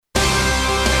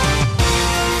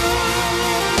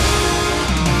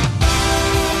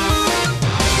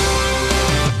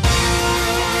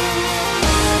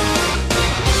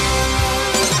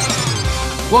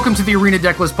Welcome to the Arena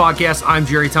Decklist Podcast. I'm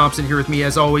Jerry Thompson. Here with me,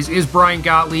 as always, is Brian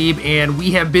Gottlieb, and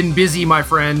we have been busy, my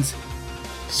friends.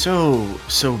 So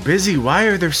busy. Why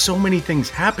are there so many things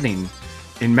happening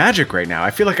in Magic right now?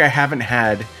 I feel like I haven't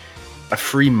had a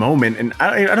free moment, and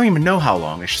I don't even know how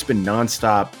long. It's just been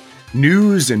nonstop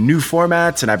news and new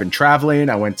formats, and I've been traveling.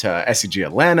 I went to SCG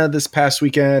Atlanta this past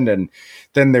weekend, and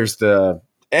then there's the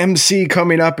MC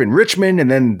coming up in Richmond, and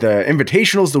then the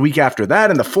Invitationals the week after that,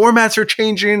 and the formats are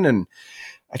changing, and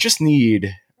I just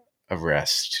need a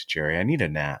rest, Jerry. I need a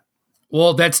nap.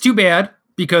 Well, that's too bad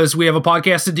because we have a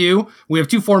podcast to do. We have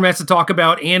two formats to talk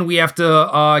about, and we have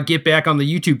to get back on the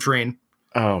YouTube train.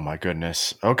 Oh my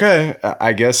goodness. Okay.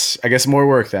 I guess more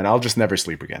work then. I'll just never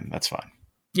sleep again. That's fine.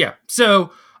 Yeah.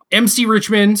 So MC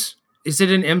Richmond, is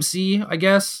it an MC? I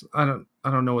guess I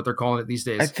don't know what they're calling it these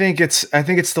days. I think it's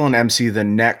still an MC. The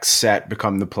next set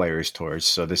become the Players Tours.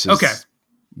 So this is okay.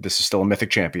 This is still a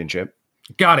Mythic Championship.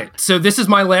 Got it. So this is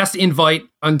my last invite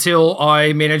until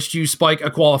I manage to spike a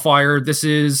qualifier. This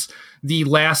is the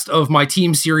last of my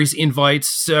Team Series invites.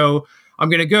 So I'm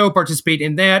going to go participate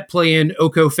in that, play in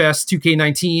Oko Fest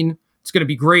 2K19. It's going to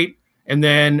be great. And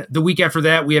then the week after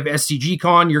that, we have SCG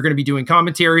Con. You're going to be doing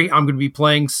commentary. I'm going to be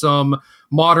playing some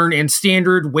Modern and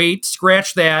Standard. Wait,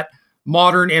 scratch that.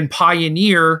 Modern and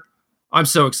Pioneer. I'm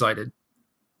so excited.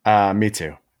 Me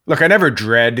too. Look, I never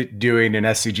dread doing an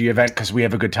SCG event because we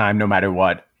have a good time no matter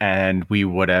what. And we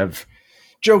would have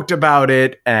joked about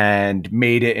it and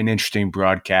made it an interesting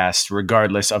broadcast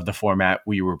regardless of the format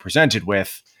we were presented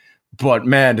with. But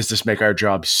man, does this make our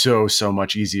job so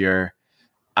much easier.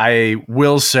 I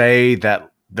will say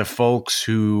that the folks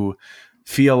who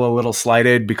feel a little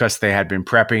slighted because they had been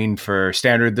prepping for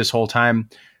Standard this whole time,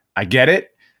 I get it.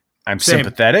 I'm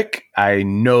sympathetic. I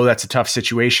know that's a tough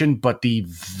situation, but the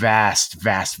vast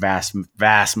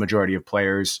majority of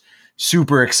players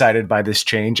super excited by this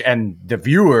change, and the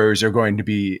viewers are going to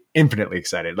be infinitely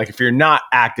excited. Like if you're not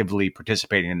actively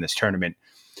participating in this tournament,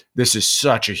 this is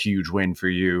such a huge win for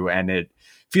you, and it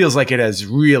feels like it has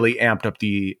really amped up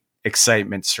the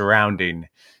excitement surrounding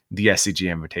the SCG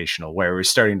Invitational, where we're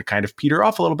starting to kind of peter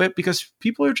off a little bit because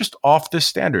people are just off the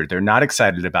Standard. They're not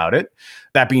excited about it.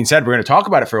 That being said, we're going to talk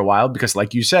about it for a while because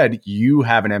like you said, you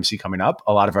have an MC coming up.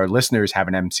 A lot of our listeners have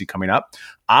an MC coming up.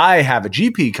 I have a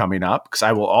GP coming up because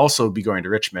I will also be going to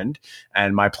Richmond.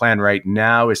 And my plan right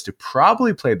now is to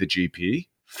probably play the GP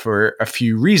for a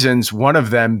few reasons. One of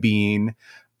them being,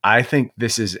 I think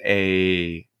this is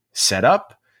a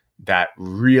setup that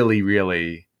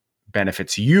really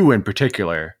benefits you in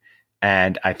particular.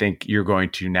 And I think you're going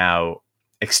to now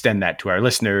extend that to our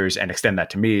listeners and extend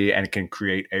that to me, and it can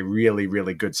create a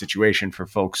really good situation for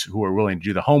folks who are willing to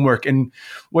do the homework and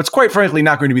what's quite frankly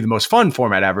not going to be the most fun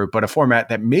format ever, but a format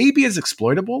that maybe is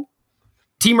exploitable.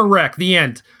 Team or Wreck, the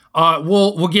end.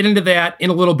 We'll get into that in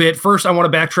a little bit. First, I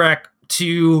want to backtrack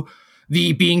to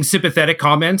the being sympathetic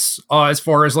comments as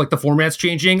far as like the formats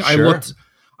changing. Sure.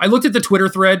 I looked at the Twitter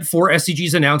thread for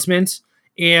SCG's announcement,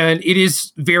 and it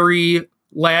is very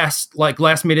last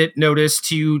minute notice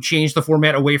to change the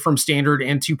format away from Standard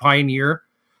and to Pioneer.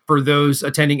 For those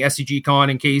attending SCG Con,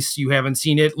 in case you haven't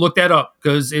seen it, look that up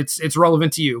because it's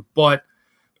relevant to you. But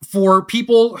for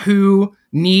people who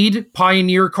need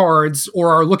Pioneer cards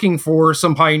or are looking for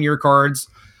some Pioneer cards,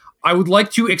 I would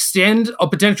like to extend a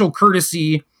potential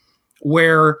courtesy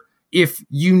where if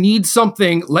you need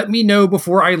something, let me know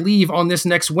before I leave on this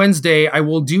next Wednesday. I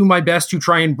will do my best to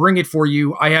try and bring it for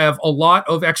you. I have a lot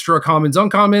of extra commons,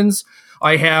 uncommons.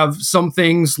 I have some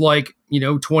things like, 20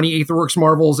 Aetherworks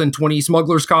Marvels and 20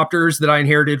 Smuggler's Copters that I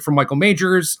inherited from Michael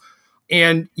Majors.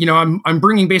 And, I'm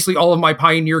bringing basically all of my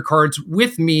Pioneer cards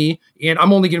with me, and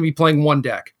I'm only going to be playing one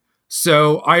deck.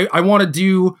 So I want to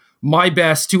do my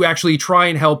best to actually try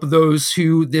and help those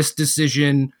who this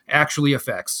decision actually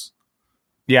affects.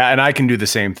 Yeah, and I can do the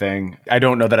same thing. I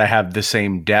don't know that I have the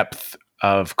same depth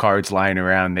of cards lying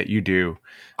around that you do.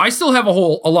 I still have a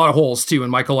lot of holes too in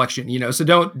my collection, so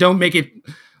don't make it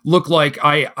look like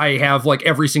I have like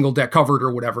every single deck covered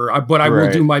or whatever, but I will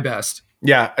do my best.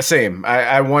 Yeah, same.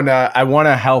 I want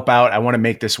to help out. I want to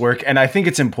make this work. And I think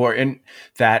it's important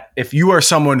that if you are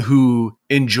someone who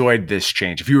enjoyed this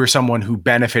change, if you are someone who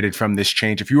benefited from this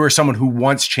change, if you are someone who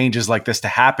wants changes like this to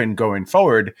happen going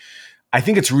forward, I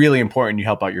think it's really important you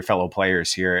help out your fellow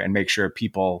players here and make sure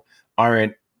people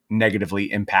aren't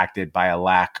negatively impacted by a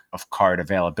lack of card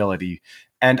availability.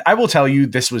 And I will tell you,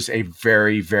 this was a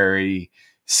very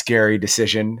scary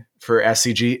decision for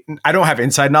SCG. I don't have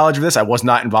inside knowledge of this. I was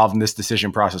not involved in this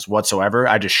decision process whatsoever.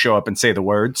 I just show up and say the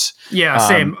words. Yeah,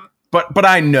 same. But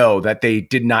I know that they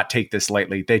did not take this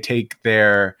lightly. They take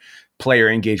their player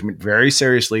engagement very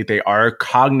seriously. They are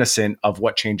cognizant of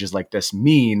what changes like this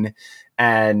mean.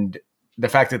 And the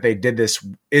fact that they did this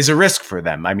is a risk for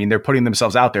them. I mean, they're putting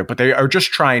themselves out there, but they are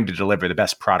just trying to deliver the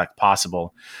best product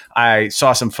possible. I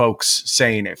saw some folks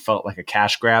saying it felt like a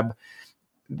cash grab.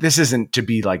 This isn't to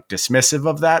be like dismissive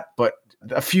of that, but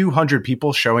a few hundred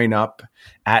people showing up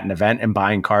at an event and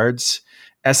buying cards,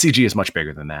 SCG is much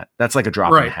bigger than that. That's like a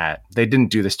drop in the hat. They didn't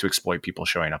do this to exploit people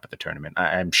showing up at the tournament.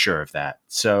 I'm sure of that.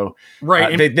 So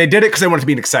they did it because they wanted to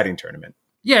be an exciting tournament.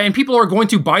 Yeah, and people are going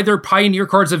to buy their Pioneer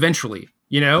cards eventually.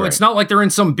 You know, It's not like they're in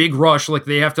some big rush, like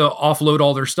they have to offload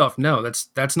all their stuff. No,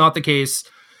 that's not the case.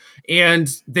 And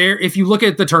if you look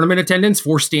at the tournament attendance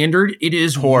for Standard, it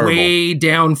is horrible. Way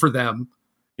down for them.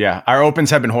 Yeah, our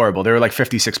opens have been horrible. There were like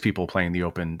 56 people playing the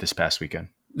open this past weekend.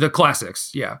 The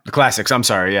classics, yeah. The classics, I'm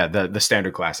sorry, yeah, the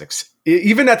Standard classics.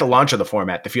 Even at the launch of the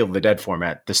format, the Field of the Dead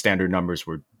format, the Standard numbers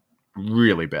were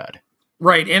really bad.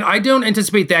 Right, and I don't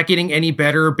anticipate that getting any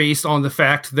better based on the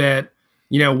fact that,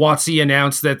 you know, WotC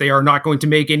announced that they are not going to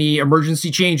make any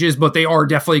emergency changes, but they are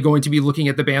definitely going to be looking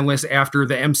at the ban list after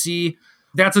the MC.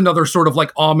 That's another sort of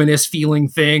like ominous feeling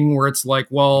thing where it's like,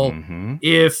 well,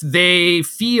 if they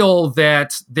feel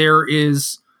that there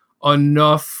is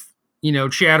enough, you know,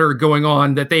 chatter going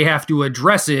on that they have to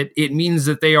address it, it means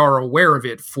that they are aware of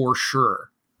it for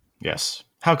sure. Yes.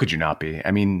 How could you not be?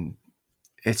 I mean,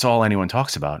 it's all anyone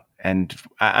talks about. And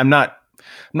I'm not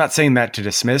saying that to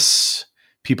dismiss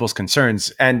people's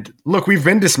concerns. And look, we've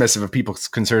been dismissive of people's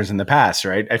concerns in the past,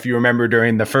 right? If you remember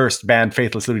during the first banned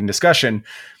Faithless Looting discussion,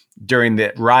 during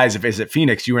the rise of Izzet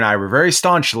Phoenix, you and I were very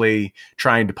staunchly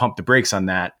trying to pump the brakes on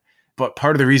that. But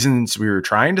part of the reasons we were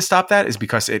trying to stop that is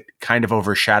because it kind of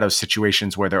overshadows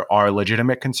situations where there are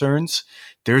legitimate concerns.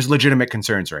 There's legitimate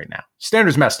concerns right now.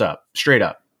 Standard's messed up, straight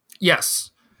up.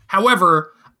 Yes.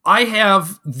 However, I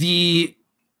have the,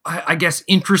 I guess,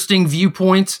 interesting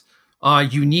viewpoint,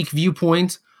 unique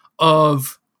viewpoint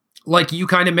of, like you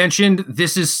kind of mentioned,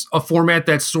 this is a format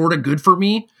that's sort of good for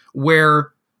me,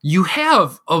 where you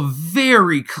have a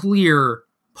very clear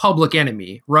public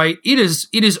enemy, right? It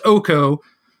is Oko,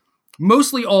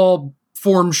 mostly all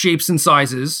forms, shapes, and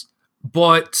sizes,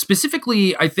 but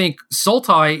specifically, I think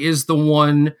Sultai is the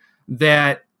one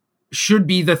that should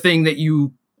be the thing that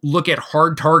you look at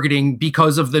hard targeting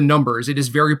because of the numbers. It is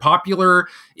very popular,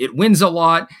 it wins a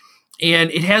lot, and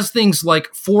it has things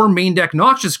like 4 main deck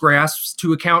Noxious Grasps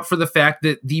to account for the fact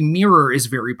that the mirror is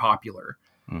very popular.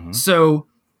 So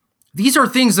these are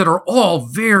things that are all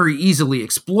very easily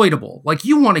exploitable. Like,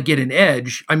 you want to get an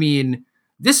edge. I mean,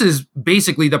 this is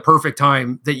basically the perfect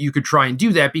time that you could try and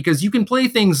do that, because you can play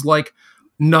things like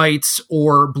Knights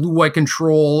or Blue-White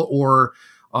Control or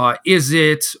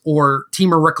Izzet or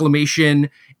Temur Reclamation.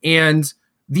 And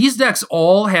these decks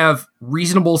all have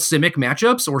reasonable Simic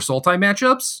matchups or Sultai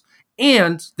matchups,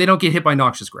 and they don't get hit by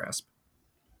Noxious Grasp.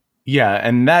 Yeah,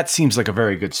 and that seems like a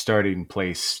very good starting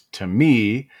place to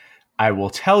me.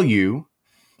 I'll tell you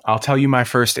my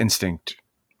first instinct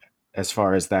as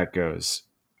far as that goes.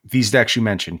 These decks you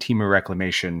mentioned, Temur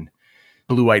Reclamation,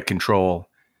 Blue-White Control,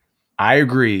 I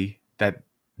agree that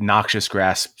Noxious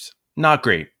Grasp's not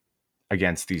great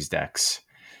against these decks.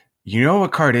 You know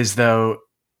what card is, though?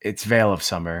 It's Veil of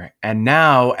Summer. And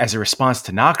now, as a response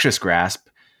to Noxious Grasp,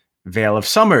 Veil of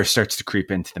Summer starts to creep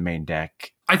into the main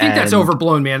deck. I think that's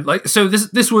overblown, man. Like, so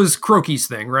this was Croaky's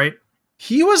thing, right?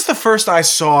 He was the first I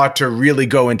saw to really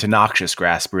go into Noxious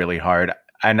Grasp really hard.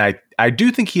 And I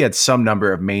do think he had some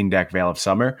number of main deck Veil of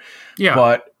Summer. Yeah.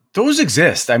 But those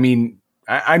exist. I mean,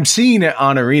 I'm seeing it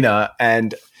on Arena,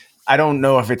 and I don't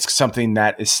know if it's something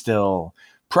that is still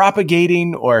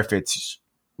propagating or if it's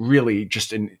really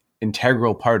just an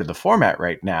integral part of the format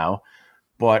right now.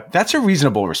 But that's a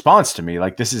reasonable response to me.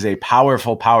 Like, this is a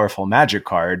powerful, powerful Magic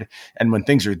card. And when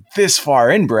things are this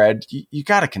far inbred, you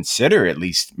got to consider at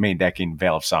least main decking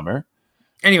Veil of Summer.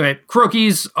 Anyway,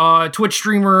 Croaky's Twitch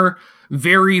streamer,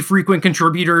 very frequent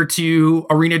contributor to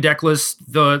Arena Decklist,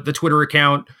 the Twitter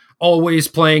account, always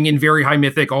playing in very high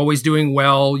Mythic, always doing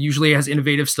well, usually has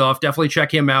innovative stuff. Definitely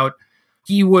check him out.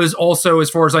 He was also,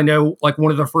 as far as I know, like one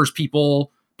of the first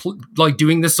people like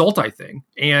doing the Sultai thing.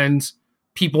 And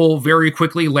people very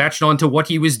quickly latched onto what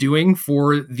he was doing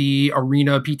for the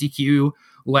Arena PTQ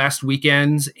last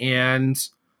weekend, and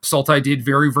Sultai did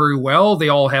very, very well. They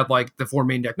all had like the 4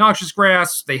 main deck Noxious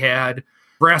Grasp. They had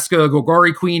Vraska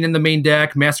Golgari Queen in the main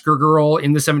deck, Massacre Girl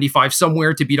in the 75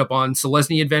 somewhere to beat up on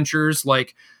Selesny Adventures.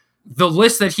 Like, the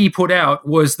list that he put out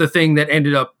was the thing that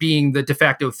ended up being the de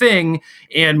facto thing.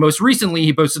 And most recently,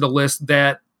 he posted a list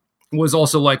that was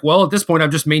also like, well, at this point,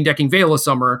 I'm just main decking Veil of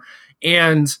Summer.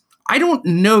 And I don't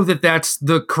know that that's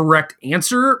the correct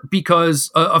answer,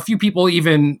 because a few people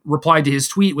even replied to his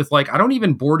tweet with like, I don't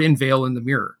even board in Veil in the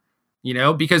mirror,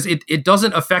 because it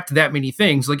doesn't affect that many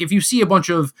things. Like if you see a bunch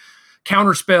of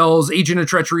counter spells, Agent of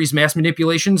Treacheries, mass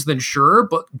manipulations, then sure,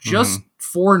 but just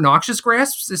for Noxious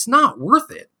Grasps, it's not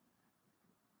worth it.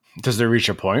 Does there reach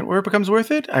a point where it becomes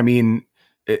worth it? I mean,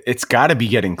 it's got to be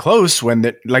getting close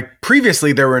when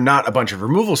previously there were not a bunch of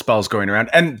removal spells going around.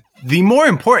 And the more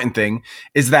important thing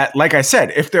is that, like I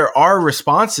said, if there are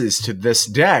responses to this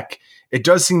deck, it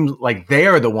does seem like they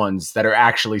are the ones that are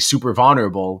actually super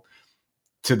vulnerable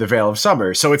to the Veil of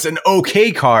Summer. So it's an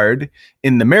okay card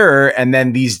in the mirror. And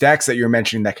then these decks that you're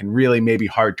mentioning that can really maybe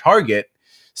hard target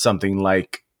something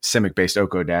like Simic-based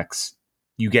Oko decks,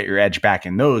 you get your edge back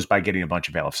in those by getting a bunch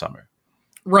of Veil of Summer.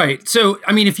 Right. So,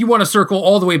 I mean, if you want to circle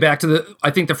all the way back to I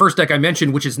think the first deck I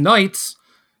mentioned, which is Knights,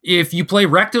 if you play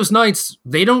Rakdos Knights,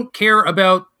 they don't care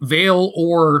about Veil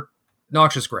or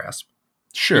Noxious Grasp.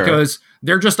 Sure. Because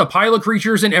they're just a pile of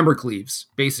creatures and Embercleaves,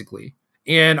 basically.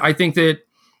 And I think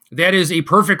that is a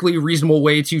perfectly reasonable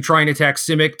way to try and attack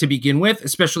Simic to begin with,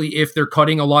 especially if they're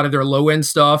cutting a lot of their low-end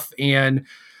stuff and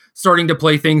starting to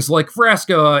play things like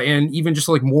Vraska and even just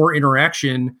like more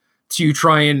interaction to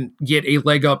try and get a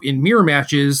leg up in mirror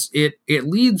matches. It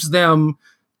leads them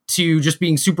to just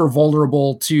being super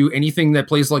vulnerable to anything that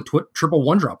plays like triple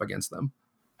 1-drop against them.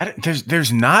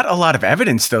 There's not a lot of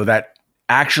evidence, though, that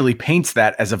actually paints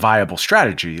that as a viable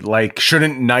strategy. Like,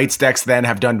 shouldn't Knights decks then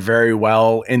have done very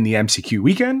well in the MCQ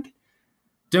weekend?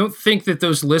 Don't think that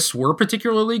those lists were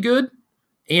particularly good,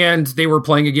 and they were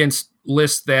playing against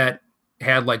lists that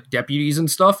had like deputies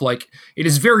and stuff. Like, it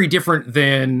is very different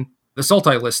than the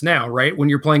Sultai list now, right? When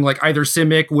you're playing like either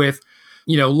Simic with,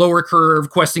 lower curve,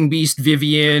 Questing Beast,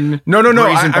 Vivian. No.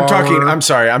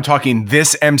 I'm talking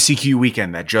this MCQ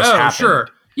weekend that just happened. Sure.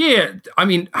 Yeah. I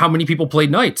mean, how many people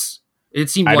played Knights? It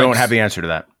seemed I don't have the answer to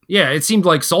that. Yeah. It seemed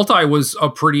like Sultai was a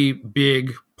pretty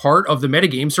big part of the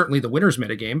metagame, certainly the winner's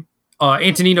metagame.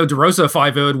 Antonino DeRosa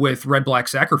 5-0'd with Red Black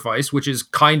Sacrifice, which is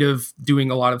kind of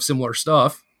doing a lot of similar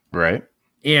stuff. Right.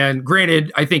 And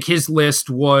granted, I think his list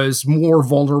was more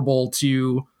vulnerable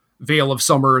to Veil of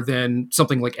Summer than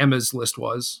something like Emma's list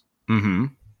was. Mm-hmm.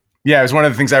 Yeah, it was one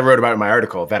of the things I wrote about in my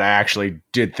article, that I actually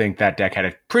did think that deck had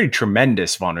a pretty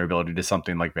tremendous vulnerability to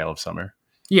something like Veil of Summer.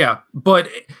 Yeah, but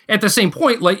at the same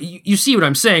point, like you see what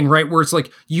I'm saying, right? Where it's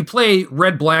like you play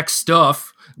red-black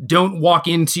stuff, don't walk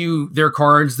into their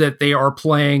cards that they are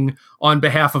playing on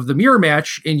behalf of the mirror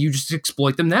match, and you just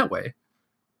exploit them that way.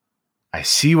 I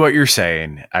see what you're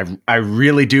saying. I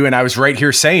really do. And I was right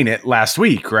here saying it last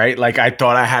week, right? Like, I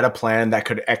thought I had a plan that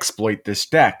could exploit this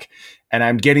deck. And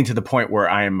I'm getting to the point where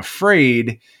I am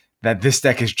afraid that this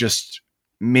deck is just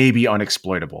maybe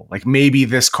unexploitable. Like, maybe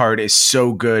this card is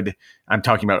so good, I'm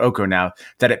talking about Oko now,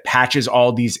 that it patches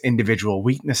all these individual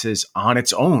weaknesses on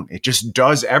its own. It just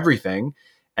does everything.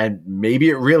 And maybe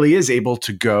it really is able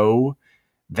to go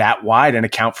that wide and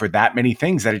account for that many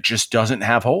things that it just doesn't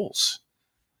have holes.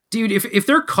 Dude, if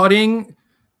they're cutting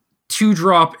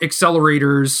 2-drop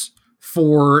accelerators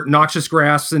for Noxious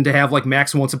Grasps and to have like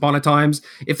max Once Upon a Times,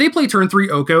 if they play turn 3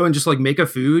 Oko and just like make a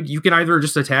food, you can either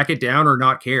just attack it down or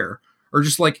not care. Or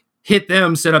just like hit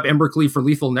them, set up Embercleave for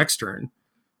lethal next turn.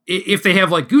 If they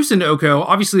have like Goose into Oko,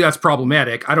 obviously that's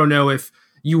problematic. I don't know if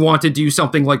you want to do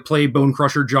something like play Bone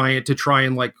Crusher Giant to try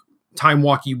and like time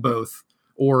walk you both.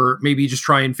 Or maybe just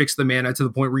try and fix the mana to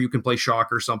the point where you can play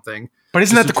Shock or something. But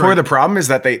isn't that the core of the problem, is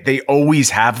that they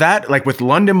always have that? Like with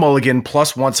London Mulligan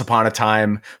plus Once Upon a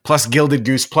Time plus Gilded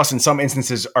Goose plus in some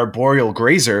instances Arboreal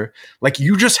Grazer, like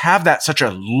you just have that such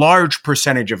a large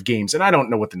percentage of games. And I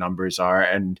don't know what the numbers are,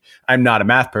 and I'm not a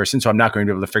math person, so I'm not going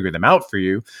to be able to figure them out for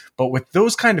you. But with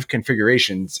those kind of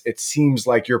configurations, it seems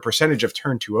like your percentage of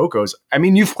turn 2 Okos, I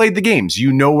mean, you've played the games.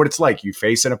 You know what it's like. You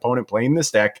face an opponent playing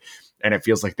this deck, and it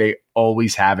feels like they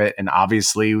always have it. And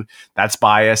obviously that's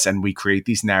bias, and we create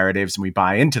these narratives and we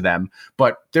buy into them.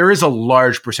 But there is a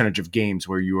large percentage of games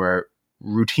where you are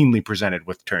routinely presented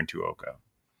with turn 2 Oko.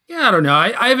 Yeah, I don't know.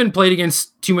 I haven't played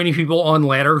against too many people on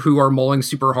ladder who are mulling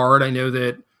super hard. I know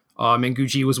that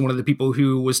Menguchi was one of the people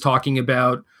who was talking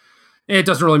about, it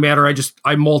doesn't really matter.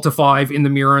 I mull to 5 in the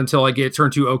mirror until I get turn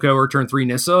 2 Oko or turn 3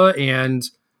 Nissa. And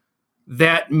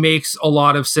that makes a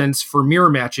lot of sense for mirror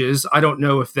matches. I don't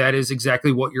know if that is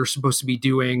exactly what you're supposed to be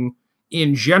doing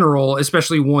in general,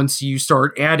 especially once you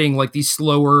start adding like these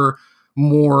slower,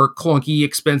 more clunky,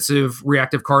 expensive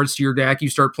reactive cards to your deck. You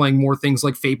start playing more things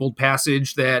like Fabled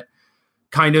Passage that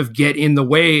kind of get in the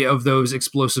way of those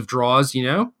explosive draws, you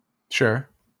know? Sure.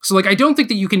 So like, I don't think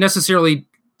that you can necessarily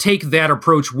take that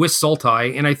approach with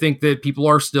Sultai. And I think that people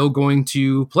are still going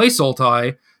to play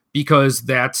Sultai because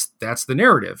that's the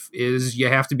narrative, is you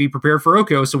have to be prepared for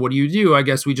Oko. So what do? I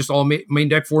guess we just all main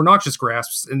deck 4 Noxious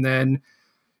Grasps, and then,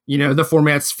 the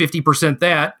format's 50%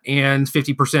 that and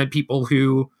 50% people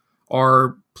who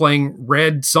are playing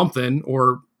red something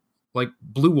or like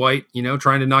blue-white,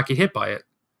 trying to not get hit by it.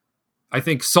 I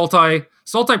think Sultai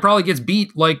probably gets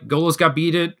beat like Golos got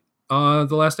beat at the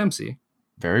last MC.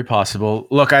 Very possible.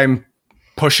 Look, I'm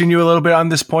pushing you a little bit on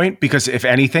this point because if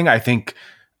anything, I think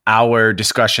our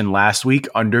discussion last week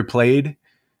underplayed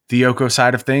the Oko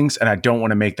side of things, and I don't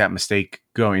want to make that mistake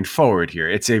going forward here.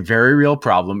 It's a very real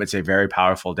problem. It's a very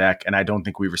powerful deck, and I don't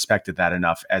think we respected that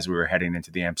enough as we were heading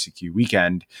into the MCQ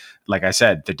weekend. Like I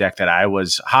said, the deck that I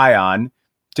was high on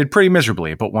did pretty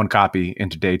miserably. I put 1 copy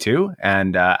into day 2,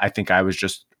 and I think I was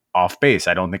just off base.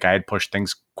 I don't think I had pushed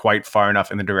things quite far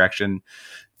enough in the direction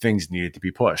things needed to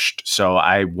be pushed. So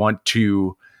I want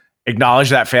to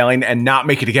acknowledge that failing and not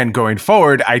make it again going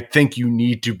forward. I think you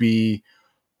need to be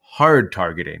hard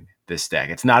targeting this deck.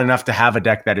 It's not enough to have a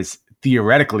deck that is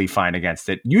theoretically fine against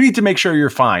it. You need to make sure you're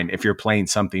fine if you're playing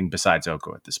something besides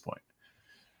Oko at this point.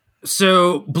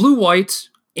 So Blue-White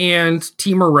and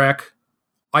Team Erek,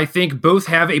 I think both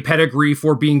have a pedigree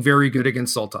for being very good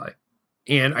against Sultai.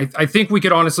 And I think we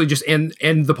could honestly just end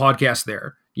the podcast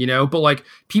there, but like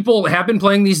people have been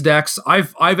playing these decks.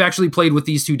 I've actually played with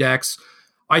these 2 decks.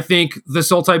 I think the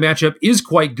Sultai matchup is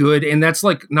quite good. And that's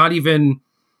like not even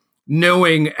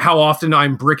knowing how often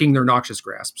I'm bricking their Noxious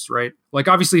Grasps, right? Like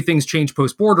obviously things change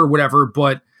post board or whatever,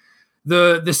 but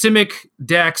the Simic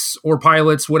decks or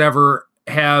pilots, whatever,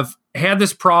 have had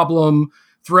this problem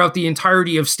throughout the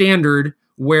entirety of Standard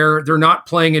where they're not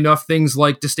playing enough things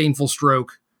like Disdainful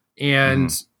Stroke, and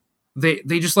they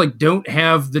just like don't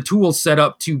have the tools set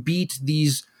up to beat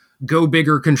these go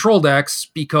bigger control decks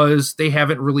because they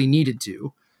haven't really needed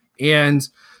to. And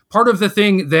part of the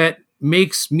thing that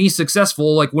makes me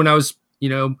successful, like when I was,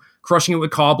 crushing it with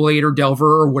Cawblade or Delver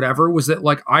or whatever, was that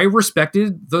like I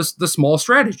respected the small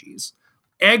strategies.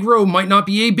 Aggro might not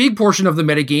be a big portion of the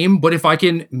metagame, but if I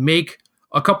can make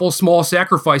a couple small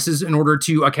sacrifices in order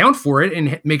to account for it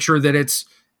and make sure that it's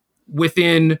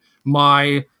within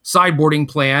my sideboarding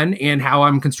plan and how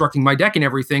I'm constructing my deck and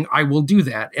everything, I will do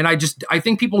that. And I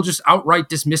think people just outright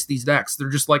dismiss these decks. They're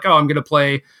just like, oh, I'm going to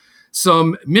play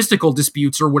some mystical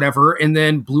disputes or whatever, and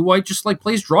then Blue-White just like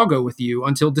plays Drago with you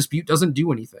until dispute doesn't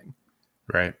do anything.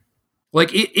 Right.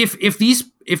 Like if these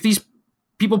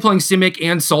people playing Simic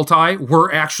and Sultai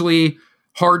were actually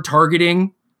hard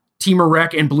targeting Team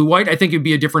Erek and Blue-White, I think it'd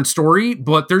be a different story,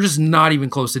 but they're just not even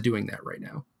close to doing that right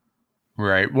now.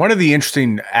 Right. One of the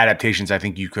interesting adaptations I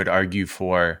think you could argue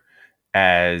for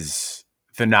as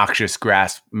the Noxious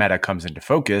Grasp meta comes into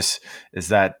focus is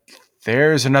that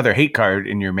there's another hate card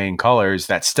in your main colors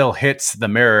that still hits the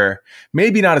mirror,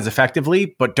 maybe not as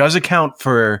effectively, but does account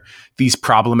for these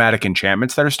problematic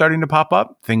enchantments that are starting to pop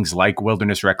up. Things like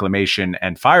Wilderness Reclamation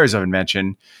and Fires of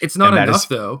Invention. It's not enough,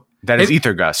 though. That is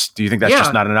Aether Gust. Do you think that's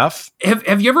just not enough?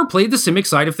 Have you ever played the Simic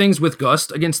side of things with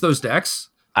Gust against those decks?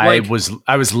 I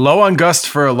was low on Gust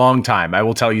for a long time. I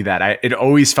will tell you that. It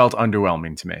always felt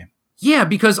underwhelming to me. Yeah,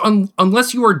 because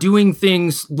unless you are doing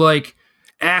things like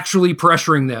actually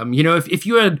pressuring them, if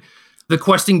you had the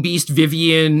Questing Beast,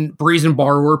 Vivian, Brazen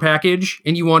Borrower package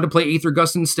and you wanted to play Aether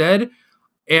Gust instead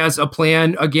as a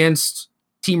plan against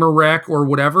Team Erek or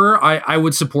whatever, I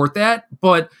would support that.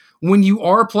 But when you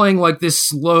are playing like this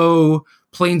slow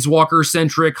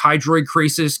Planeswalker-centric Hydroid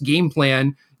Krasis game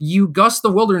plan, you gust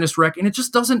the Wilderness Wreck and it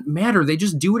just doesn't matter. They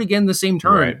just do it again the same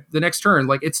turn, the next turn.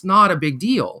 Like, it's not a big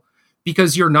deal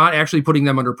because you're not actually putting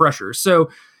them under pressure. So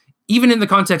even in the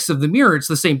context of the mirror, it's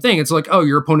the same thing. It's like, oh,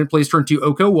 your opponent plays turn 2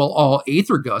 Oko, well, I'll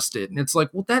Aether Gust it. And it's like,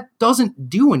 well, that doesn't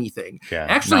do anything. Yeah,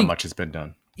 actually, not much has been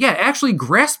done. Yeah, actually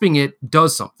grasping it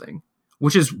does something,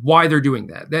 which is why they're doing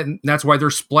that. That's why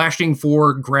they're splashing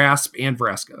for Grasp and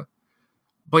Vraska.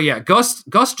 But yeah, Gust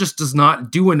just does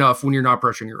not do enough when you're not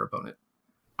pressuring your opponent.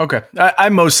 Okay. I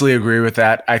mostly agree with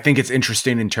that. I think it's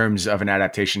interesting in terms of an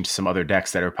adaptation to some other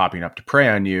decks that are popping up to prey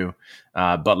on you.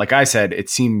 But like I said, it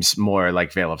seems more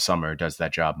like Veil of Summer does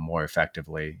that job more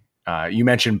effectively. You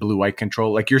mentioned blue-white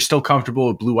control. Like, you're still comfortable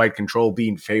with blue-white control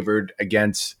being favored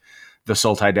against the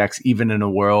Sultai decks, even in a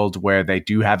world where they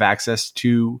do have access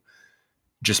to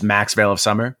just max Veil of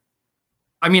Summer?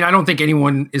 I mean, I don't think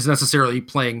anyone is necessarily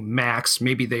playing max.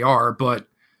 Maybe they are, but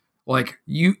like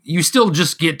you still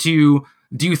just get to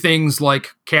do things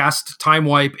like cast Time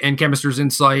Wipe and Chemist's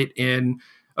Insight and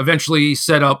eventually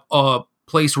set up a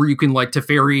place where you can like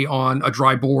Teferi on a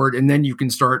dry board, and then you can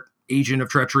start Agent of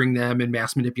Treacherying them and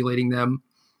mass manipulating them.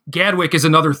 Gadwick is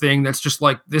another thing that's just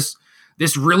like this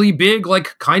really big,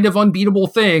 like kind of unbeatable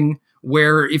thing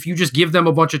where if you just give them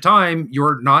a bunch of time,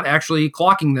 you're not actually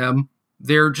clocking them.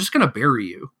 They're just going to bury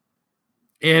you.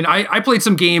 And I played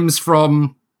some games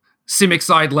from Simic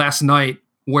side last night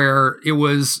where it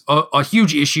was a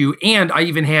huge issue. And I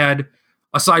even had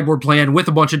a sideboard plan with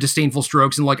a bunch of disdainful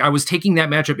strokes. And like, I was taking that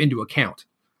matchup into account,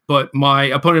 but my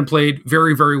opponent played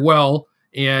very, very well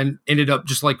and ended up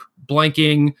just like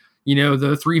blanking,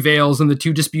 the 3 Veils and the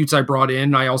 2 disputes I brought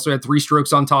in. I also had 3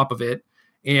 strokes on top of it.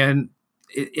 And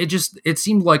it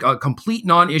seemed like a complete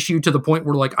non-issue to the point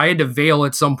where like I had to Veil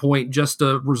at some point just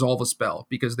to resolve a spell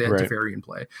because they had Teferi in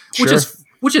play,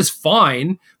 which is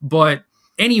fine. But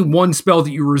any one spell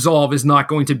that you resolve is not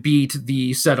going to beat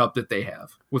the setup that they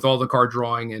have with all the card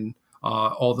drawing and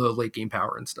all the late game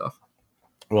power and stuff.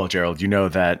 Well, Gerald, you know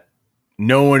that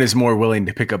no one is more willing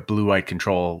to pick up blue-white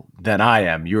control than I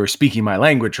am. You're speaking my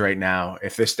language right now.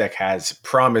 If this deck has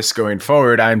promise going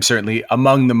forward, I'm certainly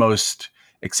among the most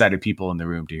excited people in the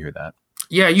room to hear that.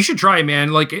 Yeah, you should try it,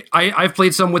 man. Like I've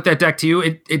played some with that deck too.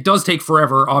 It does take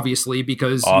forever, obviously,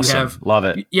 because awesome. You have love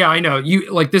it. Yeah, I know.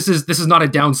 You like this is not a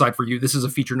downside for you. This is a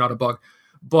feature, not a bug.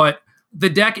 But the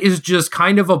deck is just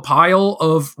kind of a pile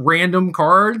of random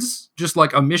cards, just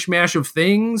like a mishmash of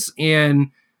things, and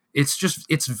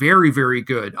it's very, very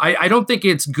good. I don't think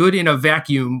it's good in a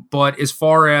vacuum, but as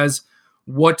far as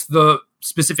what the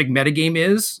specific metagame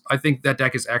is, I think that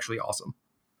deck is actually awesome.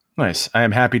 Nice. I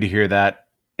am happy to hear that.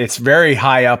 It's very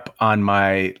high up on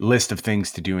my list of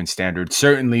things to do in Standard.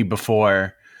 Certainly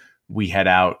before we head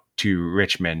out to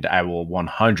Richmond, I will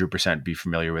 100% be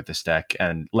familiar with this deck.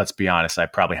 And let's be honest, I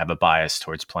probably have a bias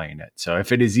towards playing it. So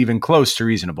if it is even close to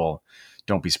reasonable,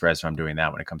 don't be surprised if I'm doing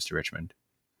that when it comes to Richmond.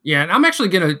 Yeah, and I'm actually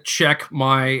going to check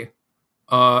my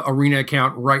Arena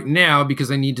account right now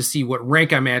because I need to see what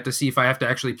rank I'm at to see if I have to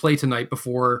actually play tonight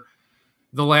before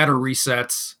the ladder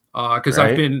resets. Because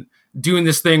I've been doing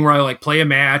this thing where I like play a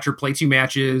match or play 2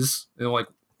 matches and like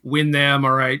win them.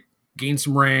 All right, gain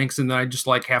some ranks, and then I just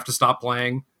like have to stop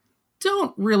playing.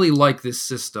 Don't really like this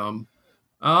system.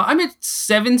 I'm at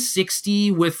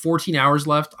 760 with 14 hours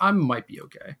left. I might be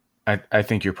okay. I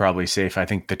think you're probably safe. I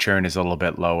think the churn is a little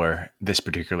bit lower this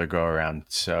particular go around.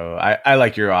 So I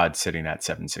like your odds sitting at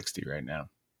 760 right now.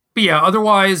 But yeah,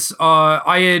 otherwise,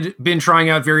 I had been trying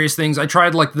out various things. I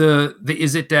tried like the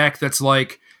Izzet deck that's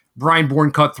like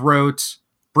Brineborn Cutthroat,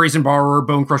 Brazen Borrower,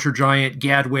 Bone Crusher Giant,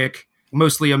 Gadwick,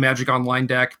 mostly a Magic Online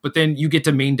deck. But then you get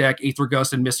to main deck Aether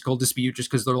Gust and Mystical Dispute just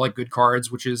because they're like good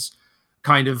cards, which is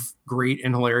kind of great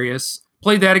and hilarious.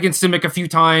 Played that against Simic a few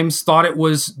times, thought it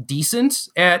was decent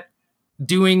at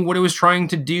doing what it was trying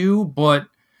to do, but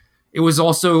it was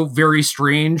also very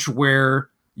strange where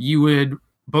you would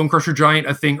Bone Crusher Giant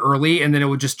a thing early and then it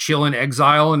would just chill in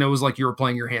exile and it was like you were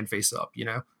playing your hand face up,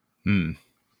 And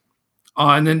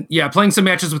then, playing some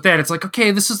matches with that, it's like,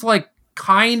 okay, this is like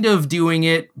kind of doing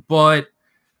it, but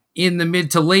in the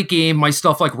mid to late game, my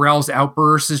stuff like Ral's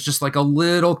Outburst is just like a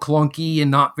little clunky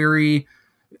and not very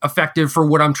effective for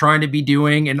what I'm trying to be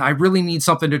doing. And I really need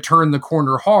something to turn the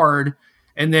corner hard.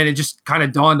 And then it just kind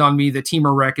of dawned on me that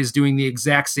Temur Rec is doing the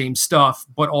exact same stuff,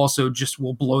 but also just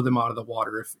will blow them out of the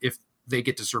water if they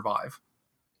get to survive.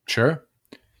 Sure.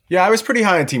 Yeah, I was pretty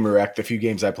high on Temur Rec the few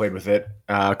games I played with it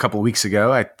a couple of weeks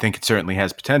ago. I think it certainly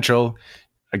has potential.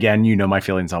 Again, you know my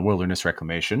feelings on Wilderness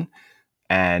Reclamation.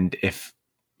 And if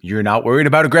you're not worried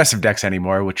about aggressive decks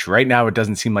anymore, which right now it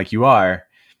doesn't seem like you are,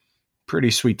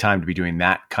 pretty sweet time to be doing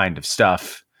that kind of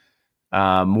stuff.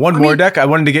 One more deck I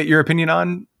wanted to get your opinion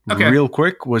on real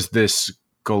quick was this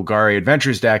Golgari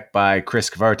Adventures deck by Chris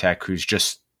Kvartek, who's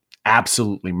just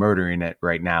absolutely murdering it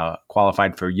right now,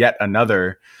 qualified for yet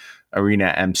another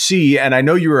Arena MC. And I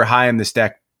know you were high on this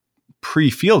deck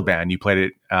pre-field ban. You played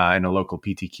it in a local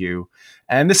PTQ.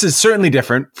 And this is certainly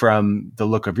different from the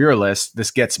look of your list.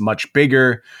 This gets much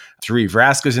bigger. 3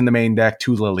 Vraskas in the main deck,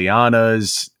 2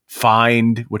 Lilianas,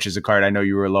 Find, which is a card I know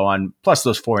you were low on, plus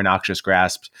those 4 Noxious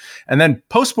Grasps. And then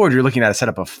post-board, you're looking at a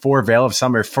setup of 4 Veil of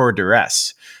Summer, 4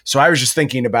 Duress. So I was just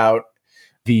thinking about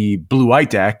the blue-white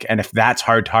deck, and if that's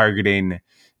hard targeting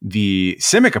the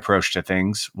Simic approach to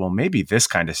things, well, maybe this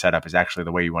kind of setup is actually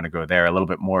the way you want to go there. A little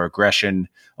bit more aggression,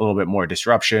 a little bit more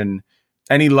disruption.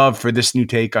 Any love for this new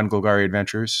take on Golgari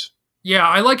Adventures? Yeah,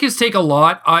 I like his take a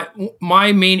lot.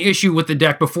 My main issue with the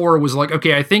deck before was like,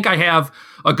 okay, I think I have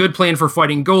a good plan for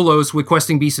fighting Golos with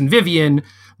Questing Beast and Vivian,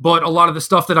 but a lot of the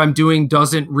stuff that I'm doing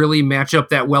doesn't really match up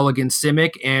that well against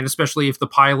Simic, and especially if the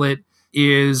pilot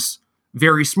is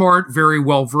very smart, very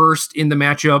well-versed in the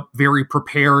matchup, very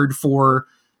prepared for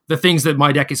the things that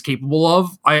my deck is capable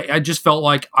of. I just felt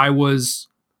like I was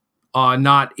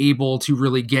not able to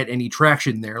really get any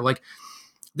traction there. Like,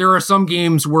 there are some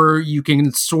games where you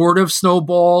can sort of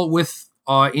snowball with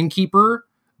Innkeeper,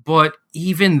 but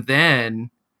even then,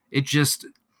 it just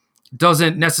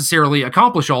doesn't necessarily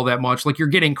accomplish all that much. Like, you're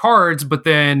getting cards, but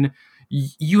then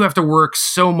you have to work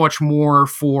so much more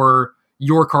for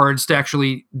your cards to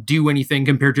actually do anything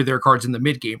compared to their cards in the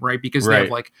mid game, right? Because they have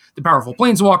like the powerful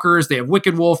Planeswalkers, they have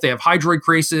Wicked Wolf, they have Hydroid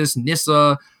Krasis,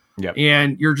 Nissa,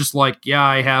 and you're just like, yeah,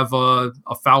 I have a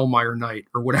Foulmire Knight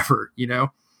or whatever, you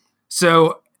know?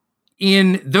 So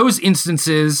in those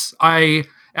instances, I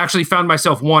actually found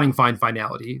myself wanting Find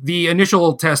Finality. The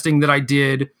initial testing that I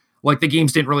did, like, the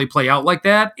games didn't really play out like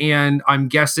that, and I'm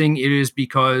guessing it is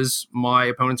because my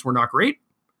opponents were not great,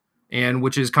 and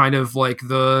which is kind of like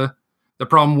the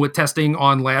problem with testing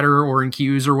on ladder or in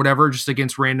queues or whatever, just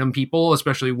against random people,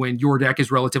 especially when your deck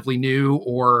is relatively new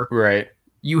or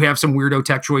you have some weirdo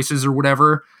tech choices or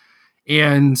whatever.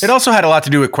 And it also had a lot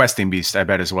to do with Questing Beast, I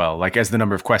bet, as well. Like, as the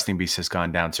number of Questing Beasts has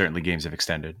gone down, certainly games have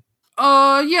extended.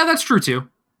 Yeah, that's true too.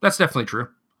 That's definitely true.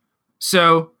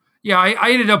 So yeah, I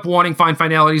ended up wanting Find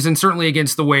Finalities, and certainly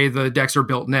against the way the decks are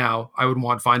built now, I would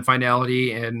want Find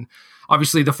Finality. And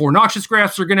obviously the 4 Noxious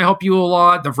Grasps are going to help you a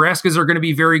lot. The Vraskas are going to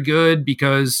be very good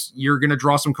because you're going to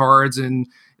draw some cards and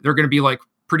they're going to be like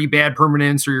pretty bad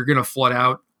permanents, or you're going to flood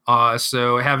out.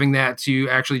 So having that to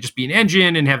actually just be an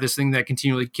engine and have this thing that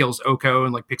continually kills Oko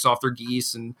and like picks off their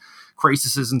geese and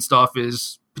Crasises and stuff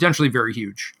is potentially very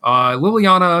huge.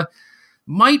 Liliana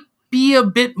might be a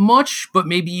bit much, but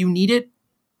maybe you need it.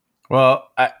 Well,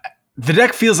 the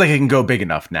deck feels like it can go big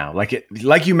enough now.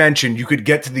 Like you mentioned, you could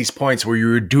get to these points where you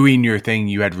were doing your thing,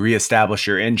 you had reestablished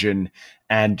your engine,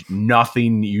 and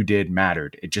nothing you did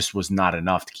mattered. It just was not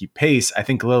enough to keep pace. I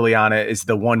think Liliana is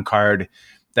the one card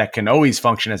that can always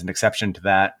function as an exception to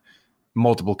that.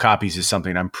 Multiple copies is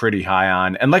something I'm pretty high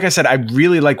on. And like I said, I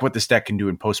really like what this deck can do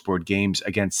in post-board games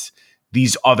against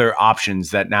these other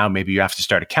options that now maybe you have to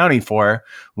start accounting for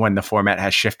when the format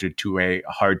has shifted to a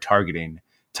hard targeting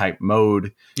type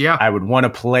mode. Yeah, I would want to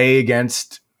play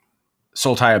against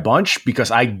Sultai a bunch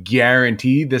because I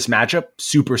guarantee this matchup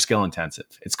super skill intensive.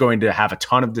 It's going to have a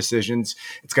ton of decisions.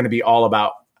 It's going to be all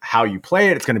about how you play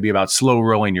it. It's going to be about slow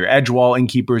rolling your edge wall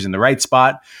Innkeepers in the right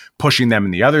spot, pushing them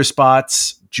in the other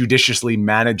spots, judiciously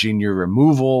managing your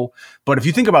removal. But if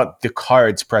you think about the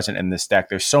cards present in this deck,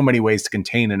 there's so many ways to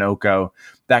contain an Oko.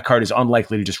 That card is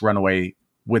unlikely to just run away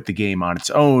with the game on its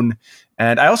own.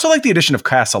 And I also like the addition of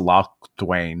Castle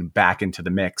Locthwain back into the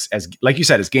mix. As like you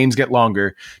said, as games get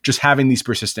longer, just having these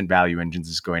persistent value engines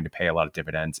is going to pay a lot of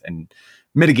dividends and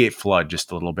mitigate flood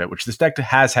just a little bit, which this deck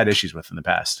has had issues with in the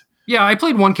past. Yeah, I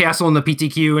played one castle in the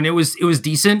PTQ and it was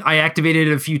decent. I activated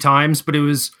it a few times, but it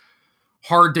was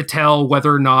hard to tell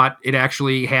whether or not it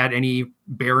actually had any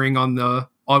bearing on the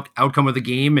outcome of the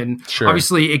game. And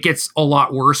obviously it gets a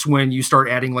lot worse when you start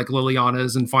adding like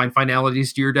Lilianas and Find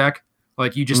Finalities to your deck.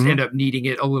 Like you just end up needing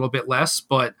it a little bit less.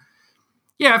 But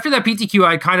yeah, after that PTQ,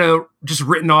 I kind of just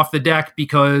written off the deck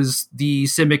because the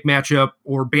Simic matchup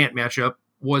or Bant matchup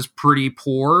was pretty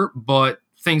poor, but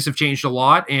things have changed a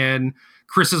lot and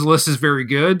Chris's list is very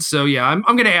good. So yeah, I'm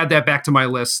going to add that back to my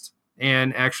list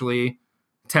and actually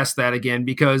test that again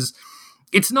because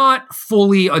it's not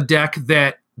fully a deck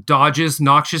that dodges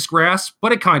Noxious Grasp,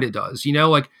 but it kind of does. You know,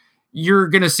 like you're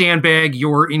going to sandbag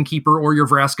your Innkeeper or your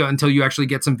Vraska until you actually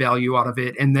get some value out of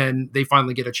it. And then they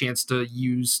finally get a chance to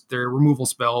use their removal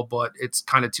spell, but it's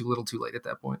kind of too little too late at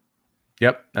that point.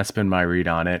 Yep, that's been my read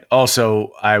on it.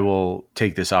 Also, I will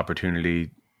take this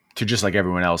opportunity to, just like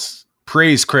everyone else,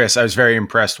 praise Chris. I was very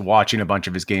impressed watching a bunch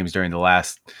of his games during the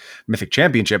last Mythic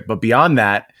Championship. But beyond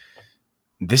that,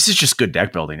 this is just good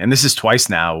deck building. And this is twice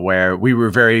now where we were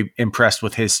very impressed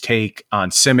with his take on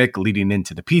Simic leading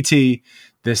into the PT.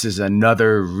 This is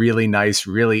another really nice,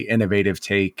 really innovative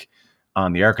take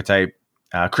on the archetype.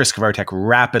 Chris Kvartek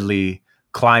rapidly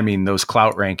climbing those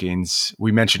clout rankings.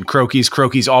 We mentioned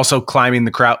Croaky's also climbing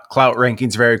the clout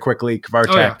rankings very quickly.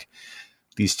 Kvartek,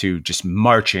 these two just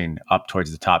marching up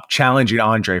towards the top, challenging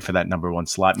Andre for that number one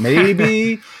slot.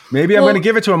 Maybe I'm going to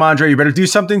give it to him, Andre. You better do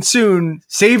something soon.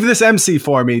 Save this MC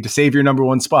for me to save your number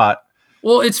one spot.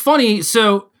 Well, it's funny.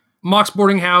 So Mox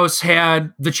Boarding House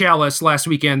had the Chalice last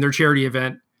weekend, their charity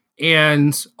event.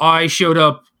 And I showed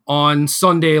up on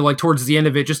Sunday, like towards the end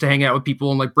of it, just to hang out with people.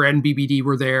 And like Brad and BBD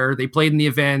were there. They played in the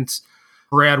event.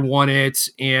 Brad won it.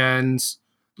 And,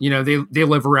 you know, they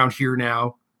live around here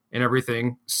now and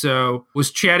everything. So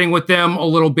was chatting with them a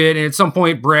little bit. And at some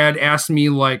point, Brad asked me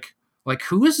like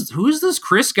who is this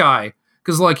Chris guy?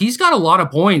 Because like he's got a lot of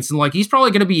points and like he's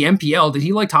probably going to be MPL. Did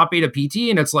he like top 8 a PT?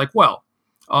 And it's like, well,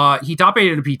 he top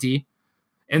 8 at a PT.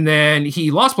 And then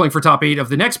he lost playing for top 8 of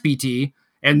the next PT.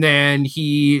 And then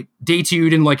he day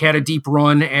 2'd and like had a deep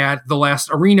run at the last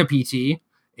Arena PT.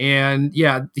 And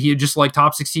yeah, he had just like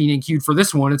top 16 and queued for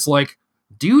this one. It's like,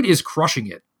 dude is crushing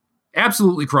it.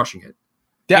 Absolutely crushing it.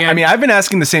 Yeah, And I mean, I've been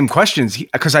asking the same questions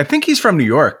because I think he's from New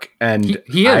York, and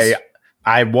he is.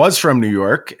 I was from New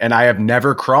York, and I have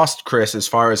never crossed Chris, as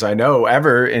far as I know,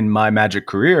 ever in my Magic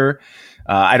career.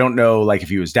 I don't know, like, if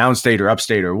he was downstate or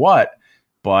upstate or what,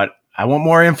 but I want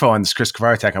more info on this Chris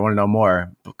Kvartek. I want to know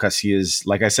more because he is,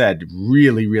 like I said,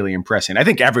 really, really impressing. I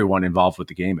think everyone involved with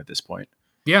the game at this point.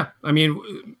 Yeah, I mean,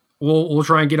 we'll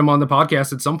try and get him on the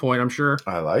podcast at some point, I'm sure.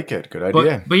 I like it. Good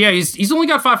idea. But yeah, he's only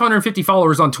got 550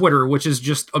 followers on Twitter, which is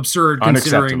just absurd.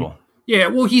 Unacceptable. Yeah,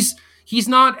 well, he's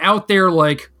not out there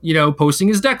like, posting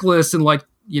his deck list and like,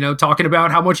 talking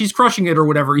about how much he's crushing it or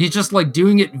whatever. He's just like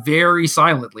doing it very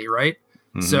silently, right?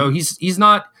 Mm-hmm. So he's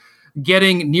not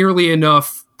getting nearly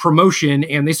enough promotion,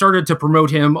 and they started to promote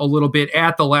him a little bit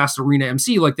at the last Arena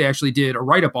MC, like they actually did a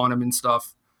write-up on him and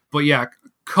stuff. But yeah,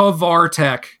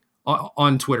 Kvartek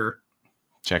on Twitter.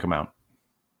 Check him out.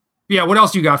 Yeah, what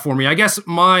else you got for me? I guess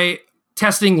my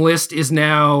testing list is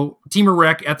now Temur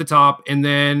Rec at the top, and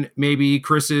then maybe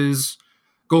Chris's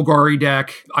Golgari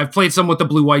deck. I've played some with the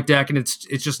blue-white deck, and it's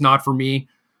just not for me.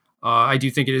 I do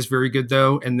think it is very good,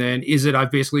 though. And then Izzet, I've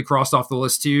basically crossed off the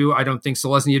list, too. I don't think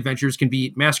Selesnya Adventures can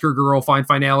beat Massacre Girl, Fine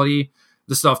Finality,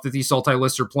 the stuff that these Sultai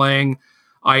lists are playing.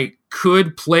 I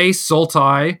could play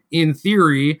Sultai in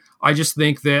theory. I just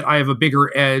think that I have a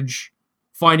bigger edge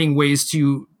finding ways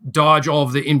to dodge all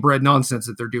of the inbred nonsense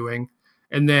that they're doing.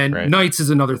 And then Knights is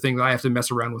another thing that I have to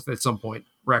mess around with at some point.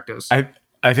 Rakdos.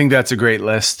 I think that's a great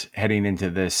list heading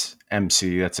into this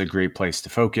MC. That's a great place to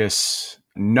focus.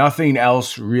 Nothing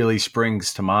else really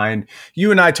springs to mind.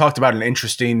 You and I talked about an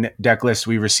interesting deck list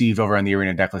we received over on the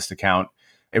Arena Decklist account.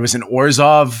 It was an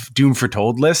Orzhov Doom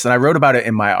Foretold list, and I wrote about it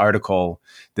in my article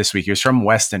this week. It was from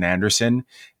Weston Anderson,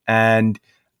 and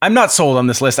I'm not sold on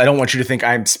this list. I don't want you to think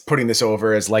I'm putting this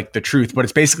over as like the truth, but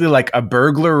it's basically like a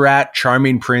Burglar Rat,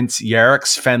 Charming Prince,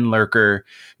 Yarrick's Fenlurker,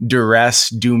 Duress,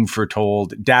 Doom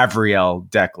Foretold, Davriel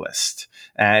deck list.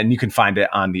 And you can find it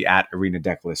on the @Arena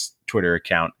Decklist Twitter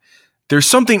account. There's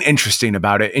something interesting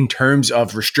about it in terms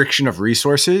of restriction of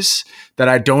resources that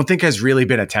I don't think has really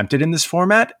been attempted in this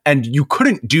format. And you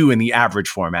couldn't do in the average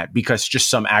format because just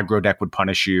some aggro deck would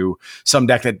punish you. Some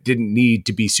deck that didn't need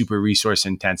to be super resource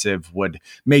intensive would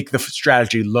make the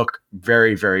strategy look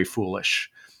very, very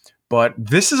foolish. But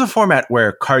this is a format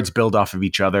where cards build off of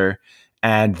each other.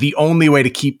 And the only way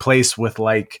to keep pace with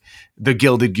like the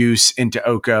Gilded Goose into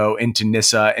Oko, into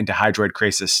Nissa, into Hydroid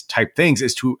Krasis type things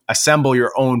is to assemble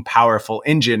your own powerful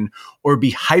engine or be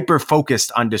hyper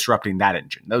focused on disrupting that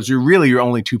engine. Those are really your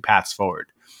only two paths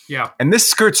forward. Yeah. And this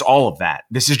skirts all of that.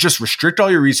 This is just restrict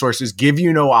all your resources, give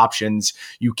you no options.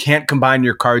 You can't combine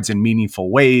your cards in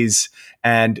meaningful ways.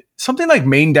 And something like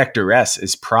main deck Duress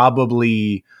is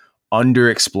probably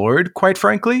underexplored, quite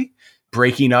frankly.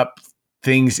 Breaking up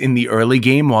things in the early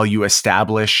game while you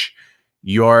establish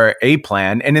your A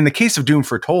plan. And in the case of Doom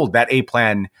Foretold, that A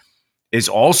plan is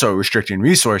also restricting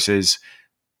resources.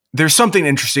 There's something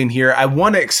interesting here. I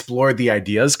want to explore the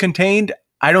ideas contained.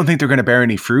 I don't think they're going to bear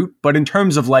any fruit, but in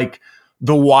terms of like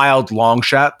the wild long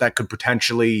shot that could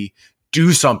potentially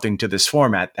do something to this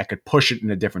format that could push it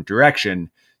in a different direction,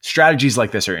 strategies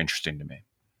like this are interesting to me.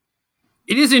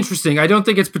 It is interesting. I don't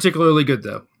think it's particularly good,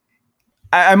 though.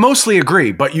 I mostly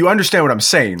agree, but you understand what I'm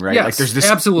saying, right? Yes, like there's this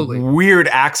absolutely weird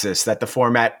axis that the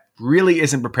format really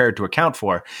isn't prepared to account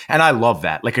for. And I love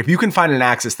that. Like if you can find an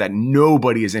axis that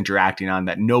nobody is interacting on,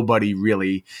 that nobody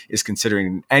really is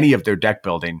considering any of their deck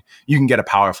building, you can get a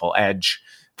powerful edge.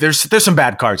 There's some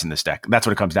bad cards in this deck. That's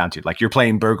what it comes down to. Like you're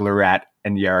playing Burglar Rat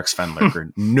and Yarrick's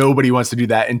Fenlurker. Nobody wants to do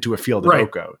that into a field of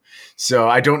Oko. So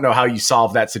I don't know how you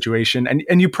solve that situation.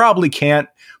 And you probably can't,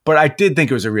 but I did think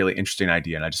it was a really interesting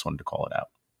idea and I just wanted to call it out.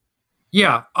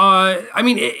 Yeah. I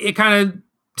mean, it kind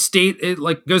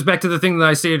of goes back to the thing that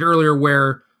I stated earlier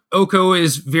where Oko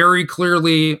is very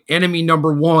clearly enemy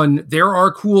number one. There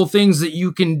are cool things that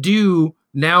you can do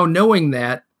now knowing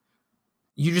that.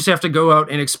 You just have to go out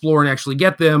and explore and actually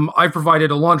get them. I've provided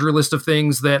a laundry list of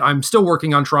things that I'm still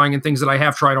working on trying and things that I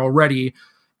have tried already.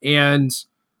 And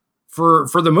for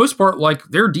the most part, like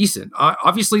they're decent.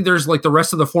 Obviously there's like the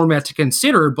rest of the format to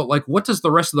consider, but like what does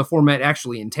the rest of the format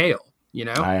actually entail? You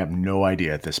know, I have no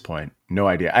idea at this point. No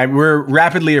idea. We're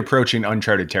rapidly approaching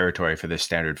uncharted territory for this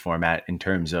standard format in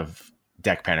terms of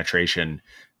deck penetration.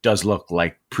 Does look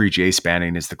like pre-J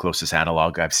spanning is the closest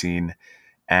analog I've seen.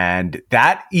 And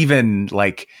that even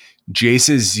like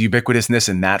Jace's ubiquitousness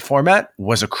in that format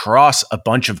was across a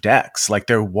bunch of decks. Like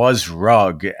there was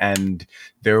Rug and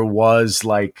there was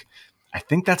like, I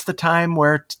think that's the time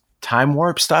where Time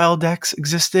Warp style decks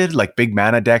existed, like big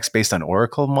mana decks based on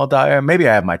Oracle of Mul Daya. Maybe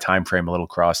I have my time frame a little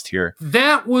crossed here.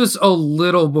 That was a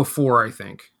little before, I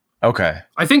think. Okay.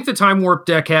 I think the Time Warp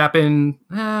deck happened.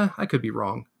 I could be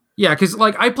wrong. Yeah, because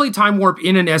like I played Time Warp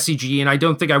in an SCG, and I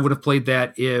don't think I would have played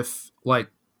that if like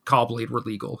Caw-Blade were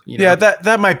legal. You know? Yeah,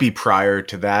 that might be prior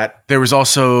to that. There was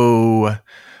also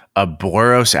a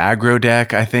Boros aggro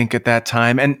deck, I think, at that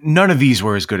time, and none of these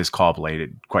were as good as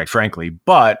Caw-Blade, quite frankly.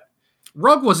 But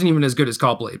Rug wasn't even as good as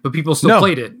Caw-Blade, but people still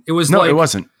played it. It was it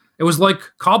wasn't. It was like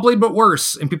Caw-Blade, but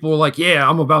worse, and people were like, "Yeah,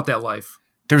 I'm about that life."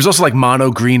 There was also like mono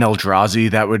green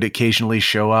Eldrazi that would occasionally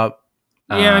show up.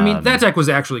 Yeah, I mean, that deck was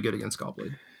actually good against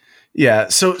Caw-Blade. Yeah,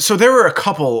 so there were a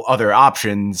couple other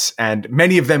options, and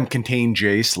many of them contain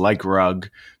Jace, like Rug,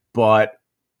 but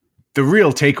the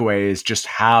real takeaway is just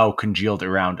how congealed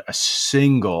around a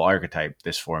single archetype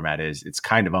this format is. It's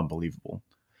kind of unbelievable.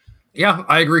 Yeah,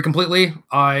 I agree completely.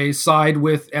 I side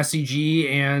with SCG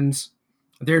and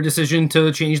their decision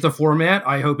to change the format.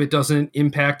 I hope it doesn't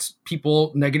impact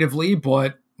people negatively,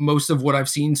 but most of what I've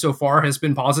seen so far has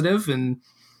been positive, and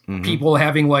people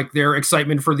having like their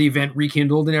excitement for the event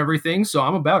rekindled and everything. So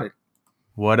I'm about it.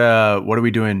 What are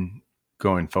we doing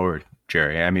going forward,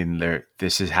 Jerry? I mean,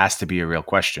 has to be a real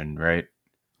question, right?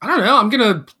 I don't know. I'm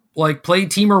gonna like play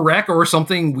Team Rec or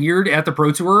something weird at the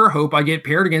Pro Tour. Hope I get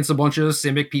paired against a bunch of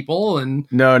Simic people. And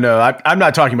no, I'm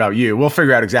not talking about you. We'll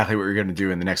figure out exactly what you're going to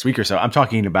do in the next week or so. I'm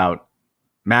talking about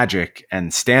Magic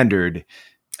and Standard.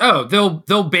 Oh,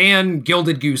 they'll ban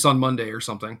Gilded Goose on Monday or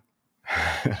something.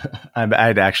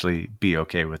 I'd actually be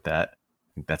okay with that.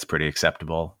 I think that's pretty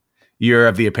acceptable. You're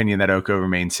of the opinion that Oko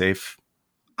remains safe?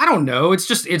 I don't know.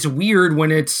 It's weird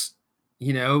when it's,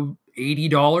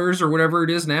 $80 or whatever it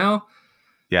is now.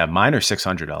 Yeah, mine are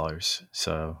 $600.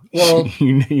 So, well,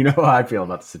 you know how I feel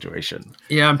about the situation.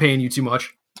 Yeah, I'm paying you too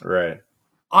much. Right.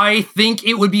 I think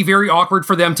it would be very awkward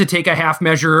for them to take a half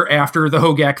measure after the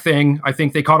Hogak thing. I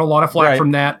think they caught a lot of flack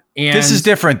from that. And this is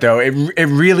different, though. It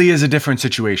really is a different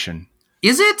situation.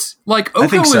 Is it? Like, I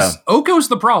think so. Oko's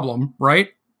the problem, right?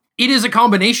 It is a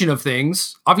combination of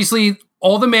things. Obviously,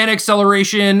 all the mana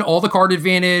acceleration, all the card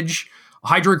advantage,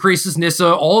 Hydra Krasis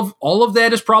Nissa, all of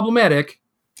that is problematic.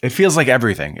 It feels like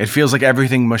everything. It feels like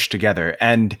everything mushed together.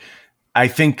 And I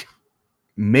think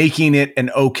making it an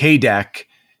okay deck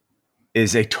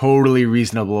is a totally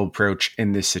reasonable approach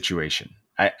in this situation.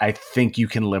 I think you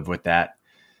can live with that,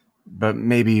 but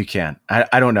maybe you can't.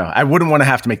 I don't know. I wouldn't want to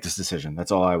have to make this decision.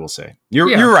 That's all I will say.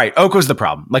 You're right. Oko's the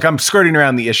problem. Like, I'm skirting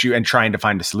around the issue and trying to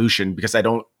find a solution because I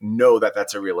don't know that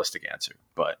that's a realistic answer.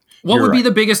 But what would be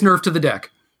the biggest nerf to the deck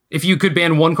if you could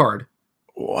ban one card?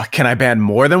 Can I ban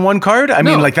more than one card? I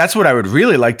mean, like, that's what I would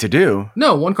really like to do.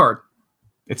 No, one card.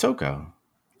 It's Oko.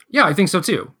 Yeah, I think so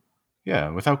too. Yeah,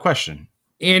 without question.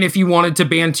 And if you wanted to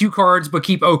ban two cards but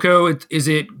keep Oko, is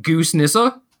it Goose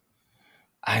Nissa?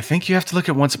 I think you have to look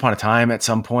at Once Upon a Time at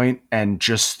some point and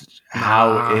just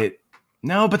how it...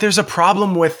 No, but there's a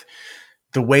problem with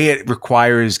the way it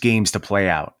requires games to play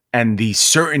out. And the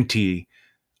certainty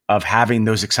of having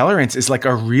those accelerants is like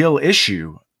a real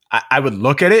issue. I would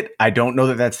look at it. I don't know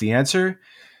that that's the answer.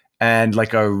 And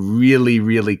like a really,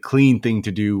 really clean thing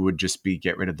to do would just be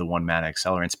get rid of the 1 mana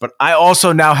accelerants. But I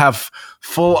also now have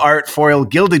full art foil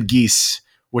Gilded Geese,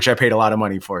 which I paid a lot of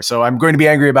money for. So I'm going to be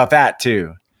angry about that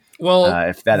too. Well,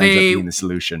 if that ends up being the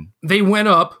solution. They went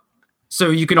up, so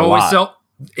you can always sell.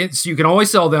 You can always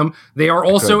sell them. They are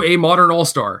also a modern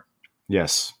all-star.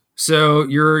 Yes. So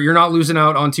you're not losing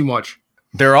out on too much.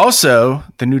 They're also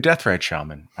the new Deathrite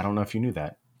Shaman. I don't know if you knew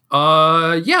that.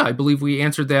 Yeah, I believe we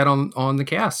answered that on the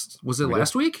cast. Was it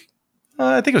last week?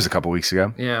 I think it was a couple weeks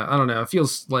ago. Yeah, I don't know. It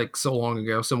feels like so long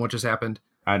ago. So much has happened.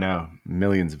 I know.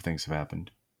 Millions of things have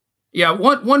happened. Yeah,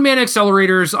 one mana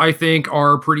accelerators I think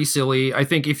are pretty silly. I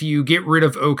think if you get rid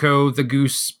of Oko, the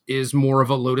Goose is more of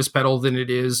a Lotus Petal than it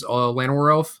is a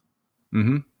Llanowar Elf.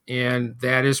 Mm-hmm. And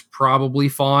that is probably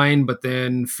fine, but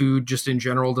then food just in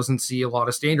general doesn't see a lot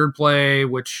of standard play,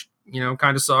 which,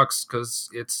 kind of sucks because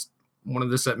it's one of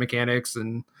the set mechanics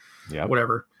and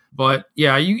whatever. But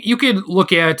yeah, you could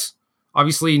look at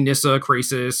obviously Nissa,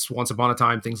 Krasis, Once Upon a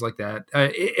Time, things like that.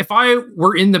 If I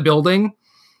were in the building,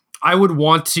 I would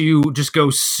want to just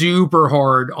go super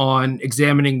hard on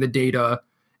examining the data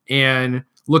and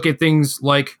look at things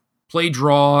like play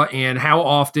draw and how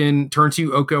often turn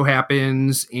 2 Oko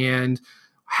happens and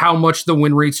how much the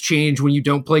win rates change when you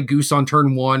don't play Goose on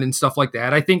turn 1 and stuff like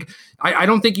that. I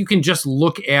don't think you can just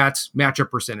look at matchup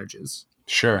percentages.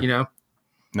 Sure. No,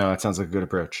 that sounds like a good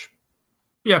approach.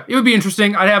 Yeah, it would be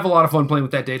interesting. I'd have a lot of fun playing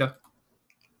with that data.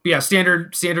 But yeah,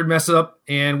 standard mess up,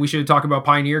 and we should talk about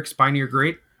Pioneer because Pioneer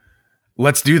great.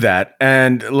 Let's do that.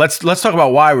 And let's talk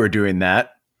about why we're doing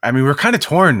that. I mean, we're kind of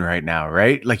torn right now,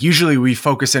 right? Like usually we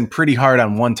focus in pretty hard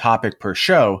on one topic per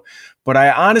show, but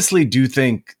I honestly do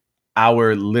think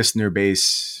our listener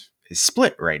base is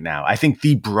split right now. I think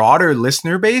the broader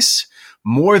listener base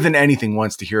more than anything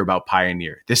wants to hear about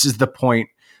Pioneer. This is the point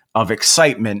of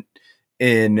excitement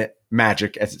in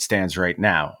Magic as it stands right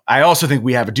now. I also think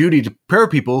we have a duty to prepare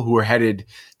people who are headed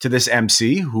to this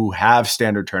MC who have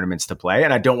standard tournaments to play,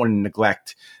 and I don't want to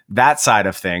neglect that side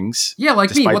of things. Yeah,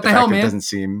 like me. What the hell, man? It doesn't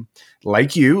seem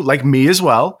like you, like me as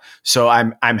well. So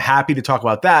I'm happy to talk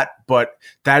about that, but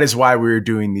that is why we're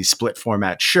doing these split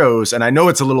format shows. And I know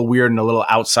it's a little weird and a little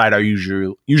outside our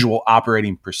usual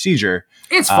operating procedure.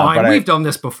 It's fine. We've done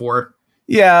this before.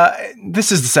 Yeah, this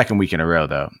is the second week in a row,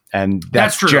 though. And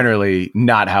that's generally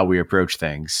not how we approach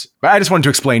things. But I just wanted to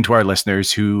explain to our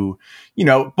listeners who,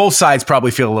 both sides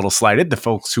probably feel a little slighted. The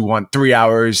folks who want 3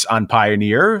 hours on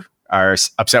Pioneer are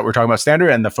upset we're talking about Standard,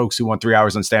 and the folks who want 3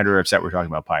 hours on Standard are upset we're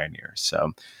talking about Pioneer.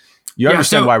 So you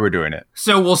understand why we're doing it.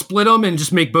 So we'll split them and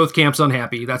just make both camps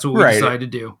unhappy. That's what we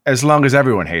decided to do. As long as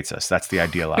everyone hates us, that's the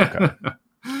ideal outcome.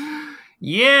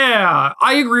 Yeah,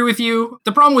 I agree with you.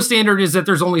 The problem with Standard is that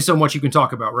there's only so much you can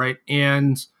talk about, right?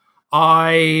 And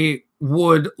I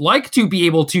would like to be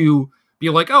able to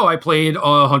be like, oh, I played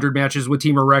 100 matches with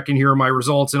Team Rec and here are my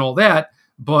results and all that,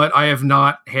 but I have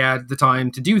not had the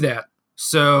time to do that.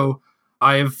 So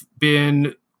I've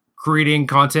been creating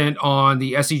content on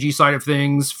the SCG side of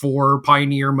things for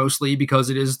Pioneer mostly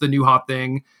because it is the new hot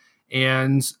thing,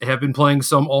 and have been playing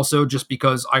some also just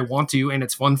because I want to, and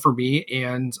it's fun for me,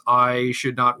 and I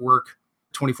should not work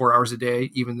 24 hours a day,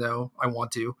 even though I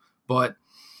want to. But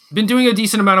been doing a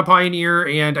decent amount of Pioneer,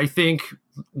 and I think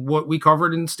what we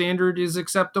covered in Standard is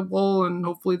acceptable, and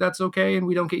hopefully that's okay, and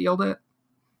we don't get yelled at.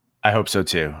 I hope so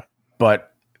too.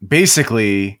 But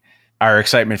basically, our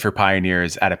excitement for Pioneer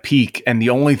is at a peak, and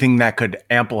the only thing that could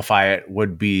amplify it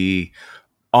would be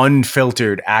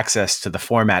unfiltered access to the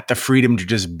format, the freedom to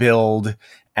just build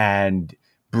and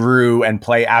brew and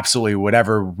play absolutely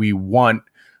whatever we want,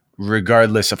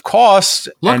 regardless of cost.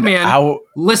 Look, and man,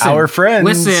 listen, our friends.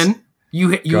 Listen, you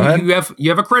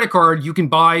have a credit card. You can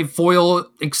buy foil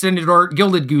extended art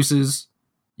Gilded Gooses.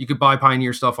 You could buy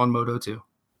Pioneer stuff on Moto too.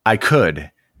 I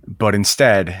could, but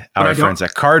instead, our friends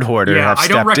at Card Hoarder have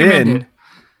stepped in.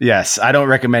 Yes, I don't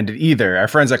recommend it either. Our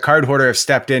friends at Card Hoarder have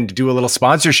stepped in to do a little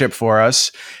sponsorship for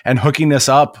us and hooking us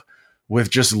up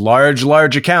with just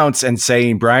large accounts and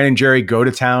saying, Brian and Jerry, go to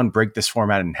town, break this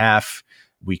format in half.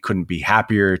 We couldn't be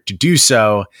happier to do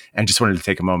so. And just wanted to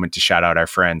take a moment to shout out our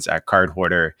friends at Card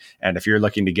Hoarder. And if you're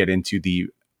looking to get into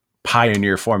the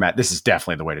Pioneer format, this is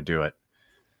definitely the way to do it.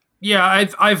 Yeah,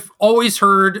 I've always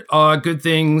heard good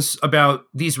things about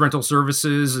these rental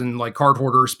services and like Card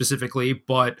Hoarder specifically,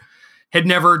 but had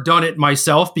never done it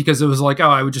myself because it was like,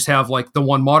 I would just have like the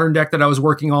one modern deck that I was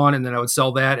working on, and then I would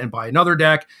sell that and buy another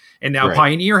deck. And now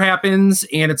Pioneer happens,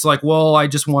 and it's like, well, I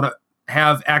just want to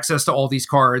have access to all these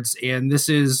cards. And this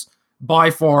is by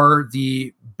far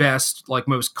the best, like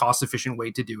most cost efficient way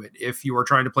to do it if you are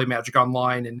trying to play Magic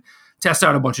online and test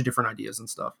out a bunch of different ideas and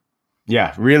stuff.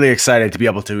 Yeah, really excited to be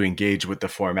able to engage with the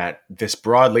format this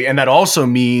broadly. And that also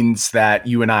means that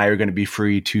you and I are going to be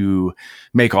free to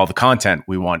make all the content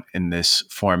we want in this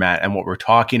format. And what we're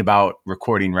talking about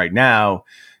recording right now,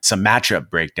 some matchup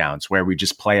breakdowns where we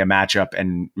just play a matchup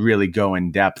and really go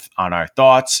in depth on our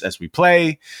thoughts as we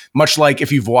play. Much like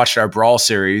if you've watched our Brawl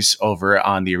series over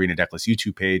on the Arena Decklist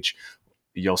YouTube page,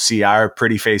 you'll see our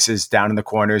pretty faces down in the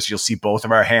corners. You'll see both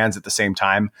of our hands at the same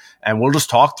time. And we'll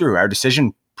just talk through our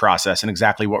decision process and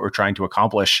exactly what we're trying to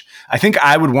accomplish. I think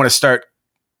I would want to start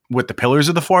with the pillars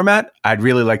of the format. I'd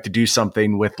really like to do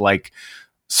something with like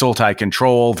Sultai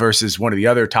Control versus one of the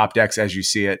other top decks as you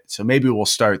see it. So maybe we'll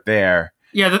start there.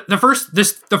 Yeah, the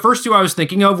first two I was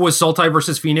thinking of was Sultai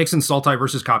versus Phoenix and Sultai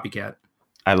versus Copycat.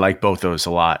 I like both those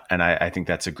a lot, and I think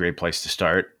that's a great place to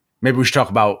start. Maybe we should talk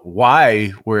about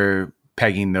why we're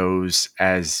pegging those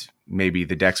as maybe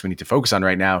the decks we need to focus on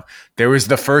right now. There was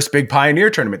the first big Pioneer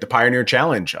tournament, the Pioneer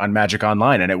Challenge on Magic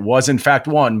Online, and it was in fact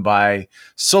won by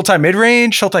Sultai Midrange,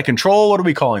 Sultai Control. What are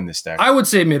we calling this deck? I would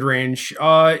say Midrange.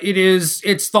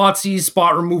 It's Thoughtseize,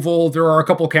 spot removal. There are a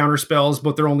couple counter spells,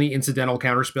 but they're only incidental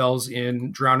counter spells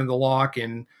in Drown in the Loch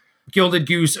and Gilded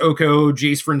Goose, Oko,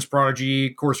 Jace Vryn's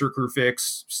Prodigy, Corsair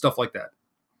Crewfix, stuff like that.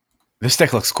 This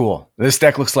deck looks cool. This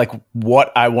deck looks like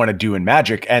what I want to do in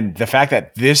Magic. And the fact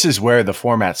that this is where the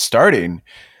format's starting,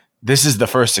 this is the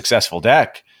first successful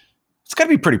deck, it's got to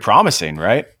be pretty promising,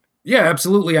 right? Yeah,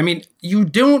 absolutely. I mean, you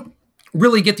don't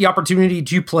really get the opportunity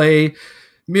to play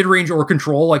mid-range or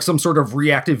control, like some sort of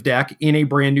reactive deck in a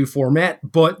brand new format.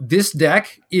 But this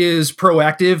deck is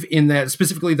proactive in that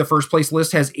specifically the first place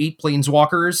list has 8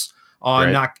 Planeswalkers,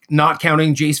 not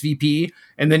counting Jace VP.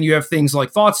 And then you have things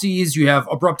like Thoughtseize, you have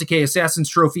Abrupt Decay Assassin's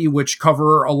Trophy, which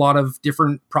cover a lot of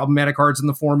different problematic cards in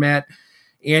the format.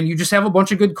 And you just have a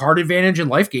bunch of good card advantage and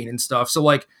life gain and stuff. So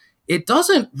like, it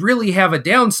doesn't really have a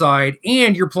downside,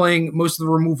 and you're playing most of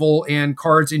the removal and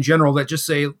cards in general that just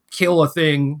say kill a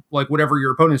thing, like whatever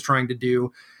your opponent's trying to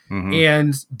do. Mm-hmm.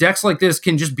 And decks like this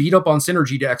can just beat up on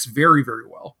synergy decks very, very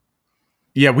well.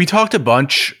 Yeah, we talked a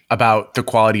bunch about the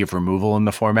quality of removal in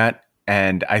the format,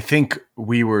 and I think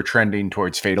we were trending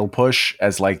towards Fatal Push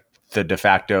as like the de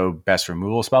facto best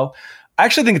removal spell. I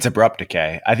actually think it's Abrupt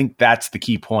Decay. I think that's the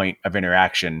key point of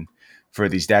interaction for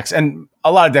these decks. And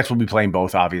a lot of decks will be playing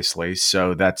both, obviously.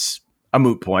 So that's a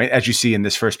moot point. As you see in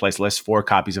this first place list, 4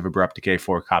 copies of Abrupt Decay,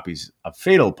 4 copies of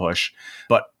Fatal Push.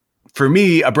 But for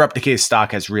me, Abrupt Decay's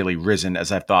stock has really risen as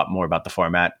I've thought more about the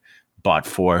format. Bought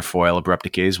 4 foil Abrupt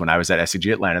Decays when I was at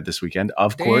SCG Atlanta this weekend.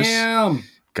 Of course,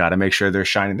 got to make sure they're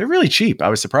shining. They're really cheap. I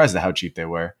was surprised at how cheap they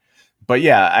were. But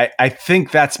yeah, I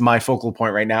think that's my focal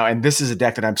point right now. And this is a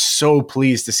deck that I'm so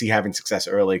pleased to see having success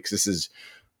early, because this is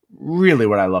really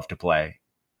what I love to play.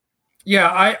 Yeah,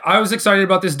 I was excited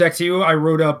about this deck too. I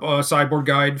wrote up a sideboard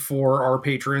guide for our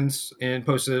patrons and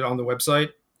posted it on the website,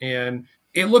 and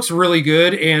it looks really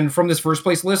good. And from this first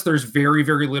place list, there's very,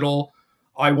 very little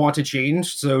I want to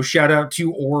change. So shout out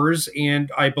to Oars, and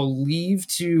I believe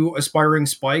to Aspiring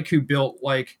Spike, who built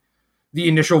like the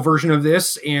initial version of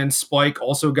this, and Spike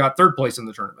also got 3rd place in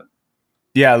the tournament.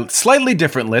 Yeah, slightly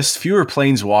different list. Fewer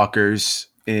Planeswalkers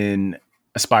in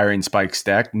Aspiring Spike's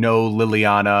deck. No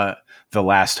Liliana, The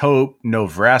Last Hope, no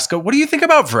Vraska. What do you think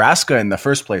about Vraska in the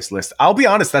first place list? I'll be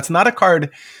honest, that's not a card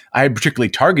I had particularly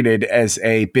targeted as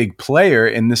a big player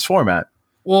in this format.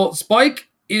 Well, Spike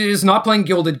is not playing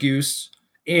Gilded Goose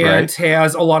and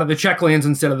has a lot of the check lands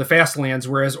instead of the fast lands,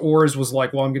 whereas Oars was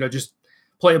like, well, I'm going to just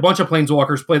play a bunch of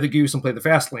Planeswalkers, play the Goose, and play the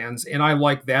fast lands. And I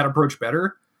like that approach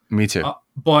better. Me too.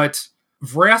 But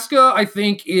Vraska, I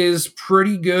think, is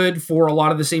pretty good for a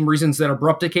lot of the same reasons that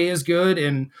Abrupt Decay is good.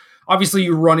 And obviously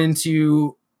you run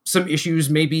into some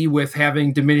issues maybe with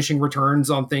having diminishing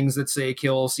returns on things that say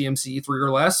kill CMC 3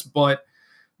 or less. But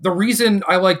the reason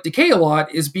I like Decay a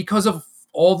lot is because of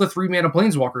all the 3-mana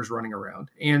Planeswalkers running around.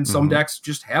 And some decks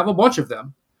just have a bunch of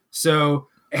them. So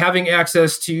having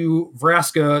access to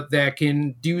Vraska that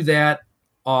can do that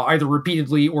either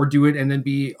repeatedly or do it and then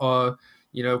be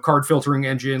card filtering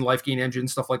engine, life gain engine,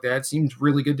 stuff like that seems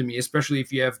really good to me, especially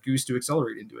if you have Goose to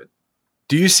accelerate into it.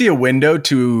 Do you see a window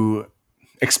to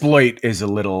exploit is a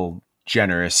little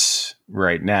generous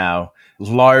right now?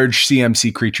 Large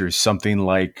CMC creatures, something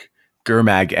like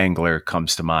Gurmag Angler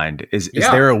comes to mind. Is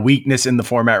there a weakness in the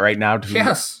format right now?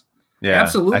 Yes. Yeah,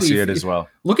 absolutely. I see it as well.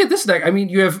 Look at this deck. I mean,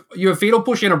 you have Fatal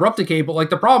Push and Abrupt Decay, but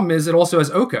like the problem is it also has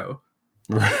Oko.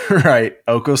 Right.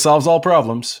 Oko solves all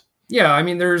problems. Yeah, I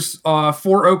mean, there's 4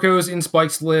 Okos in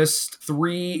Spike's list,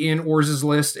 3 in Orz's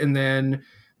list, and then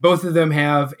both of them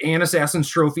have an Assassin's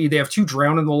Trophy. They have 2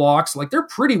 Drown in the Locks. Like, they're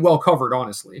pretty well covered,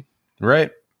 honestly.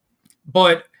 Right.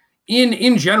 But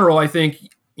in general, I think,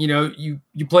 you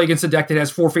play against a deck that has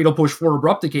 4 Fatal Push, 4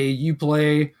 Abrupt Decay. You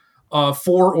play a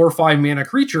 4 or 5 mana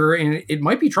creature, and it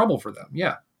might be trouble for them.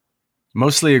 Yeah.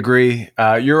 Mostly agree.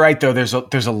 You're right, though. There's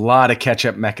a lot of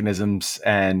catch-up mechanisms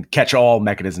and catch-all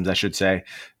mechanisms, I should say.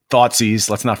 Thoughtseize,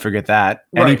 let's not forget that.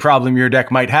 Right. Any problem your deck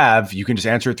might have, you can just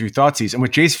answer it through Thoughtseize. And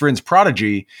with Jace Vryn's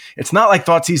Prodigy, it's not like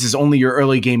Thoughtseize is only your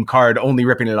early game card, only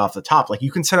ripping it off the top. Like,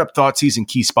 you can set up Thoughtseize in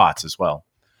key spots as well.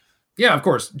 Yeah, of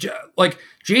course.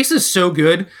 Jace is so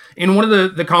good. And one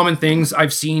of the common things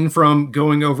I've seen from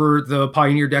going over the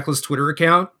Pioneer Decklist Twitter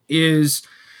account is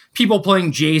people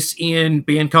playing Jace in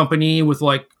Band Company with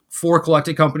like 4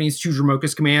 Collected Companies, 2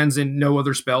 Dromoka's commands, and no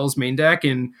other spells main deck.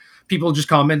 And people just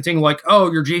commenting like, oh,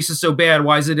 your Jace is so bad,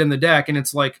 why is it in the deck? And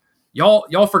it's like,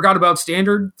 y'all forgot about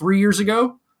Standard 3 years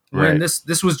ago? When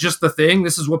this was just the thing.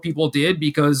 This is what people did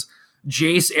because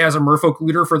Jace as a Merfolk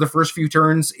looter for the first few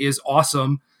turns is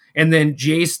awesome. And then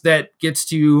Jace that gets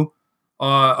to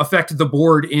affect the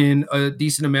board in a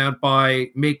decent amount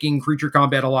by making creature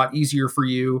combat a lot easier for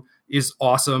you is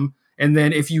awesome. And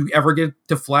then if you ever get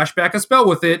to flashback a spell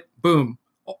with it, boom,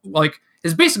 like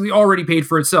is basically already paid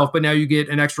for itself, but now you get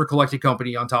an extra Collected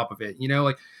Company on top of it.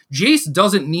 Like Jace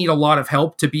doesn't need a lot of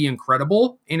help to be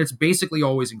incredible, and it's basically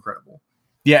always incredible.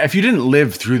 Yeah, if you didn't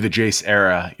live through the Jace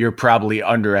era, you're probably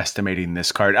underestimating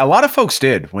this card. A lot of folks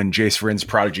did when Jace Vryn's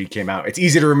Prodigy came out. It's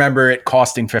easy to remember it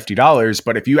costing $50,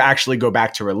 but if you actually go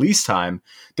back to release time,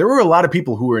 there were a lot of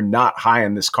people who were not high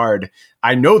on this card.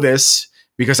 I know this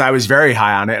because I was very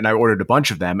high on it and I ordered a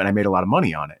bunch of them and I made a lot of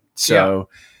money on it. So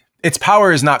its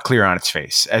power is not clear on its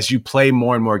face. As you play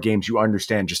more and more games, you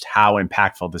understand just how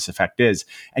impactful this effect is.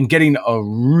 And getting a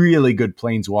really good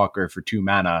Planeswalker for 2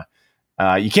 mana,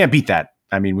 you can't beat that.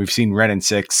 I mean, we've seen Wrenn and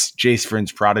 6. Jace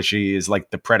Vryn's Prodigy is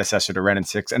like the predecessor to Wrenn and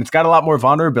 6, and it's got a lot more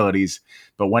vulnerabilities,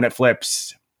 but when it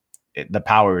flips, the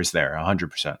power is there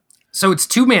 100%. So it's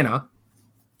 2 mana.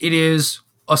 It is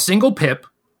a single pip,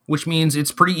 which means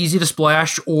it's pretty easy to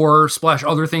splash or splash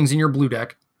other things in your blue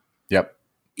deck. Yep.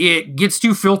 It gets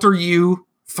to filter you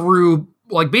through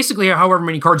like basically however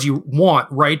many cards you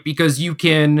want, right? Because you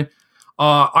can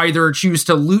either choose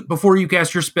to loot before you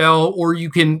cast your spell, or you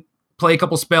can play a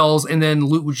couple spells and then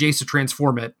loot with Jace to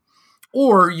transform it.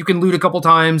 Or you can loot a couple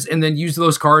times and then use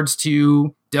those cards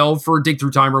to delve for dig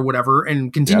through time or whatever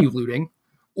and continue looting.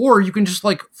 Or you can just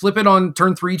like flip it on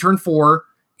turn 3, turn 4,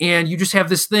 and you just have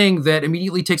this thing that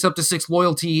immediately takes up to 6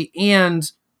 loyalty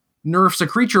and nerfs a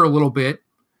creature a little bit.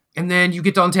 And then you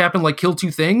get to untap and like kill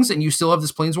 2 things and you still have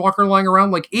this Planeswalker lying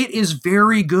around. Like, it is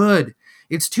very good.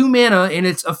 It's 2 mana and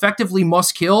it's effectively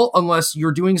must kill unless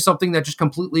you're doing something that just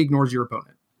completely ignores your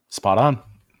opponent. Spot on.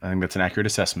 I think that's an accurate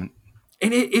assessment.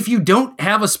 And if you don't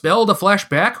have a spell to flash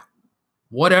back,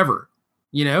 whatever.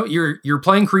 You know, you're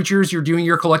playing creatures, you're doing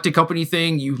your collected company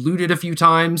thing, you looted a few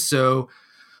times, so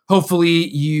hopefully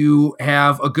you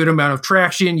have a good amount of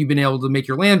traction, you've been able to make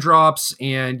your land drops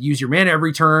and use your mana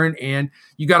every turn, and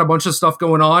you got a bunch of stuff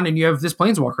going on, and you have this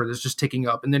Planeswalker that's just ticking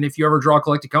up. And then if you ever draw a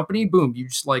collected company, boom, you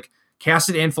just like cast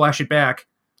it and flash it back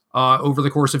over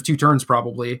the course of 2 turns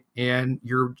probably, and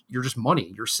you're just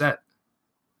money, you're set.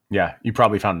 Yeah, you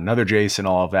probably found another Jace and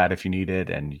all of that if you need it,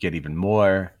 and you get even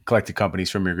more collected companies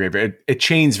from your graveyard. It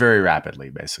chains very rapidly,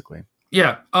 basically.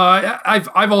 Yeah,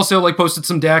 I've also like posted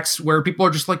some decks where people are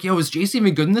just like, "Yo, is Jace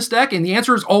even good in this deck?" And the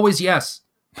answer is always yes.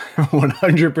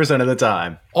 100% of the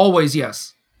time. Always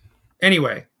yes.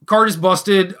 Anyway, card is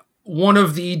busted. One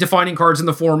of the defining cards in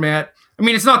the format. I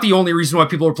mean, it's not the only reason why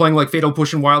people are playing like Fatal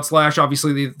Push and Wild Slash.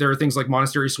 Obviously, there are things like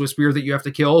Monastery Swiftspear that you have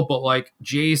to kill, but like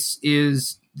Jace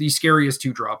is the scariest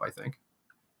 2-drop, I think.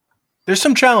 There's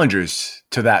some challengers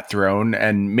to that throne,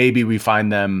 and maybe we find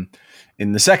them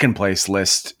in the second place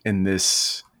list in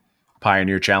this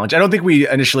Pioneer Challenge. I don't think we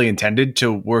initially intended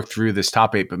to work through this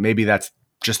top 8, but maybe that's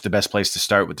just the best place to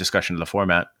start with discussion of the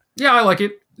format. Yeah, I like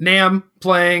it. Nam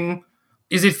playing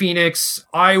Izzet Phoenix.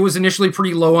 I was initially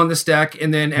pretty low on this deck,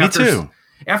 and then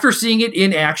after seeing it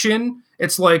in action,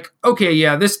 it's like, okay,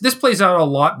 yeah, this plays out a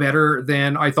lot better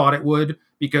than I thought it would,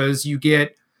 because you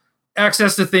get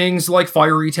access to things like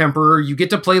Fiery Temper. You get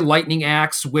to play Lightning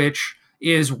Axe, which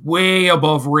is way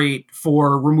above rate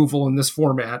for removal in this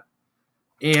format.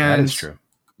 And that is true.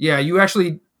 Yeah, you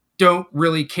actually don't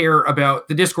really care about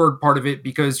the discard part of it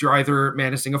because you're either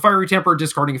manacing a Fiery Temper,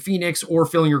 discarding a Phoenix, or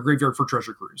filling your graveyard for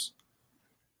Treasure Cruise.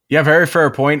 Yeah, very fair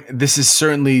point. This is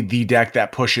certainly the deck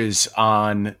that pushes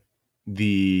on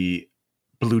the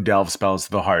blue delve spells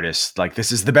the hardest. Like,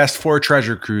 this is the best 4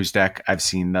 Treasure Cruise deck I've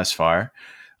seen thus far.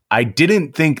 I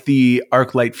didn't think the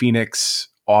Arclight Phoenix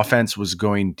offense was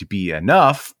going to be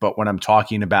enough, but when I'm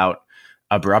talking about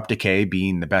Abrupt Decay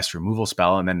being the best removal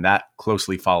spell, and then that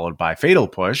closely followed by Fatal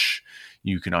Push,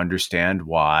 you can understand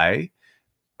why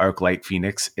Arclight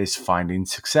Phoenix is finding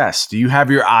success. Do you have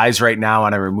your eyes right now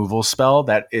on a removal spell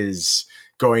that is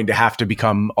going to have to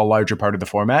become a larger part of the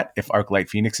format if Arclight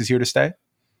Phoenix is here to stay?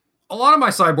 A lot of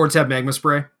my sideboards have Magma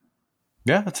Spray.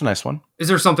 Yeah, that's a nice one. Is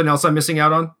there something else I'm missing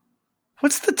out on?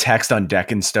 What's the text on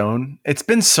Deck in Stone? It's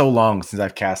been so long since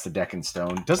I've cast a Deck in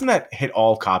Stone. Doesn't that hit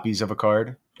all copies of a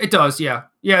card? It does, yeah.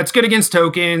 Yeah, it's good against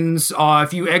tokens.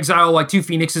 If you exile like 2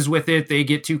 Phoenixes with it, they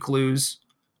get 2 clues.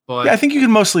 But yeah, I think you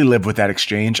can mostly live with that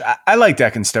exchange. I like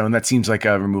Deck in Stone. That seems like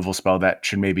a removal spell that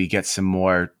should maybe get some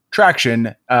more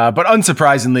traction. But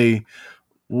unsurprisingly,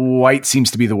 white seems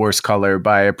to be the worst color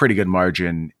by a pretty good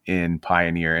margin in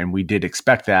Pioneer. And we did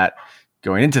expect that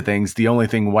going into things. The only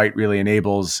thing white really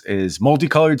enables is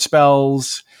multicolored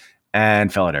spells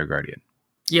and Felidar Guardian.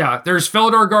 Yeah, there's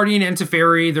Felidar Guardian and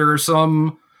Teferi. There are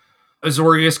some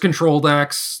Azorius control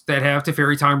decks that have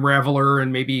Teferi Time Raveler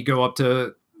and maybe go up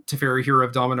to Teferi Hero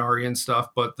of Dominaria and stuff.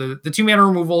 But the 2 mana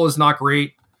removal is not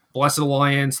great. Blessed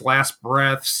Alliance, Last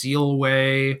Breath, Seal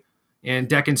Away, and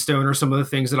Deck in Stone are some of the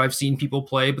things that I've seen people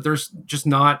play, but there's just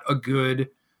not a good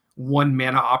 1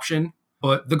 mana option.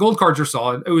 But the gold cards are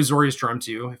solid. Oh, Azorius Charm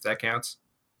too, if that counts.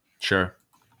 Sure.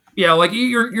 Yeah, like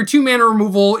your 2 mana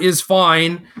removal is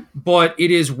fine, but it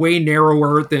is way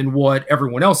narrower than what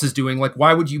everyone else is doing. Like,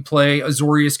 why would you play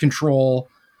Azorius Control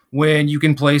when you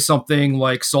can play something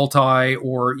like Sultai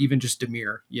or even just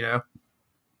Dimir, you know?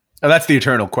 Now, that's the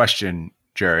eternal question.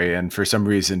 Jerry, and for some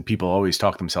reason people always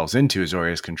talk themselves into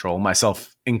Azorius Control,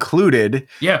 myself included.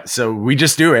 Yeah. So we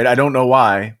just do it. I don't know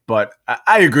why, but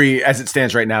I agree as it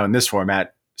stands right now in this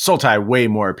format, Sultai way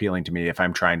more appealing to me if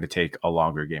I'm trying to take a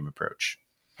longer game approach.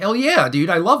 Hell yeah, dude.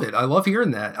 I love it. I love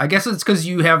hearing that. I guess it's because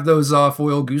you have those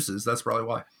foil gooses. That's probably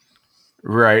why.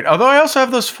 Right. Although I also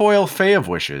have those foil Fae of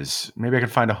Wishes. Maybe I can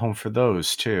find a home for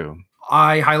those too.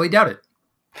 I highly doubt it.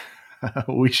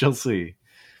 We shall see.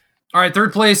 All right,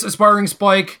 third place, Aspiring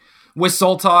Spike with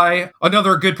Sultai.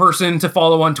 Another good person to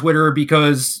follow on Twitter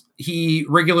because he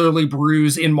regularly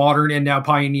brews in Modern and now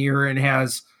Pioneer and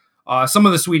has some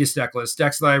of the sweetest deck lists,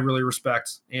 decks that I really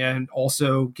respect and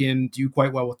also can do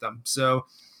quite well with them. So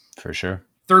for sure.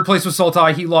 Third place was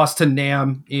Sultai. He lost to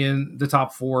Nam in the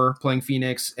top 4 playing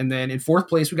Phoenix. And then in fourth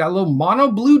place, we got a little Mono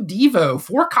Blue Devo.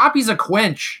 4 copies of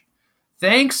Quench.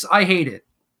 Thanks. I hate it.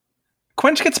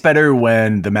 Quench gets better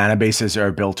when the mana bases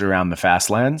are built around the fast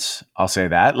lands. I'll say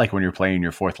that. Like when you're playing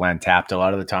your 4th land tapped, a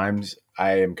lot of the times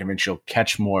I am convinced you'll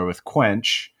catch more with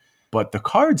Quench. But the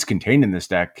cards contained in this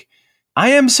deck, I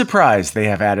am surprised they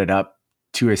have added up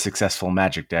to a successful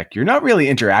Magic deck. You're not really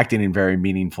interacting in very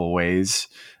meaningful ways.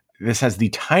 This has the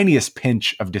tiniest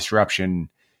pinch of disruption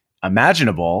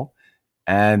imaginable,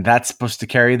 and that's supposed to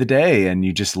carry the day. And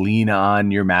you just lean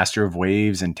on your Master of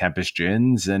Waves and Tempest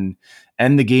Djinns and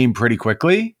end the game pretty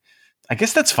quickly. I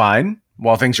guess that's fine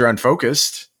while things are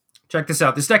unfocused. Check this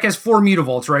out. This deck has 4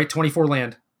 Mutavaults, right? 24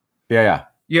 land. Yeah.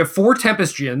 You have 4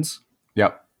 Tempest Djinns.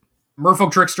 Yep.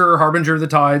 Merfolk Trickster, Harbinger of the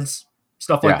Tides,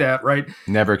 stuff like that, right?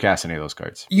 Never cast any of those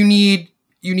cards. You need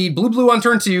blue on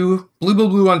turn 2,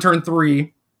 blue on turn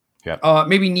 3. Yep.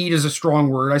 Maybe need is a strong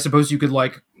word. I suppose you could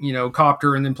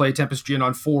copter and then play Tempest Djinn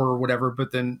on 4 or whatever,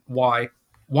 but then why?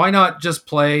 Why not just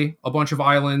play a bunch of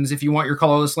islands? If you want your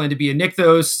colorless land to be a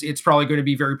Nykthos, it's probably going to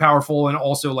be very powerful and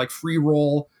also free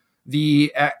roll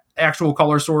the actual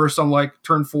color source on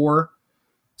turn 4.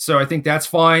 So I think that's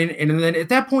fine. And then at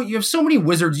that point, you have so many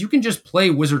wizards. You can just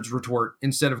play Wizard's Retort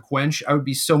instead of Quench. I would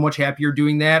be so much happier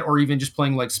doing that, or even just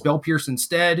playing Spell Pierce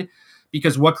instead.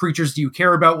 Because what creatures do you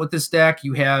care about with this deck?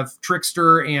 You have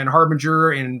Trickster and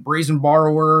Harbinger and Brazen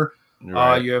Borrower.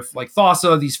 Right. You have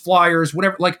Thassa, these flyers,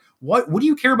 whatever. What do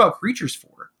you care about creatures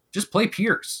for? Just play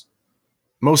Pierce.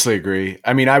 Mostly agree.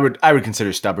 I mean, I would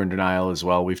consider Stubborn Denial as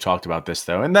well. We've talked about this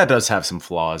though, and that does have some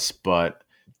flaws, but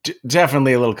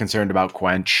definitely a little concerned about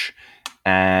Quench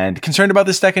and concerned about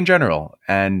this deck in general.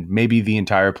 And maybe the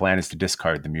entire plan is to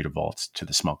discard the Mutavaults to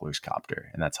the Smuggler's Copter,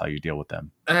 and that's how you deal with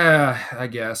them. I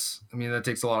guess. I mean, that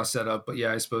takes a lot of setup, but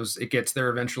yeah, I suppose it gets there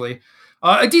eventually.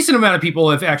 A decent amount of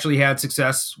people have actually had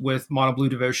success with Mono Blue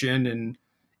Devotion, and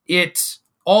it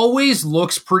always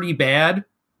looks pretty bad,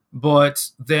 but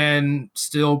then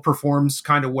still performs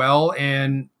kind of well.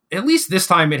 And at least this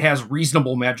time it has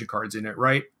reasonable Magic cards in it,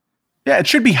 right? Yeah, it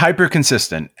should be hyper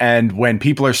consistent. And when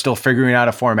people are still figuring out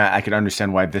a format, I can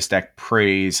understand why this deck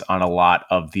preys on a lot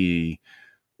of the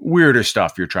weirder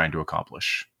stuff you're trying to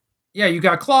accomplish. Yeah, you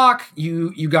got Clock,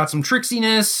 you got some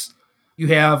tricksiness, you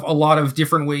have a lot of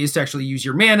different ways to actually use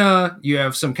your mana, you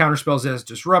have some counterspells as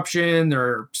Disruption, there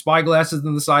are Spyglasses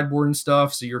in the sideboard and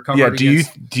stuff, so you're covered. Yeah,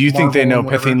 do you think they know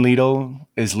Pithing Needle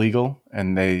is legal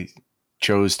and they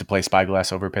chose to play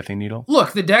Spyglass over Pithing Needle?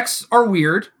 Look, the decks are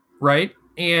weird, right?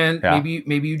 And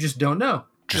maybe you just don't know.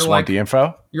 Just want the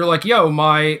info? You're like, yo,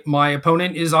 my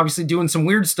opponent is obviously doing some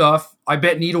weird stuff. I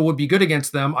bet Needle would be good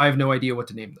against them. I have no idea what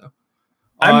to name though.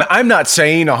 I'm not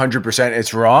saying 100%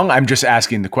 it's wrong. I'm just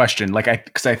asking the question.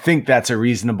 Because I think that's a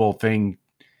reasonable thing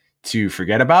to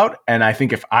forget about. And I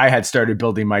think if I had started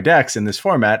building my decks in this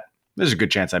format, there's a good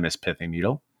chance I missed Pithing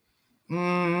Needle.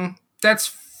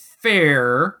 That's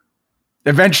fair.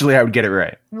 Eventually I would get it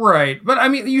right. Right. But I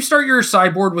mean, you start your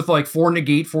sideboard with 4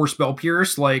 Negate, 4 Spell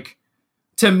Pierce.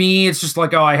 To me, it's just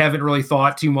I haven't really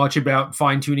thought too much about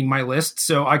fine-tuning my list.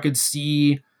 So I could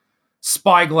see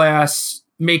Spyglass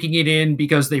making it in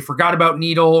because they forgot about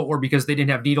Needle or because they didn't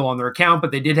have Needle on their account,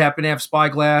 but they did happen to have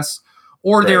Spyglass.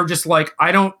 Or they're just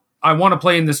I want to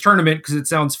play in this tournament because it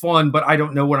sounds fun, but I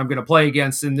don't know what I'm going to play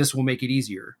against, and this will make it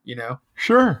easier, you know?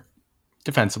 Sure.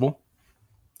 Defensible.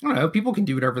 I don't know. People can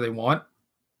do whatever they want.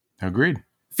 Agreed.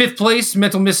 Fifth place,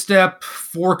 Mental Misstep,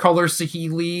 4 color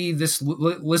Saheeli. This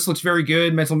list looks very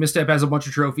good. Mental Misstep has a bunch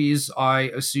of trophies.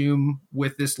 I assume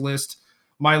with this list,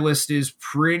 my list is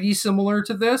pretty similar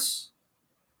to this.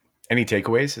 Any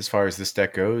takeaways as far as this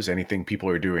deck goes? Anything people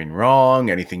are doing wrong?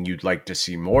 Anything you'd like to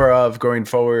see more of going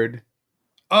forward?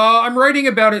 I'm writing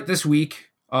about it this week.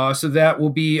 So that will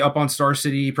be up on Star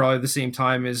City probably the same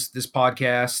time as this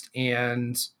podcast.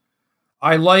 And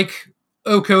I like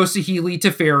Oko, Saheeli,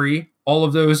 Teferi. All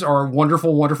of those are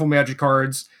wonderful, wonderful Magic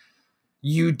cards.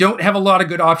 You don't have a lot of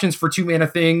good options for 2-mana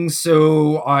things,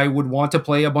 so I would want to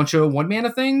play a bunch of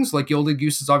 1-mana things. Like Gilded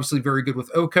Goose is obviously very good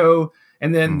with Oko,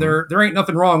 and then there ain't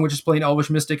nothing wrong with just playing Elvish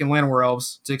Mystic and Llanowar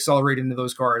Elves to accelerate into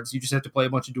those cards. You just have to play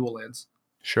a bunch of dual lands.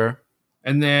 Sure.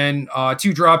 And then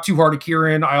 2-drop, 2 Heart of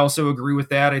Kirin. I also agree with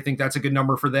that. I think that's a good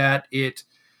number for that.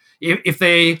 If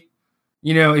they,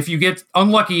 if you get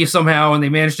unlucky somehow and they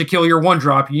manage to kill your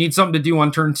 1-drop, you need something to do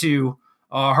on turn 2.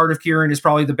 Heart of Kirin is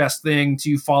probably the best thing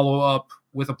to follow up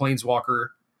with a Planeswalker.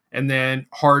 And then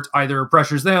Heart either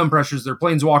pressures their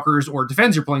Planeswalkers, or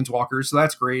defends your Planeswalkers, so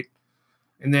that's great.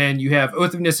 And then you have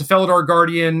Oath of Nissa, Felidar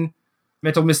Guardian.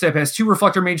 Mental Misstep has 2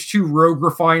 Reflector Mage, 2 Rogue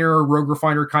Refiner. Rogue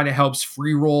Refiner kind of helps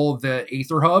free roll the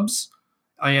Aether hubs.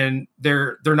 And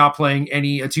they're not playing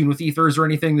any Attune with Ethers or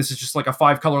anything. This is just like a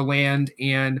 5-color land,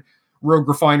 and Rogue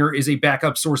Refiner is a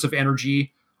backup source of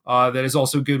energy. That is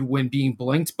also good when being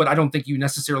blinked, but I don't think you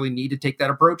necessarily need to take that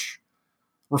approach.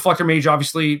 Reflector Mage,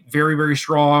 obviously, very, very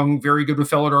strong, very good with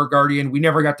Felidar Guardian. We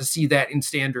never got to see that in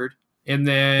Standard. And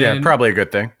then... Yeah, probably a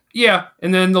good thing. Yeah,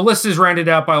 and then the list is rounded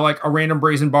out by like a random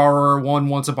Brazen Borrower, 1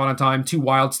 Once Upon a Time, 2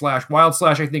 Wild Slash. Wild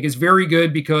Slash, I think, is very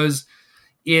good because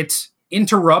it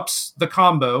interrupts the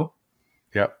combo.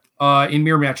 Yep. In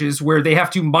mirror matches where they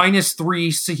have to -3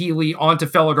 Saheeli onto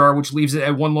Felidar, which leaves it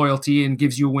at 1 loyalty and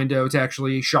gives you a window to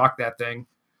actually shock that thing.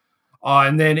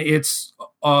 And then it's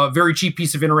a very cheap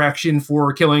piece of interaction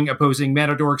for killing opposing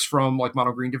mana dorks from like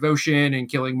Mono Green Devotion and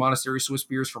killing Monastery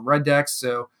Swiftspears from red decks.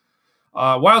 So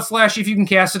Wild Slash, if you can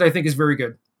cast it, I think is very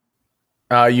good.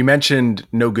 You mentioned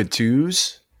no good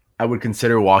 2s. I would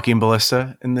consider Walking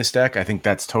Ballista in this deck. I think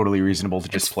that's totally reasonable to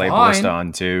just play Ballista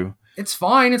on 2. It's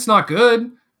fine. It's not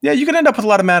good. Yeah, you can end up with a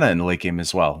lot of mana in the late game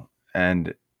as well.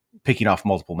 And picking off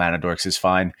multiple mana dorks is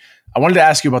fine. I wanted to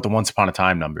ask you about the Once Upon a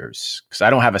Time numbers, because I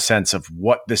don't have a sense of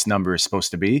what this number is supposed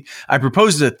to be. I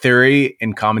proposed a theory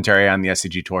in commentary on the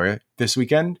SCG Tour this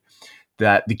weekend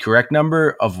that the correct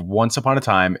number of Once Upon a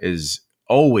Time is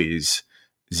always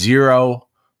 0,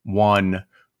 1,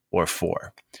 or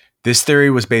 4. This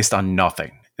theory was based on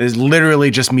nothing. It's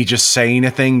literally just me just saying a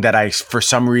thing that I, for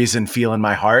some reason, feel in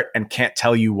my heart and can't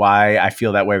tell you why I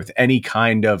feel that way with any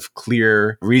kind of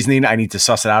clear reasoning. I need to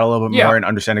suss it out a little bit more and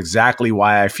understand exactly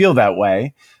why I feel that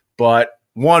way. But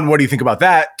 1, what do you think about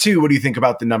that? 2, what do you think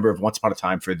about the number of Once Upon a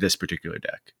Time for this particular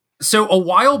deck? So a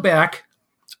while back,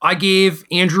 I gave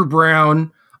Andrew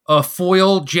Brown a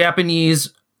foil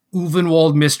Japanese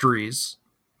Ulvenwald Mysteries,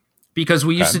 because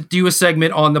we used to do a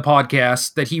segment on the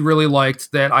podcast that he really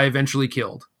liked that I eventually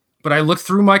killed. But I looked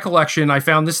through my collection, I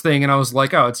found this thing, and I was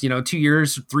like, oh, it's 2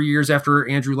 years, 3 years after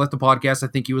Andrew left the podcast. I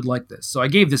think he would like this. So I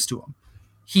gave this to him.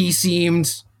 He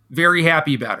seemed very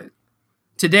happy about it.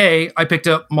 Today, I picked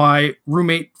up my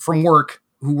roommate from work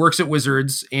who works at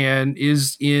Wizards and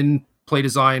is in play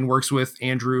design, works with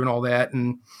Andrew and all that.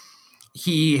 And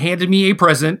he handed me a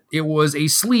present. It was a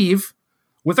sleeve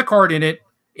with a card in it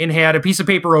and had a piece of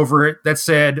paper over it that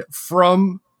said,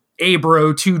 "From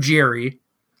Abro to Jerry."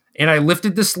 And I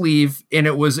lifted the sleeve, and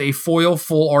it was a foil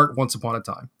full art Once Upon a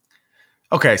Time.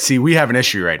 Okay, see, we have an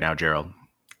issue right now, Gerald.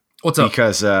 What's up?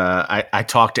 Because I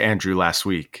talked to Andrew last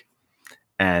week,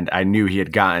 and I knew he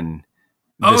had gotten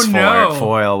this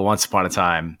foil Once Upon a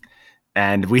Time.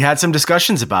 And we had some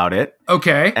discussions about it.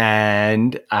 Okay.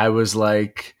 And I was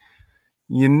like,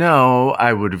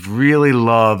 I would really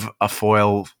love a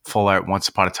foil full art Once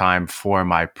Upon a Time for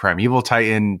my Primeval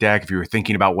Titan deck. If you were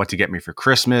thinking about what to get me for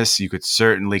Christmas, you could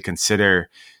certainly consider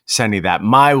sending that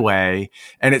my way.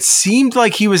 And it seemed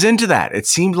like he was into that. It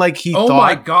seemed like he thought,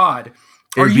 my God,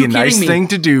 it would be a nice thing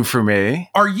to do for me.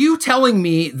 Are you telling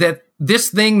me that this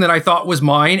thing that I thought was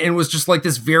mine and was just like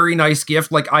this very nice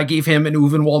gift, like I gave him an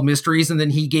Ulvenwald Mysteries and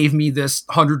then he gave me this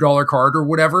 $100 card or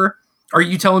whatever? Are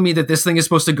you telling me that this thing is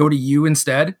supposed to go to you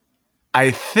instead?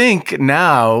 I think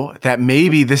now that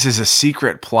maybe this is a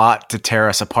secret plot to tear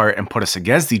us apart and put us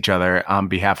against each other on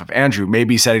behalf of Andrew,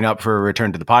 maybe setting up for a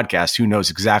return to the podcast. Who knows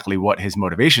exactly what his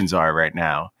motivations are right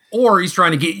now? Or he's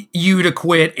trying to get you to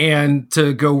quit and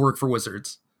to go work for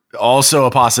Wizards. Also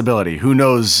a possibility. Who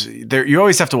knows? You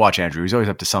always have to watch Andrew. He's always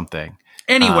up to something.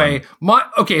 Anyway,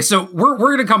 so we're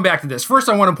going to come back to this. First,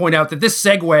 I want to point out that this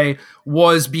segue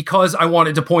was because I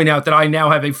wanted to point out that I now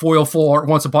have a foil full art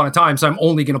Once Upon a Time, so I'm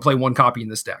only going to play one copy in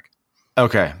this deck.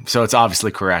 Okay, so it's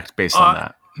obviously correct based on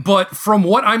that. But from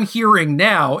what I'm hearing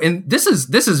now, and this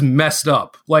is messed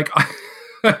up. Like,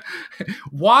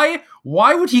 why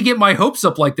would he get my hopes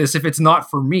up like this if it's not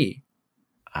for me?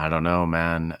 I don't know,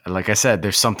 man. Like I said,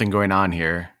 there's something going on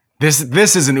here. This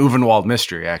is an Ulvenwald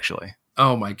mystery, actually.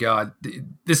 Oh my God.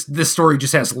 This story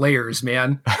just has layers,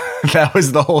 man. That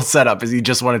was the whole setup, is he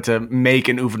just wanted to make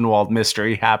an Ulvenwald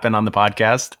mystery happen on the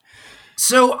podcast.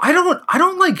 So I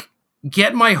don't like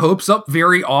get my hopes up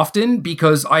very often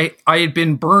because I had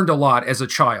been burned a lot as a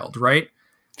child, right?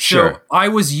 Sure. So I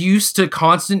was used to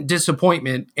constant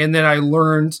disappointment, and then I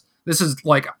learned, this is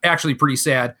like actually pretty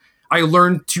sad, I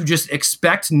learned to just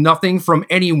expect nothing from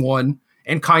anyone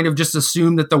and kind of just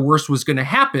assume that the worst was going to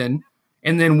happen.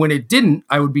 And then when it didn't,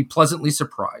 I would be pleasantly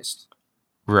surprised.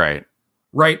 Right.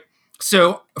 Right.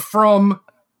 So from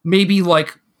maybe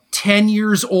like 10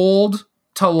 years old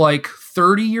to like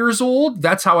 30 years old,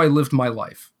 that's how I lived my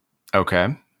life. Okay.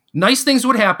 Nice things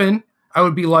would happen. I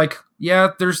would be like,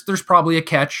 yeah, there's probably a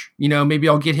catch. You know, maybe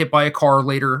I'll get hit by a car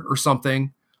later or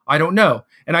something. I don't know.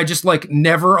 And I just like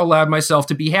never allowed myself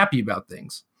to be happy about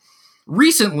things.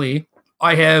 Recently,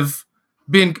 I have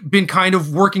been kind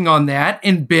of working on that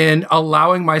and been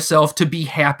allowing myself to be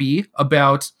happy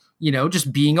about, you know,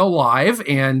 just being alive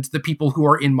and the people who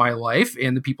are in my life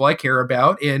and the people I care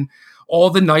about and all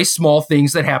the nice small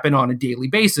things that happen on a daily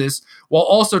basis, while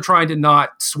also trying to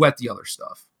not sweat the other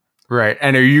stuff. Right.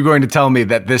 And are you going to tell me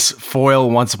that this foil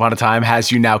Once Upon a Time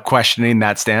has you now questioning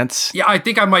that stance? Yeah, I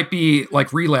think I might be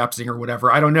like relapsing or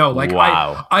whatever. I don't know. Like,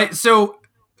 wow. So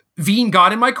Veen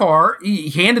got in my car, he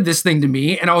handed this thing to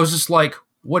me, and I was just like,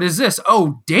 what is this?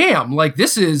 Oh, damn. Like,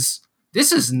 this is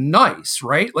nice,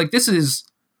 right? Like, this is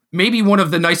maybe one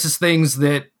of the nicest things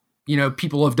that, you know,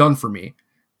 people have done for me.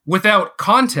 Without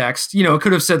context, you know, it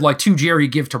could have said like, to Jerry,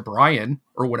 give to Brian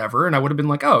or whatever. And I would have been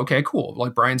like, oh, okay, cool.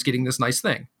 Like, Brian's getting this nice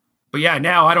thing. But yeah,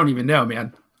 now I don't even know,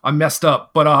 man. I'm messed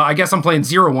up. But I guess I'm playing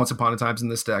 0 Once Upon a Times in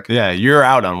this deck. Yeah, you're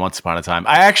out on Once Upon a Time.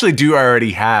 I actually do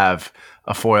already have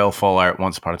a foil full art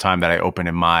Once Upon a Time that I open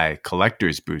in my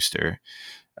collector's booster.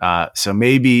 So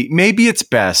maybe it's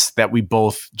best that we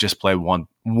both just play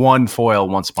one foil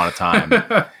Once Upon a Time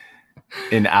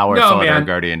in our Felidar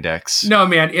Guardian decks. No,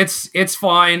 man, it's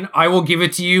fine. I will give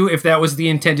it to you if that was the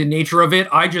intended nature of it.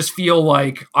 I just feel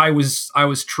like I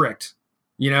was tricked.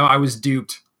 You know, I was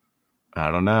duped. I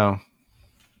don't know.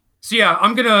 So yeah,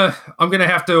 I'm gonna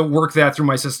have to work that through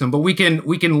my system, but we can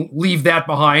leave that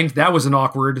behind. That was an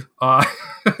awkward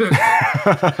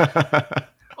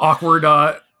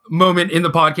moment in the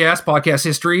podcast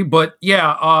history. But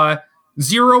yeah,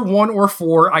 0, 1, or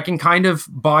 4, I can kind of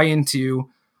buy into.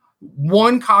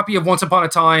 One copy of Once Upon a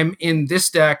Time in this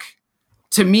deck,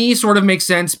 to me, sort of makes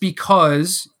sense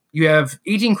because you have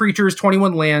 18 creatures,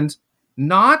 21 land,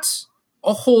 not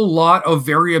a whole lot of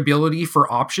variability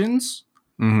for options.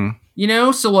 Mm-hmm. You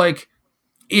know, so like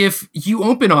if you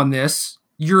open on this,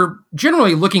 you're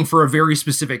generally looking for a very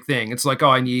specific thing. It's like, oh,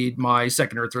 I need my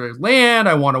second or third land.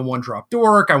 I want a 1-drop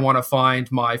dork. I want to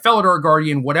find my Felidar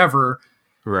Guardian, whatever.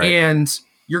 Right. And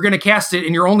you're going to cast it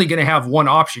and you're only going to have one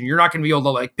option. You're not going to be able to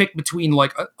like pick between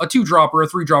like a 2-drop or a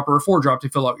 3-drop or a 4-drop to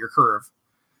fill out your curve.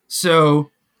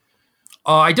 So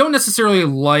I don't necessarily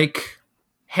like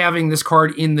having this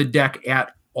card in the deck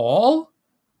at all.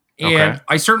 And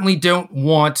I certainly don't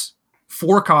want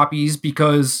 4 copies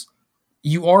because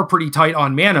you are pretty tight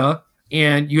on mana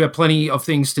and you have plenty of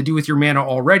things to do with your mana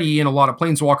already and a lot of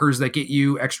planeswalkers that get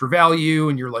you extra value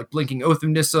and you're like blinking Oath of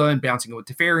Nissa and bouncing it with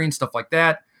Teferi and stuff like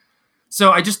that.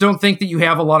 So I just don't think that you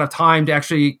have a lot of time to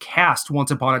actually cast Once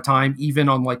Upon a Time, even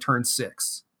on like turn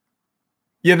 6.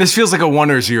 Yeah, this feels like a 1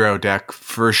 or 0 deck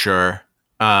for sure.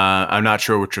 I'm not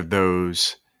sure which of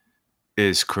those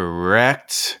is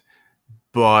correct.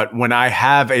 But when I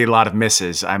have a lot of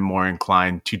misses, I'm more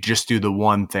inclined to just do the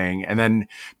one thing. And then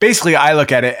basically I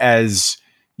look at it as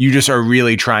you just are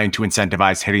really trying to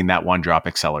incentivize hitting that 1-drop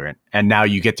accelerant. And now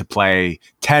you get to play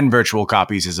 10 virtual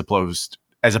copies as opposed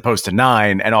to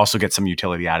 9 and also get some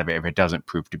utility out of it if it doesn't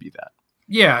prove to be that.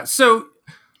 Yeah, so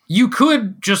you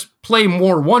could just play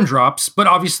more 1-drops, but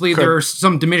obviously there's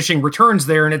some diminishing returns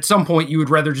there. And at some point you would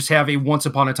rather just have a Once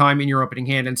Upon a Time in your opening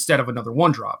hand instead of another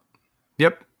 1-drop.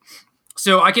 Yep.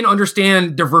 So I can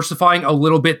understand diversifying a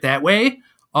little bit that way.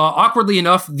 Awkwardly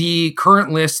enough, the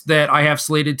current list that I have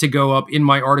slated to go up in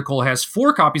my article has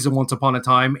 4 copies of Once Upon a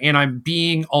Time, and I'm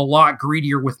being a lot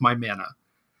greedier with my mana.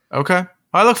 Okay.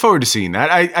 I look forward to seeing that.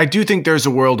 I do think there's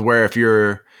a world where if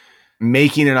you're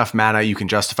making enough mana, you can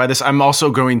justify this. I'm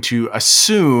also going to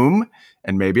assume,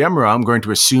 and maybe I'm wrong, I'm going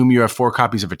to assume you have 4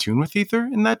 copies of Attune with Aether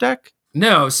in that deck?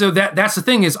 No, so that's the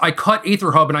thing is I cut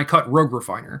Aether Hub and I cut Rogue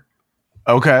Refiner.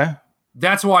 Okay.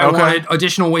 That's why I wanted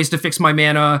additional ways to fix my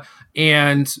mana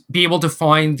and be able to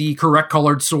find the correct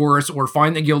colored source or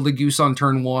find the Gilded Goose on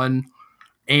turn 1.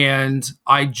 And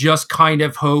I just kind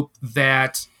of hope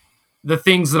that the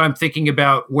things that I'm thinking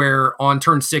about where on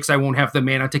turn 6 I won't have the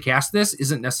mana to cast this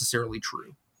isn't necessarily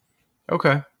true.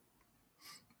 Okay.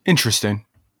 Interesting.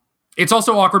 It's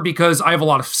also awkward because I have a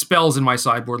lot of spells in my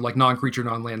sideboard, like non-creature,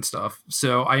 non-land stuff.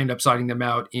 So I end up siding them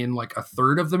out in like a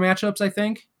third of the matchups, I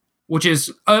think, which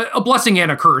is a blessing and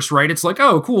a curse, right? It's like,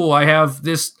 oh, cool, I have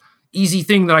this easy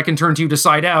thing that I can turn to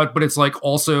side out, but it's like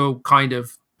also kind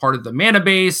of part of the mana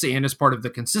base and is part of the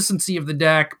consistency of the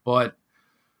deck. But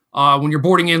when you're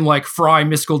boarding in like Fry,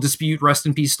 Mystical Dispute, Rest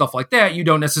in Peace, stuff like that, you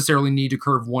don't necessarily need to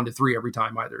curve 1 to 3 every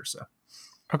time either. So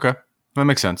okay. That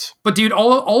makes sense. But dude,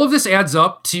 all of this adds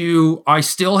up to I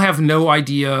still have no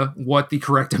idea what the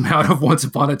correct amount of Once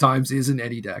Upon a Times is in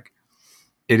any deck.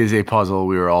 It is a puzzle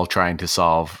we were all trying to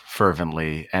solve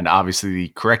fervently, and obviously the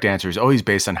correct answer is always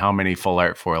based on how many full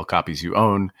art foil copies you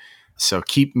own. So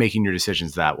keep making your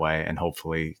decisions that way, and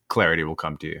hopefully clarity will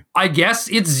come to you. I guess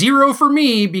it's 0 for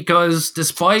me because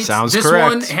despite this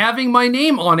correct. one having my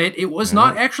name on it, it was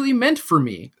not actually meant for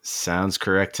me. Sounds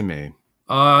correct to me.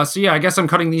 So yeah, I guess I'm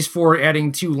cutting these 4,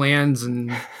 adding 2 lands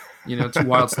and 2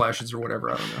 wild slashes or whatever.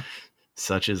 I don't know.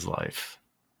 Such is life.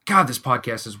 God, this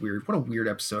podcast is weird. What a weird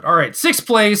episode. All right, 6th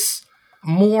place,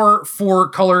 more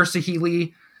 4-color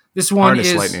Saheeli. This one Harness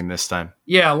is Lightning this time.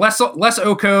 Yeah, less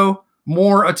Oko,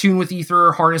 more Attune with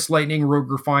Ether, Harness Lightning, Rogue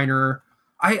Refiner.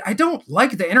 I don't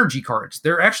like the energy cards.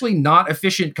 They're actually not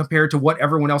efficient compared to what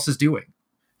everyone else is doing.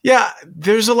 Yeah,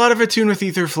 there's a lot of Attune with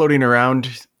Ether floating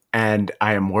around, and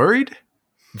I am worried.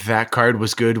 That card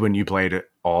was good when you played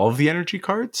all of the energy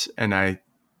cards, and I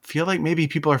feel like maybe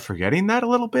people are forgetting that a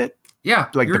little bit. Yeah.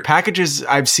 Like the packages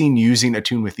I've seen using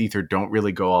Attune with Ether don't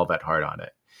really go all that hard on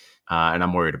it, and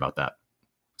I'm worried about that.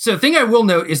 So the thing I will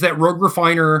note is that Rogue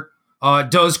Refiner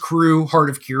does crew Heart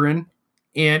of Kirin,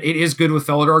 and it is good with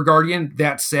Felidar Guardian.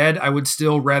 That said, I would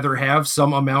still rather have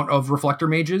some amount of Reflector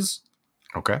Mages.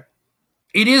 Okay.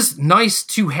 It is nice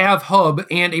to have Hub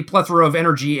and a plethora of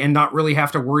energy and not really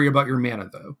have to worry about your mana,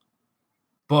 though.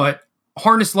 But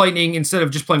Harness Lightning instead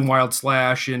of just playing Wild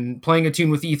Slash and playing Attune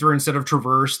with Ether instead of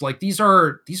Traverse, like these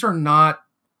are not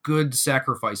good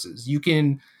sacrifices. You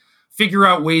can figure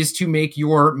out ways to make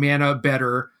your mana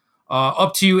better,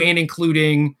 up to and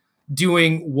including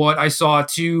doing what I saw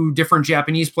 2 different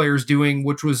Japanese players doing,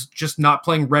 which was just not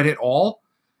playing red at all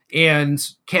and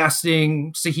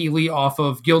casting Saheeli off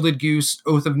of Gilded Goose,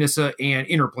 Oath of Nissa, and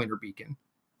Interplanar Beacon.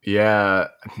 Yeah,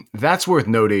 that's worth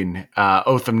noting.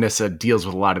 Oath of Nissa deals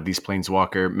with a lot of these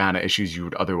Planeswalker mana issues you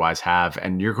would otherwise have,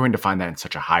 and you're going to find that in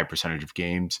such a high percentage of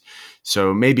games.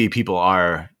 So maybe people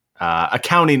are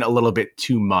accounting a little bit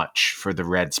too much for the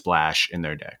red splash in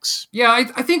their decks. Yeah,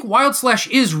 I think Wild Slash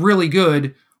is really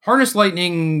good. Harness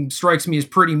Lightning strikes me as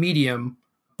pretty medium,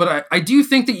 but I do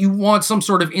think that you want some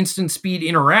sort of instant speed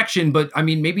interaction, but I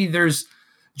mean, maybe there's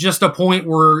just a point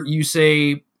where you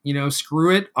say,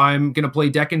 screw it, I'm going to play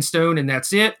Deck and Stone and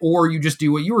that's it. Or you just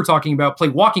do what you were talking about, play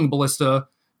Walking Ballista,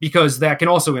 because that can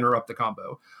also interrupt the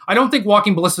combo. I don't think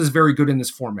Walking Ballista is very good in this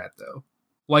format, though.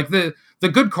 Like, the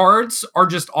good cards are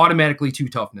just automatically 2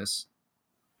 toughness.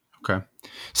 Okay.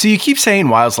 So you keep saying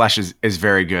Wild Slash is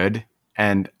very good,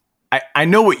 and I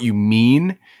know what you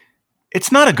mean.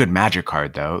 It's not a good Magic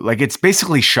card, though. Like, it's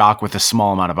basically Shock with a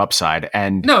small amount of upside.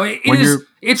 And no,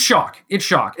 it's Shock. It's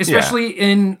Shock. Especially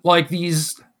in, like,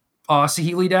 these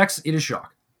Saheeli decks, it is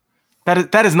Shock.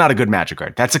 That is not a good Magic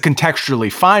card. That's a contextually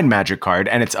fine Magic card,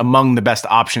 and it's among the best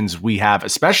options we have,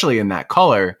 especially in that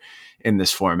color in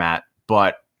this format.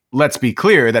 But let's be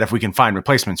clear that if we can find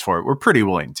replacements for it, we're pretty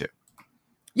willing to.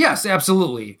 Yes,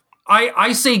 absolutely.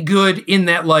 I say good in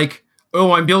that, like,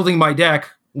 oh, I'm building my deck.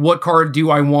 What card do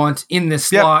I want in this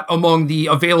slot among the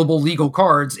available legal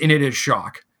cards? And it is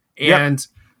Shock. And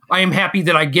I am happy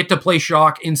that I get to play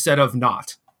Shock instead of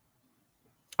not.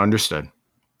 Understood.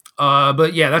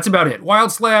 But yeah, that's about it.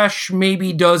 Wild Slash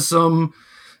maybe does some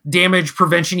damage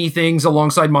prevention-y things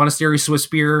alongside Monastery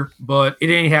Swiftspear, but it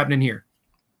ain't happening here.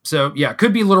 So yeah,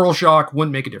 could be literal Shock,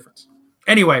 wouldn't make a difference.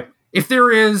 Anyway, if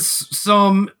there is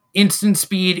some instant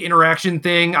speed interaction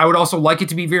thing, I would also like it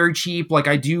to be very cheap. Like,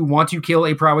 I do want to kill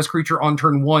a prowess creature on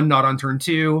turn 1, not on turn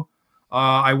 2.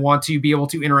 I want to be able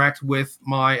to interact with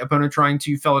my opponent trying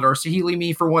to Felidar Saheeli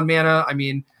me for 1 mana. I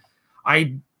mean,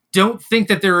 I don't think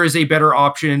that there is a better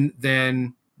option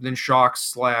than Shock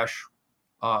 /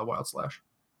 Wild Slash.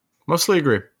 Mostly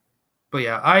agree. But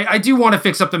yeah, I do want to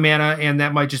fix up the mana, and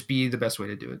that might just be the best way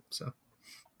to do it. So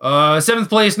 7th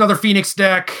place, another Phoenix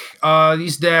deck.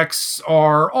 These decks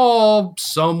are all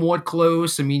somewhat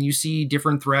close. I mean, you see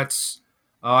different threats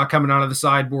coming out of the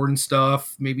sideboard and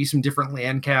stuff. Maybe some different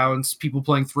land counts, people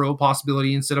playing Throw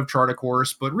Possibility instead of Chart a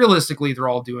Course. But realistically, they're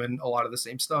all doing a lot of the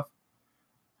same stuff.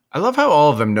 I love how all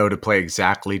of them know to play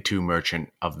exactly 2 Merchant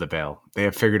of the Veil. They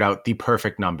have figured out the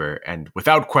perfect number, and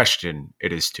without question,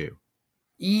 it is 2.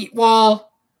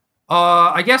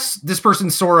 I guess this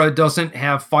person's Sora doesn't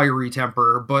have fiery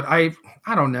temper, but I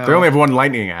don't know. They only have one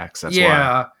lightning axe. That's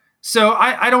why. So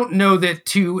I don't know that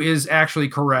 2 is actually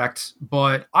correct,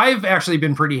 but I've actually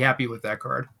been pretty happy with that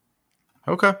card.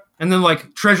 Okay. And then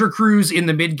like Treasure Cruise in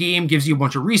the mid game gives you a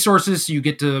bunch of resources, so you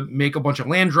get to make a bunch of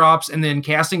land drops, and then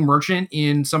casting Merchant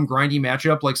in some grindy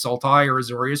matchup like Sultai or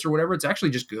Azorius or whatever, it's actually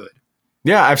just good.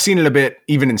 Yeah, I've seen it a bit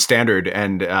even in Standard,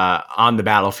 and on the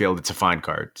battlefield, it's a fine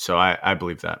card. So I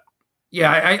believe that.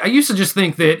 Yeah, I used to just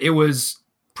think that it was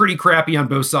pretty crappy on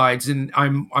both sides, and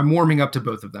I'm warming up to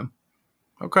both of them.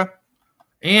 Okay.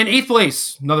 And 8th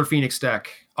place, another Phoenix deck.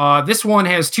 This one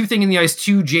has 2 Thing in the Ice,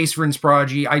 2 Jace Vryn's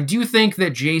Prodigy. I do think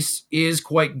that Jace is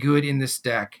quite good in this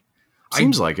deck.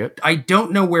 Seems like it. I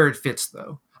don't know where it fits,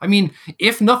 though. I mean,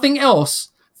 if nothing else,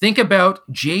 think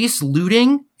about Jace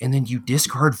looting, and then you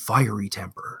discard Fiery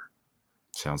Temper.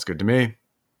 Sounds good to me.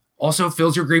 Also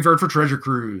fills your graveyard for Treasure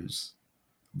Cruise.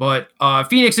 But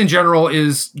Phoenix in general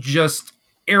is just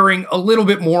erring a little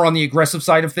bit more on the aggressive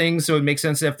side of things, so it makes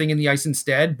sense to have Thing in the Ice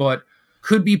instead, but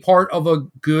could be part of a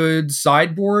good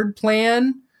sideboard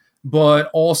plan, but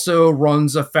also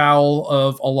runs afoul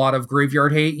of a lot of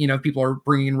graveyard hate. You know, people are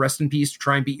bringing in Rest in Peace to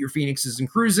try and beat your Phoenixes and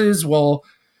Cruises. Well,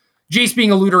 Jace being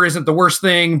a looter isn't the worst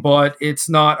thing, but it's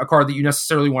not a card that you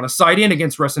necessarily want to side in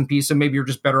against Rest in Peace, so maybe you're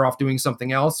just better off doing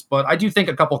something else. But I do think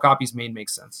a couple copies made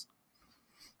makes sense.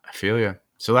 I feel you.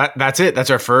 So that's it. That's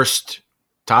our first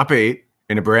top 8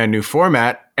 in a brand new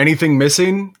format. Anything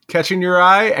missing catching your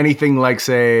eye? Anything like,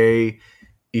 say,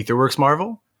 Aetherworks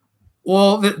Marvel?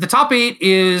 Well, the top 8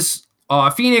 is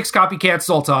Phoenix, Copycat,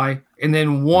 Sultai, and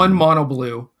then 1 mono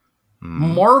blue.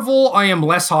 Marvel, I am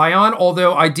less high on,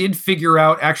 although I did figure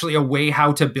out actually a way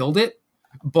how to build it.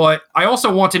 But I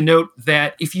also want to note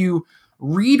that if you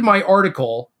read my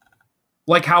article,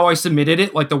 like how I submitted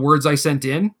it, like the words I sent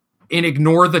in, and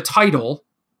ignore the title,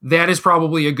 that is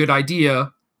probably a good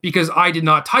idea because I did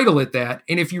not title it that.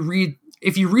 And if you read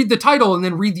the title and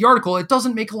then read the article, it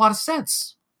doesn't make a lot of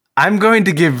sense. I'm going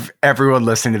to give everyone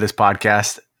listening to this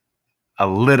podcast a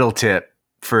little tip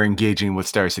for engaging with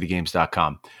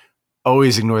StarCityGames.com.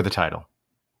 Always ignore the title.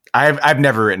 I've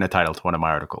never written a title to one of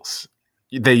my articles.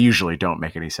 They usually don't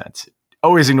make any sense.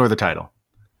 Always ignore the title.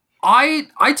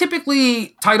 I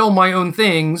typically title my own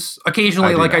things.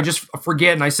 Occasionally, I just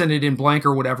forget and I send it in blank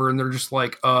or whatever, and they're just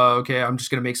like, okay, I'm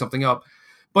just going to make something up.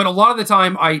 But a lot of the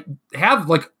time, I have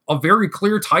like a very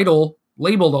clear title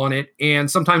labeled on it,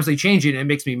 and sometimes they change it and it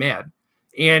makes me mad.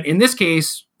 And in this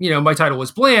case, my title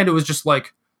was bland. It was just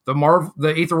like the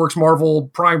Aetherworks Marvel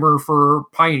primer for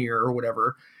Pioneer or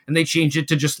whatever. And they changed it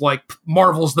to just like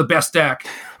Marvel's the best deck.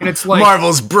 And it's like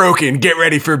Marvel's broken. Get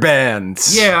ready for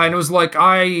bans. Yeah. And it was like,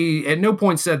 I at no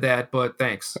point said that, but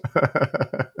thanks.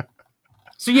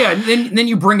 So yeah, and then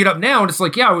you bring it up now and it's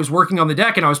like, yeah, I was working on the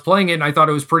deck and I was playing it and I thought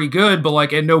it was pretty good. But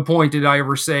like at no point did I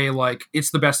ever say like, it's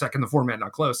the best deck in the format,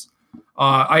 not close.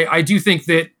 I do think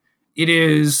that it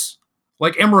is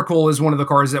like Emrakul is one of the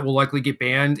cards that will likely get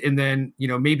banned. And then,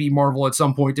 maybe Marvel at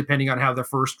some point, depending on how the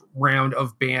first round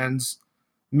of bans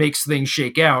makes things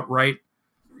shake out, right?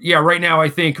 Yeah, right now I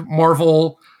think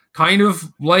Marvel, kind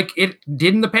of like it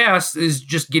did in the past, is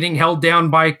just getting held down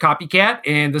by Copycat,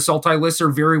 and the Sultai lists are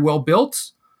very well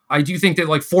built. I do think that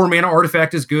like 4-mana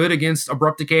Artifact is good against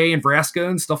Abrupt Decay and Vraska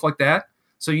and stuff like that.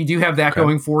 So you do have that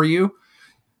going for you.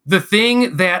 The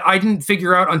thing that I didn't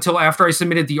figure out until after I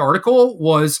submitted the article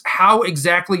was how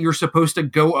exactly you're supposed to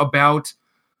go about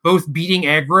both beating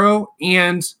aggro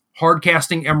and hard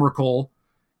casting Emrakul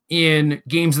in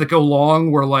games that go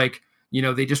long where like,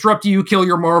 they disrupt you, kill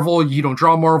your Marvel, you don't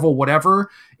draw Marvel,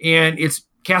 whatever. And it's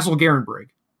Castle Garenbrig.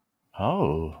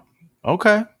 Oh,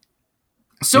 okay.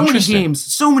 So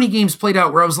many games played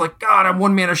out where I was like, God, I'm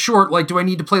 1 mana short. Like, do I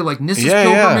need to play like Nissa's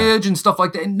Pilgrimage and stuff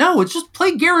like that? And no, it's just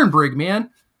play Garenbrig, man.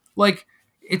 Like,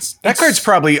 that card's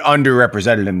probably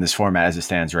underrepresented in this format as it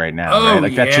stands right now, right?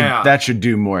 Like that should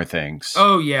do more things.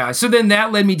 Oh yeah. So then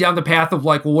that led me down the path of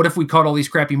like, well, what if we caught all these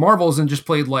crappy Marvels and just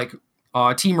played like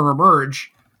Temur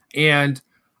Emerge? And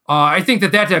I think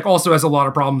that deck also has a lot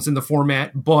of problems in the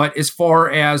format. But as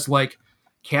far as like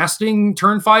casting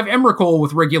turn 5 Emrakul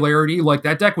with regularity, like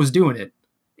that deck was doing it.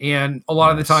 And a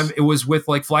lot of the time it was with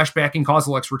like flashbacking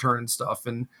Kozilek's Return and stuff.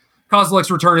 And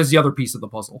Kozilek's Return is the other piece of the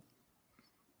puzzle.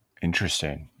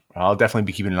 Interesting. I'll definitely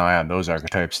be keeping an eye on those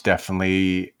archetypes.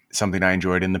 Definitely something I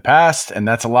enjoyed in the past. And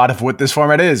that's a lot of what this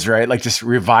format is, right? Like just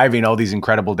reviving all these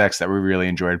incredible decks that we really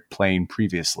enjoyed playing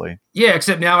previously. Yeah,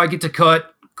 except now I get to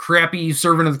cut crappy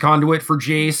Servant of the Conduit for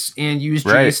Jace and use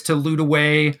Jace to loot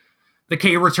away the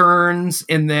K returns.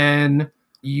 And then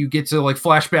you get to like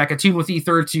flashback Attune with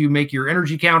Ether to make your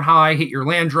energy count high, hit your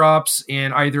land drops,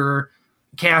 and either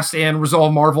cast and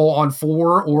resolve Marvel on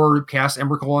 4 or cast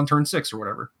Emrakul on turn 6 or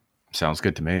whatever. Sounds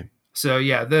good to me. So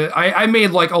yeah, I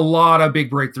made like a lot of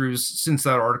big breakthroughs since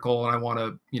that article, and I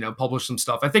want to, publish some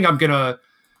stuff. I think I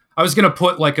was gonna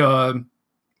put like a,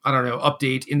 I don't know,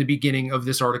 update in the beginning of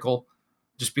this article.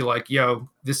 Just be like, yo,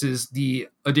 this is the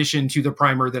addition to the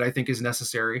primer that I think is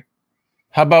necessary.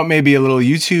 How about maybe a little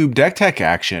YouTube deck tech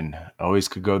action? Always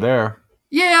could go there.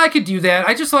 Yeah, I could do that.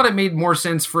 I just thought it made more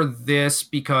sense for this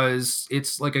because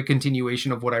it's like a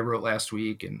continuation of what I wrote last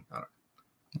week, and I don't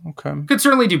know. Okay, Could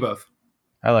certainly do both.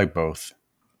 I like both.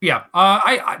 Yeah,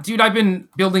 dude, I've been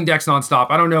building decks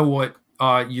nonstop. I don't know what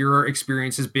your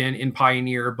experience has been in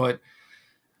Pioneer, but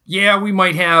yeah, we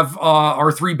might have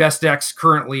our 3 best decks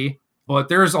currently, but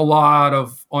there's a lot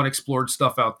of unexplored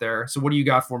stuff out there. So what do you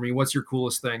got for me? What's your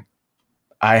coolest thing?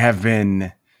 I have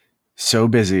been so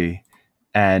busy,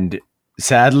 and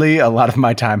sadly, a lot of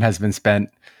my time has been spent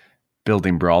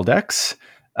building Brawl decks.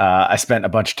 I spent a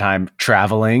bunch of time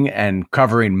traveling and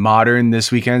covering Modern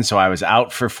this weekend, so I was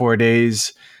out for 4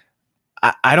 days.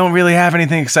 I don't really have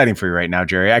anything exciting for you right now,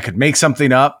 Jerry. I could make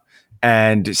something up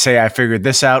and say I figured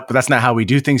this out, but that's not how we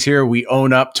do things here. We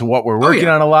own up to what we're working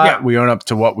on a lot. Yeah. We own up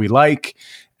to what we like,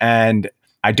 and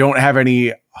I don't have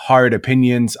any hard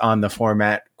opinions on the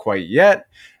format quite yet.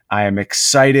 I am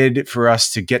excited for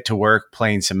us to get to work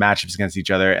playing some matchups against each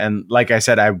other. And like I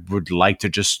said, I would like to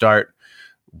just start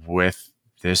with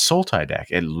this Sultai deck.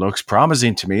 It looks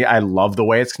promising to me. I love the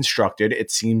way it's constructed.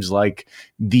 It seems like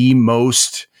the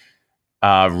most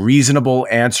reasonable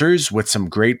answers with some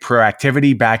great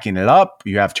proactivity backing it up.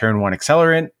 You have turn 1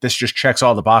 accelerant. This just checks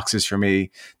all the boxes for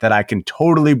me that I can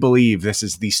totally believe this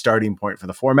is the starting point for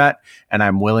the format. And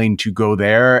I'm willing to go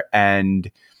there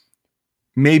and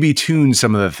maybe tune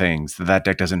some of the things that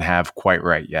deck doesn't have quite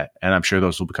right yet. And I'm sure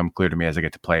those will become clear to me as I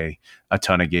get to play a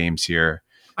ton of games here.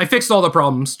 I fixed all the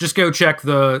problems. Just go check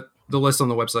the list on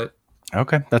the website.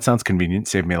 Okay, that sounds convenient.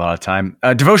 Saved me a lot of time.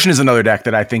 Devotion is another deck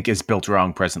that I think is built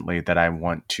wrong presently that I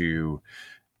want to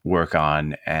work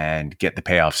on and get the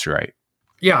payoffs right.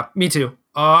 Yeah, me too.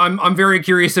 I'm very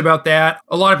curious about that.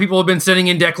 A lot of people have been sending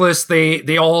in deck lists.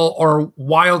 They all are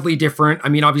wildly different. I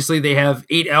mean, obviously they have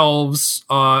 8 elves,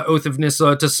 Oath of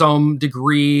Nissa to some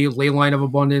degree, Leyline of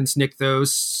Abundance, Nykthos,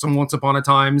 some Once Upon a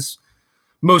Times.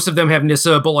 Most of them have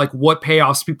Nissa, but like what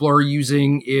payoffs people are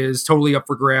using is totally up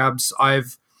for grabs.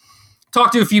 I've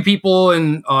talked to a few people,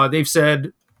 and they've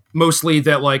said mostly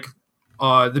that like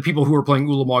the people who are playing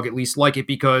Ulamog at least like it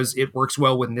because it works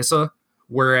well with Nissa,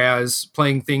 whereas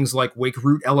playing things like Wake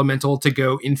Root Elemental to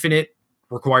go infinite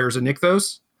requires a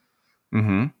Nykthos.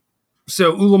 Mm-hmm.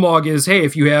 So Ulamog is, hey,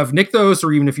 if you have Nykthos,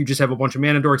 or even if you just have a bunch of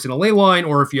Mana Dorks in a Leyline,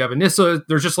 or if you have a Nissa,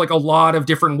 there's just like a lot of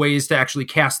different ways to actually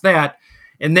cast that,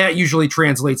 and that usually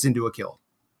translates into a kill.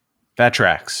 That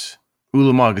tracks.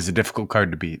 Ulamog is a difficult card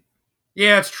to beat.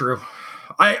 Yeah, it's true.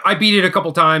 I beat it a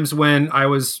couple times when I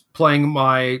was playing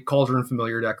my Cauldron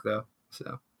Familiar deck, though.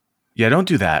 So yeah, don't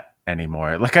do that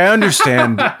anymore. Like, I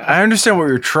understand I understand what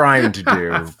you're trying to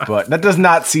do, but that does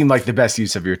not seem like the best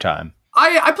use of your time.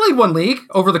 I played one league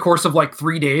over the course of like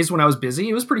 3 days when I was busy.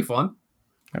 It was pretty fun.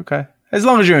 Okay. As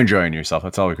long as you're enjoying yourself,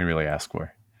 that's all we can really ask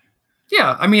for.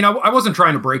 Yeah, I mean, I wasn't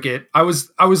trying to break it. I was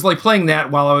like playing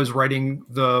that while I was writing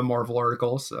the Marvel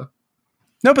article, so.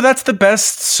 No, but that's the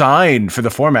best sign for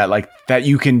the format, like that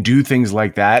you can do things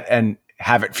like that and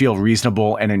have it feel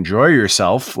reasonable and enjoy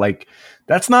yourself. Like,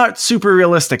 that's not super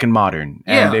realistic in Modern.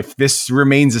 Yeah. And if this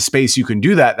remains a space you can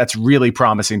do that, that's really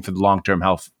promising for the long-term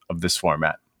health of this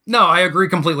format. No, I agree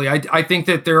completely. I think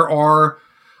that there are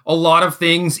a lot of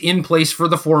things in place for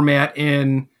the format,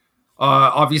 and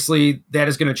obviously that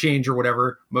is going to change or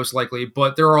whatever, most likely.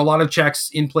 But there are a lot of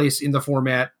checks in place in the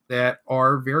format that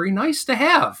are very nice to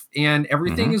have. And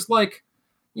everything is like,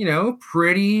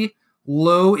 pretty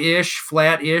low-ish,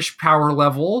 flat-ish power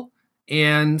level.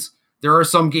 And there are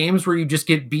some games where you just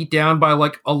get beat down by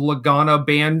like a Lagana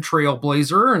banned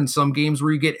Trailblazer, and some games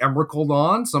where you get Emrakul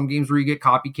on, some games where you get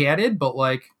copycatted. But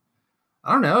like,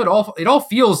 I don't know, it all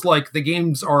feels like the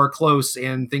games are close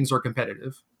and things are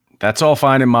competitive. That's all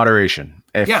fine in moderation.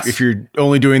 Yes. If you're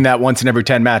only doing that once in every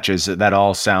 10 matches, that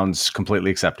all sounds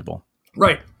completely acceptable.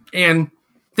 Right. And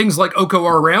things like Oko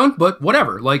are around, but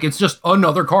whatever. Like, it's just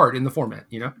another card in the format,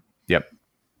 Yep.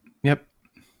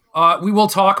 We will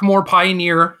talk more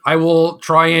Pioneer. I will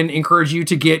try and encourage you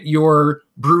to get your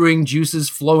brewing juices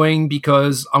flowing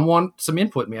because I want some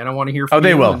input, man. I want to hear from you.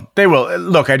 They will. They will.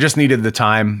 Look, I just needed the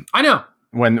time. I know.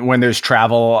 When there's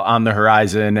travel on the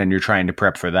horizon and you're trying to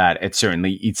prep for that, it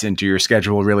certainly eats into your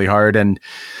schedule really hard. And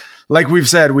like we've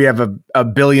said, we have a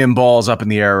billion balls up in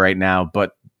the air right now,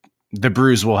 but the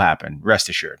brews will happen. Rest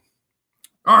assured.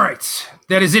 All right.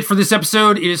 That is it for this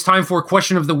episode. It is time for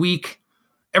question of the week.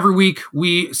 Every week,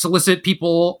 we solicit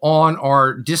people on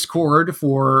our Discord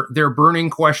for their burning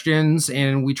questions,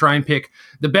 and we try and pick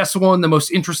the best one, the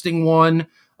most interesting one,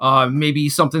 maybe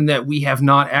something that we have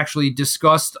not actually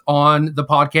discussed on the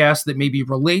podcast that maybe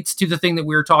relates to the thing that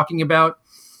we were talking about.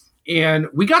 And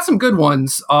we got some good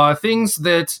ones, things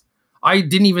that I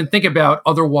didn't even think about.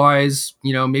 Otherwise,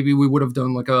 maybe we would have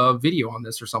done like a video on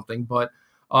this or something. But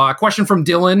a question from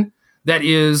Dylan that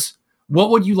is, what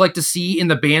would you like to see in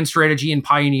the ban strategy in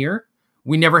Pioneer?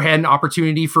 We never had an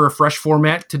opportunity for a fresh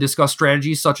format to discuss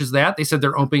strategies such as that. They said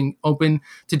they're open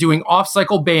to doing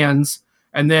off-cycle bans.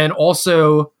 And then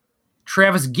also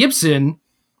Travis Gibson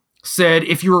said,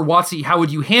 if you were WotC, how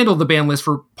would you handle the ban list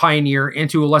for Pioneer and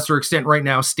to a lesser extent right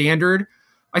now Standard?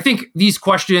 I think these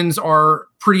questions are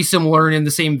pretty similar and in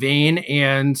the same vein.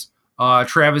 And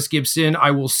Travis Gibson,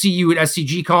 I will see you at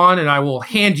SCGCon and I will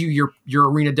hand you your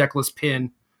Arena deck list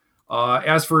pin.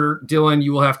 As for Dylan,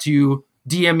 you will have to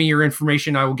DM me your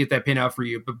information. I will get that pin out for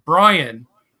you. But Brian,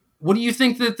 what do you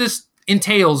think that this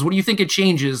entails? What do you think it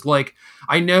changes? Like,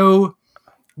 I know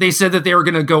they said that they were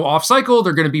going to go off cycle.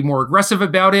 They're going to be more aggressive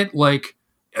about it. Like,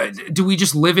 do we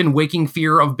just live in waking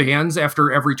fear of bans after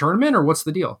every tournament, or what's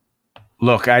the deal?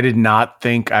 Look, I did not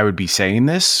think I would be saying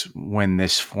this when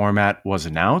this format was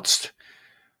announced.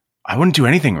 I wouldn't do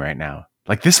anything right now.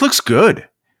 Like, this looks good.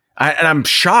 And I'm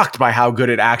shocked by how good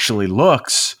it actually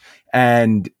looks.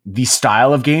 And the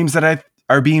style of games that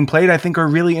are being played, I think, are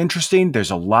really interesting.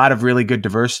 There's a lot of really good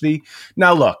diversity.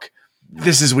 Now, look,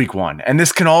 this is week one, and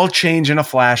this can all change in a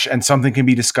flash, and something can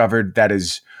be discovered that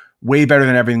is way better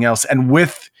than everything else. And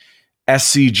with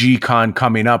SCGCon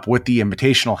coming up, with the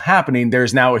Invitational happening,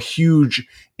 there's now a huge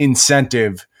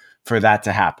incentive for that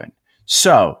to happen.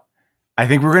 So I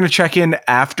think we're going to check in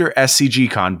after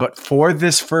SCGCon, but for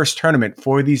this first tournament,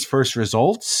 for these first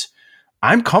results,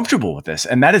 I'm comfortable with this.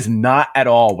 And that is not at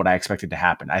all what I expected to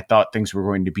happen. I thought things were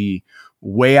going to be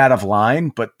way out of line,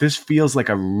 but this feels like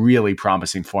a really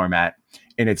promising format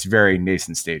in its very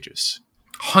nascent stages.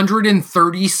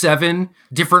 137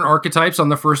 different archetypes on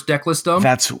the first deck list dump.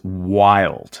 That's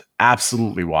wild.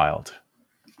 Absolutely wild.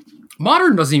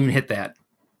 Modern doesn't even hit that.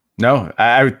 No,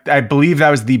 I believe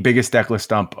that was the biggest deck list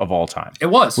dump of all time. It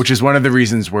was. Which is one of the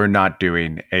reasons we're not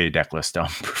doing a deck list dump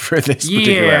for this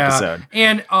particular episode.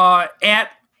 And at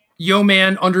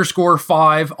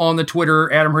Yoman_5 on the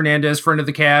Twitter, Adam Hernandez, friend of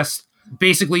the cast,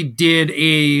 basically did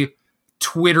a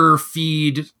Twitter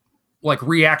feed like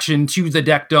reaction to the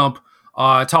deck dump,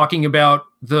 talking about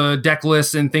the deck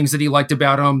lists and things that he liked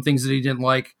about them, things that he didn't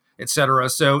like, etc.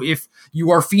 So if you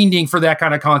are fiending for that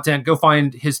kind of content, go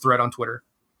find his thread on Twitter.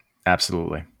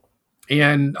 Absolutely.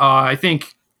 And I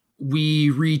think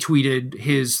we retweeted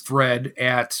his thread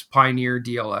at Pioneer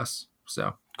DLS.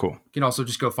 So cool. You can also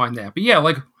just go find that. But yeah,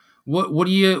 like what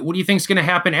do you think is going to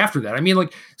happen after that? I mean,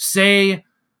 like, say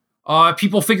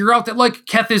people figure out that like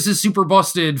Kethis is super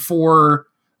busted for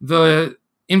the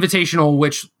Invitational,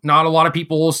 which not a lot of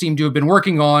people seem to have been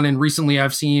working on. And recently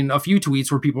I've seen a few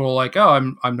tweets where people are like, oh,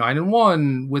 I'm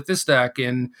 9-1 with this deck.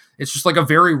 And it's just like a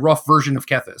very rough version of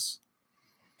Kethis.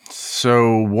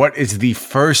 So what is the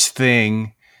first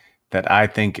thing that I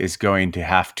think is going to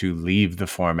have to leave the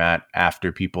format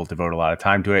after people devote a lot of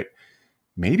time to it?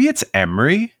 Maybe it's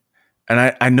Emry.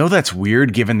 And I know that's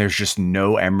weird given there's just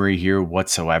no Emry here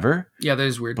whatsoever. Yeah, that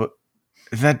is weird. But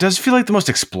that does feel like the most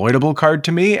exploitable card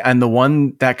to me, and the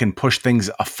one that can push things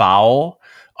afoul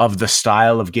of the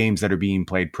style of games that are being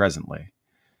played presently.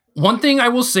 One thing I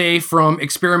will say from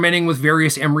experimenting with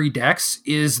various Emry decks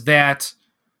is that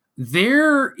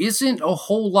there isn't a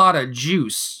whole lot of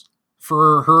juice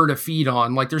for her to feed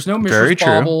on. Like, there's no Mishra's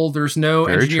Bauble, there's no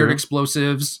engineered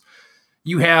explosives.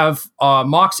 You have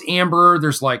Mox Amber,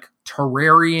 there's like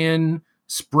Terrarian,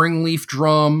 Springleaf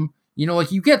Drum. You know,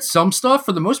 like, you get some stuff.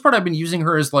 For the most part, I've been using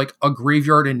her as like a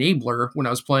graveyard enabler when I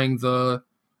was playing the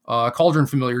Cauldron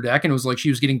Familiar deck, and it was like she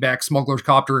was getting back Smuggler's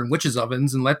Copter and Witch's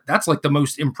Ovens, and that's like the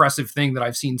most impressive thing that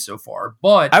I've seen so far.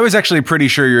 But I was actually pretty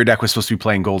sure your deck was supposed to be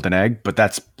playing Golden Egg, but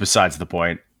that's besides the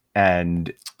point.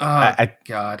 And God,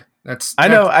 I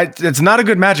know it's not a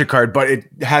good Magic card, but it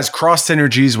has cross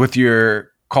synergies with your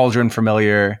Cauldron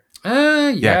Familiar.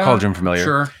 Yeah, Cauldron Familiar.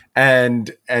 Sure. And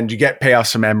you get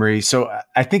payoffs from Emry. So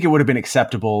I think it would have been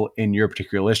acceptable in your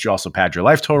particular list. You also pad your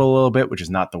life total a little bit, which is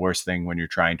not the worst thing when you're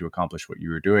trying to accomplish what you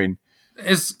were doing.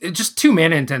 It's just too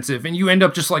mana intensive, and you end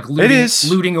up just like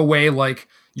looting away like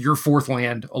your fourth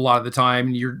land a lot of the time,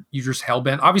 and you're just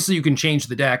hellbent. Obviously, you can change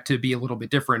the deck to be a little bit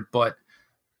different, but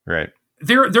right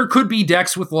there could be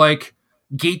decks with like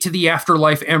Gate to the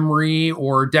Afterlife Emery,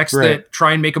 or decks that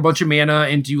try and make a bunch of mana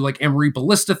and do like Emery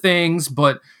Ballista things.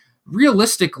 But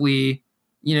realistically,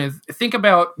 think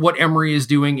about what Emery is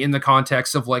doing in the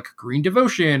context of like Green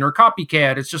Devotion or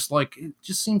Copycat. It's just like, it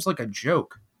just seems like a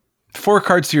joke. 4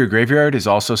 cards to your graveyard is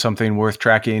also something worth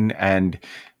tracking, and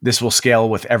this will scale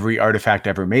with every artifact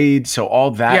ever made. So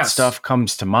all that stuff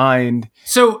comes to mind.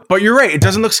 But you're right. It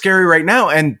doesn't look scary right now.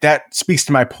 And that speaks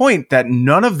to my point that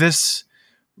none of this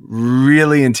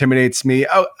really intimidates me.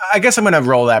 Oh, I guess I'm going to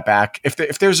roll that back.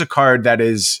 If there's a card that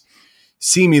is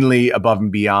seemingly above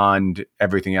and beyond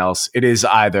everything else, it is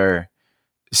either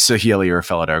Saheeli or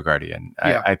Felidar Guardian.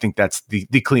 Yeah. I think that's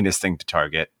the cleanest thing to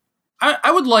target.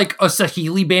 I would like a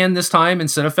Saheeli ban this time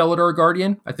instead of Felidar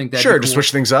Guardian. I think that sure, to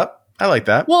switch things up. I like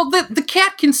that. Well, the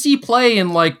cat can see play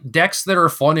in like decks that are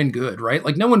fun and good, right?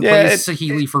 Like no one plays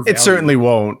Saheeli for value. It certainly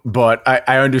won't, but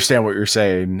I understand what you're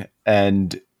saying.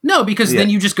 And no, because then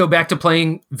you just go back to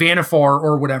playing Vannifar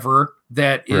or whatever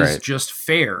that is just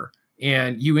fair.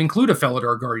 And you include a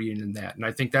Felidar Guardian in that. And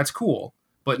I think that's cool.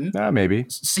 But maybe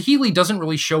Saheeli doesn't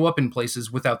really show up in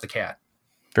places without the cat.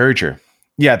 Very true.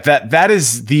 Yeah, that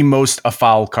is the most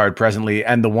afoul card presently,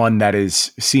 and the one that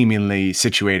is seemingly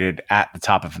situated at the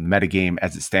top of the metagame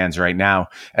as it stands right now.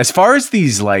 As far as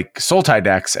these like Sultai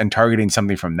decks and targeting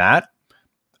something from that,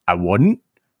 I wouldn't.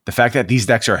 The fact that these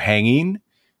decks are hanging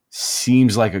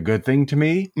seems like a good thing to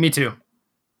me. Me too.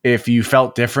 If you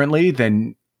felt differently,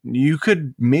 then you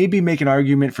could maybe make an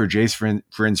argument for Jace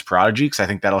Vryn's Prodigy, because I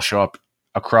think that'll show up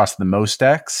across the most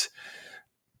decks.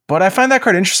 But I find that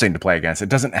card interesting to play against. It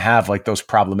doesn't have like those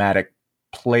problematic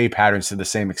play patterns to the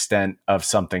same extent of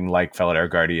something like Felidar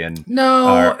Guardian.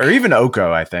 No. Or even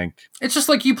Oko, I think. It's just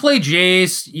like you play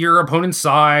Jace, your opponent's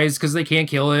size because they can't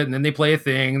kill it, and then they play a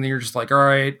thing, and then you're just like, all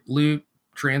right, loot,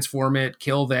 transform it,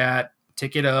 kill that,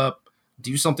 tick it up,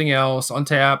 do something else,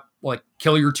 untap, like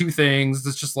kill your 2 things.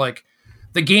 It's just like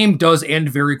the game does end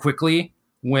very quickly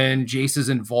when Jace is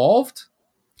involved.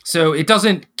 So it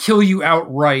doesn't kill you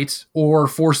outright or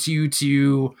force you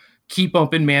to keep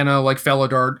up in mana like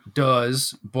Felidar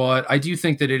does, but I do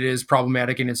think that it is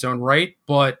problematic in its own right.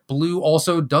 But blue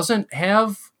also doesn't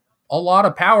have a lot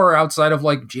of power outside of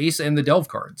like Jace and the Delve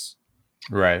cards.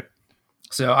 Right.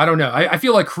 So I don't know. I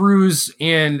feel like Cruise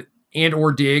and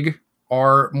or Dig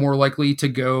are more likely to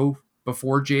go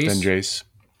before Jace. Than Jace.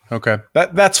 Okay.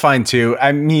 That's fine too.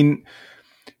 I mean,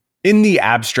 in the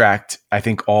abstract, I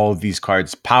think all of these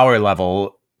cards' power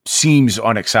level seems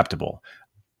unacceptable.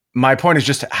 My point is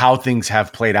just how things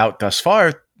have played out thus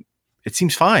far. It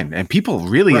seems fine. And people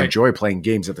really enjoy playing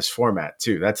games of this format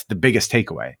too. That's the biggest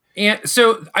takeaway. And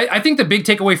so I think the big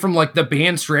takeaway from like the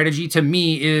ban strategy to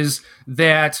me is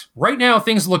that right now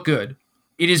things look good.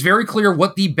 It is very clear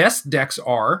what the best decks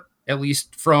are, at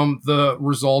least from the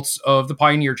results of the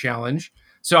Pioneer Challenge.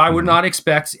 So I would not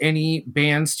expect any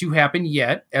bans to happen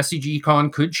yet. SCG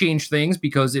Con could change things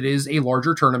because it is a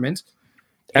larger tournament.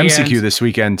 MCQ this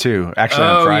weekend too, actually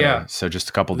on Friday. Yeah. So just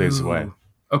a couple days away.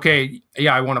 Okay.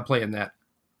 Yeah, I want to play in that.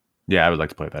 Yeah, I would like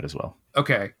to play that as well.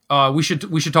 Okay. We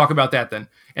should talk about that then.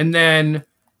 And then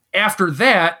after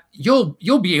that,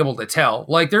 you'll be able to tell.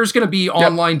 Like there's going to be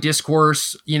online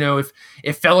discourse,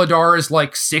 if Felidar is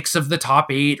like 6 of the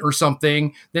top 8 or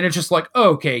something, then it's just like,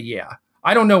 okay, yeah.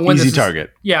 I don't know when Easy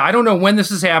target. I don't know when this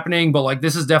is happening, but like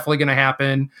this is definitely going to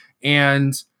happen.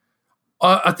 And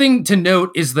a thing to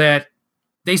note is that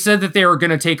they said that they were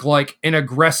going to take like an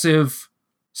aggressive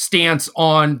stance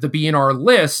on the BNR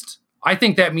list. I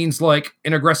think that means like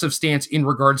an aggressive stance in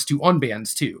regards to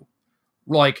unbans too.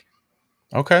 Like,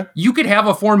 okay, you could have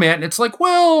a format and it's like,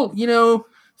 well,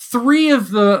 3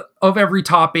 of every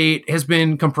top 8 has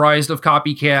been comprised of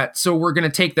Copycat, so we're going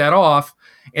to take that off,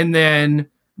 and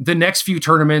then the next few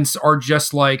tournaments are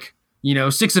just like,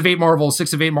 6 of 8 Marvels,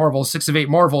 6 of 8 Marvels, 6 of 8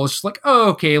 Marvels. It's just like, oh,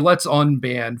 okay, let's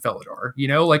unban Felidar.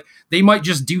 Like they might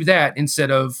just do that instead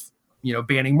of,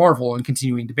 banning Marvel and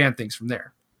continuing to ban things from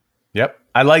there. Yep.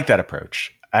 I like that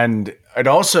approach. And it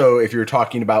also, if you're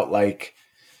talking about like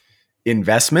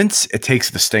investments, it takes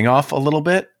the sting off a little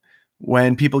bit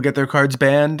when people get their cards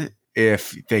banned,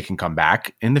 if they can come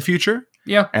back in the future.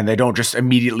 Yeah. And they don't just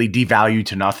immediately devalue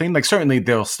to nothing. Like certainly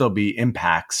there'll still be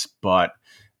impacts, but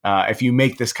if you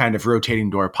make this kind of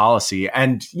rotating door policy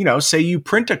and, say you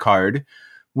print a card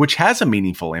which has a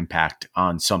meaningful impact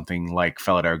on something like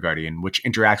Felidar Guardian, which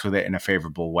interacts with it in a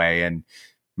favorable way and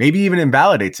maybe even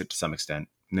invalidates it to some extent.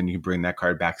 And then you can bring that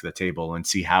card back to the table and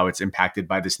see how it's impacted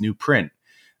by this new print.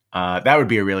 That would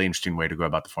be a really interesting way to go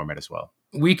about the format as well.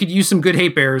 We could use some good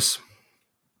hate bears.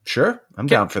 Sure, I'm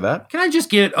down for that. Can I just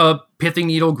get a Pithing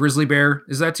Needle Grizzly Bear?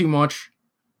 Is that too much?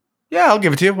 Yeah, I'll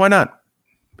give it to you. Why not?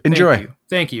 Enjoy.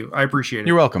 Thank you. I appreciate it.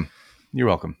 You're welcome. You're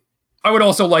welcome. I would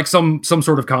also like some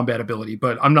sort of combat ability,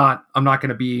 but I'm not going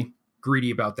to be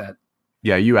greedy about that.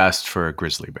 Yeah, you asked for a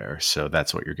grizzly bear, so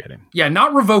that's what you're getting. Yeah,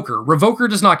 not Revoker. Revoker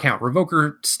does not count.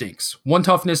 Revoker stinks. 1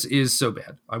 toughness is so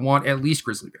bad. I want at least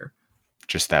grizzly bear.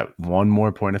 Just that one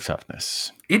more point of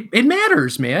toughness. It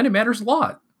matters, man. It matters a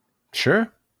lot.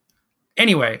 Sure.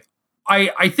 Anyway,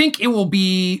 I think it will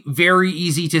be very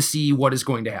easy to see what is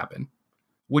going to happen,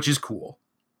 which is cool.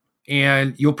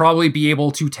 And you'll probably be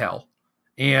able to tell.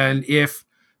 And if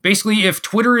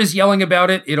Twitter is yelling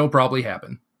about it, it'll probably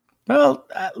happen. Well,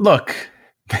 look,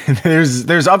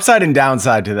 there's upside and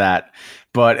downside to that,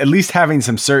 but at least having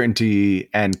some certainty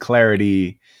and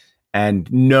clarity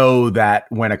and know that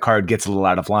when a card gets a little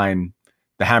out of line,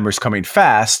 the hammer's coming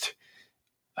fast,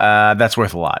 that's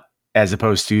worth a lot, as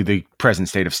opposed to the present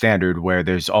state of Standard where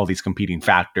there's all these competing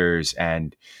factors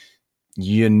and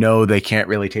they can't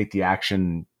really take the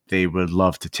action they would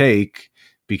love to take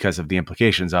because of the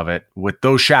implications of it. With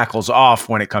those shackles off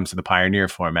when it comes to the Pioneer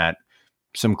format,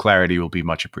 some clarity will be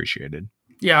much appreciated.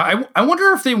 Yeah, I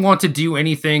wonder if they want to do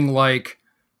anything like,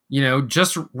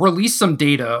 just release some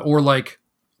data or like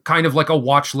kind of like a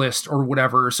watch list or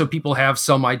whatever, so people have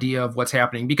some idea of what's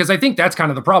happening. Because I think that's kind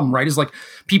of the problem, right? Is like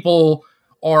people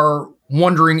are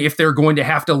wondering if they're going to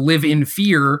have to live in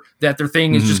fear that their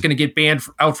thing is just going to get banned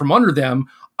out from under them.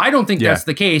 I don't think that's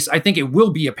the case. I think it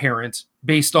will be apparent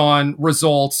based on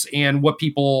results and what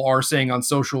people are saying on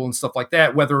social and stuff like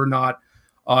that, whether or not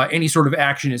any sort of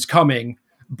action is coming,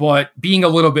 but being a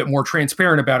little bit more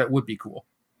transparent about it would be cool.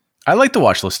 I like the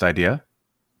watch list idea.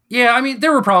 Yeah, I mean,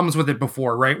 there were problems with it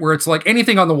before, right? Where it's like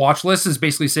anything on the watch list is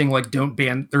basically saying like, don't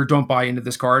ban or don't buy into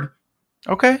this card.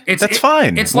 Okay, that's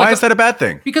fine. Why is that a bad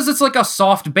thing? Because it's like a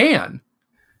soft ban.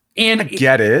 And I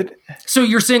get it. So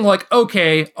you're saying like,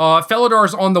 okay,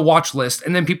 Felidor's on the watch list,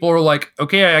 and then people are like,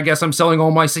 okay, I guess I'm selling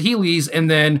all my Saheelis, and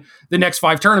then the next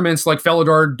 5 tournaments, like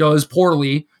Felidor does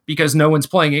poorly because no one's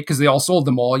playing it because they all sold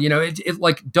them all. It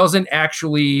like doesn't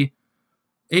actually,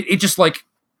 it just like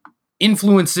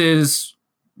influences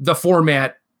the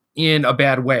format in a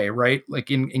bad way, right?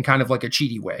 Like in kind of like a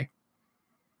cheaty way.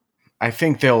 I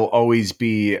think there'll always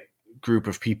be a group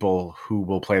of people who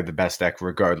will play the best deck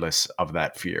regardless of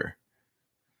that fear.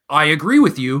 I agree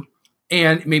with you.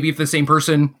 And maybe if the same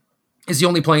person is the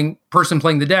only person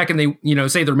playing the deck and they,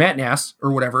 say they're Matt Nass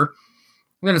or whatever,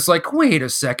 then it's like, wait a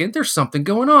second, there's something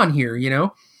going on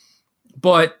here,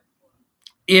 But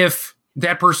if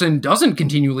that person doesn't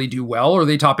continually do well or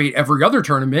they top 8 every other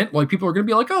tournament, like people are going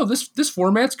to be like, oh, this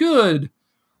format's good.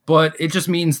 But it just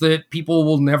means that people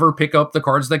will never pick up the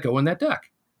cards that go in that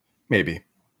deck. Maybe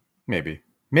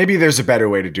there's a better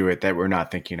way to do it that we're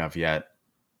not thinking of yet.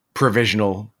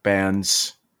 Provisional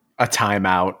bans, a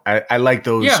timeout. I like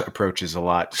those approaches a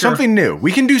lot. Sure. Something new.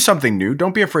 We can do something new.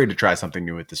 Don't be afraid to try something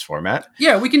new with this format.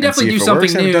 Yeah, we can definitely do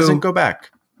something new. It doesn't go back.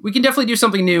 We can definitely do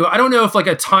something new. I don't know if like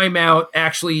a timeout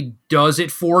actually does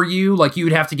it for you. Like you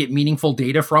would have to get meaningful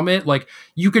data from it. Like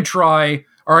you could try,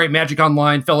 all right, Magic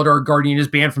Online, Felidar Guardian is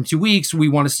banned from 2 weeks. We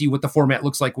want to see what the format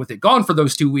looks like with it gone for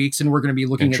those 2 weeks. And we're going to be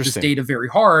looking at this data very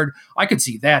hard. I could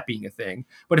see that being a thing.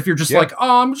 But if you're just like,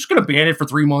 oh, I'm just going to ban it for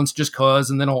 3 months just cause,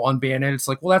 and then I'll unban it. It's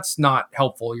like, well, that's not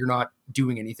helpful. You're not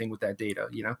doing anything with that data,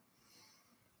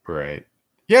 Right.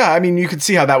 Yeah. I mean, you could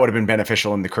see how that would have been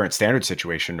beneficial in the current Standard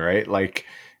situation, right? Like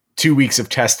 2 weeks of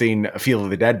testing a Field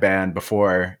of the Dead ban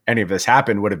before any of this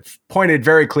happened would have pointed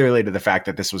very clearly to the fact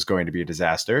that this was going to be a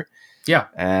disaster. Yeah.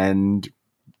 And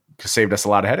saved us a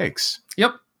lot of headaches.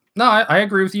 Yep. No, I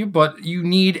agree with you, but you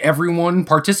need everyone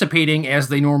participating as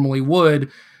they normally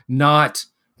would, not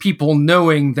people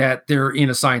knowing that they're in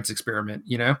a science experiment,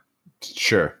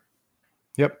 Sure.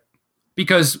 Yep.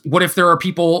 Because what if there are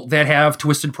people that have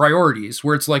twisted priorities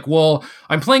where it's like, well,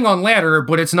 I'm playing on ladder,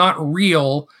 but it's not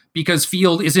real because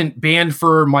Field isn't banned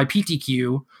for my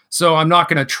PTQ. So I'm not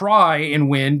going to try and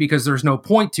win because there's no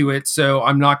point to it. So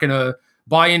I'm not going to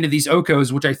buy into these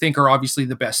OCOs, which I think are obviously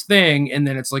the best thing. And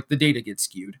then it's like the data gets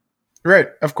skewed. Right.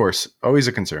 Of course. Always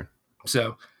a concern.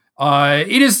 So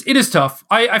it is tough.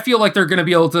 I feel like they're going to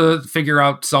be able to figure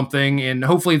out something, and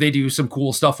hopefully they do some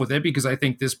cool stuff with it because I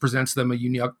think this presents them a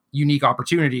unique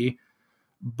opportunity.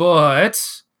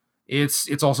 But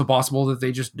it's also possible that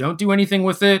they just don't do anything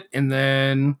with it. And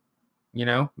then,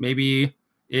 maybe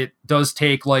it does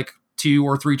take like 2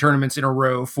 or 3 tournaments in a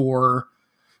row for,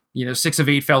 6 of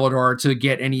 8 Felidar to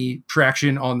get any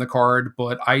traction on the card,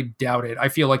 but I doubt it. I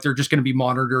feel like they're just going to be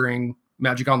monitoring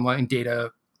Magic Online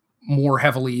data more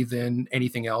heavily than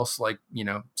anything else, like,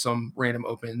 some random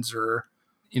opens or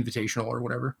invitational or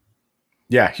whatever.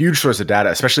 Yeah, huge source of data,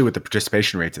 especially with the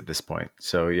participation rates at this point.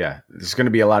 So yeah, there's going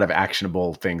to be a lot of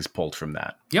actionable things pulled from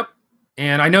that. Yep.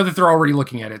 And I know that they're already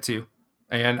looking at it too.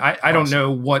 And I don't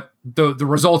know what the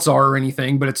results are or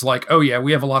anything, but it's like, oh yeah,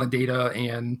 we have a lot of data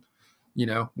and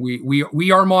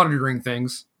we are monitoring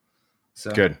things.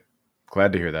 So good.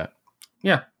 Glad to hear that.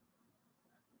 Yeah.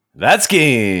 That's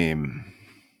game.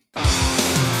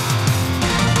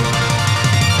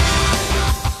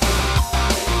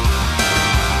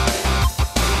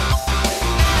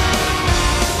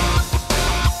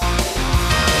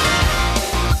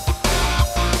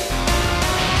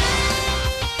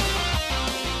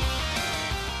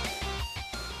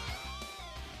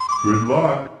 Good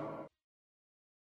luck.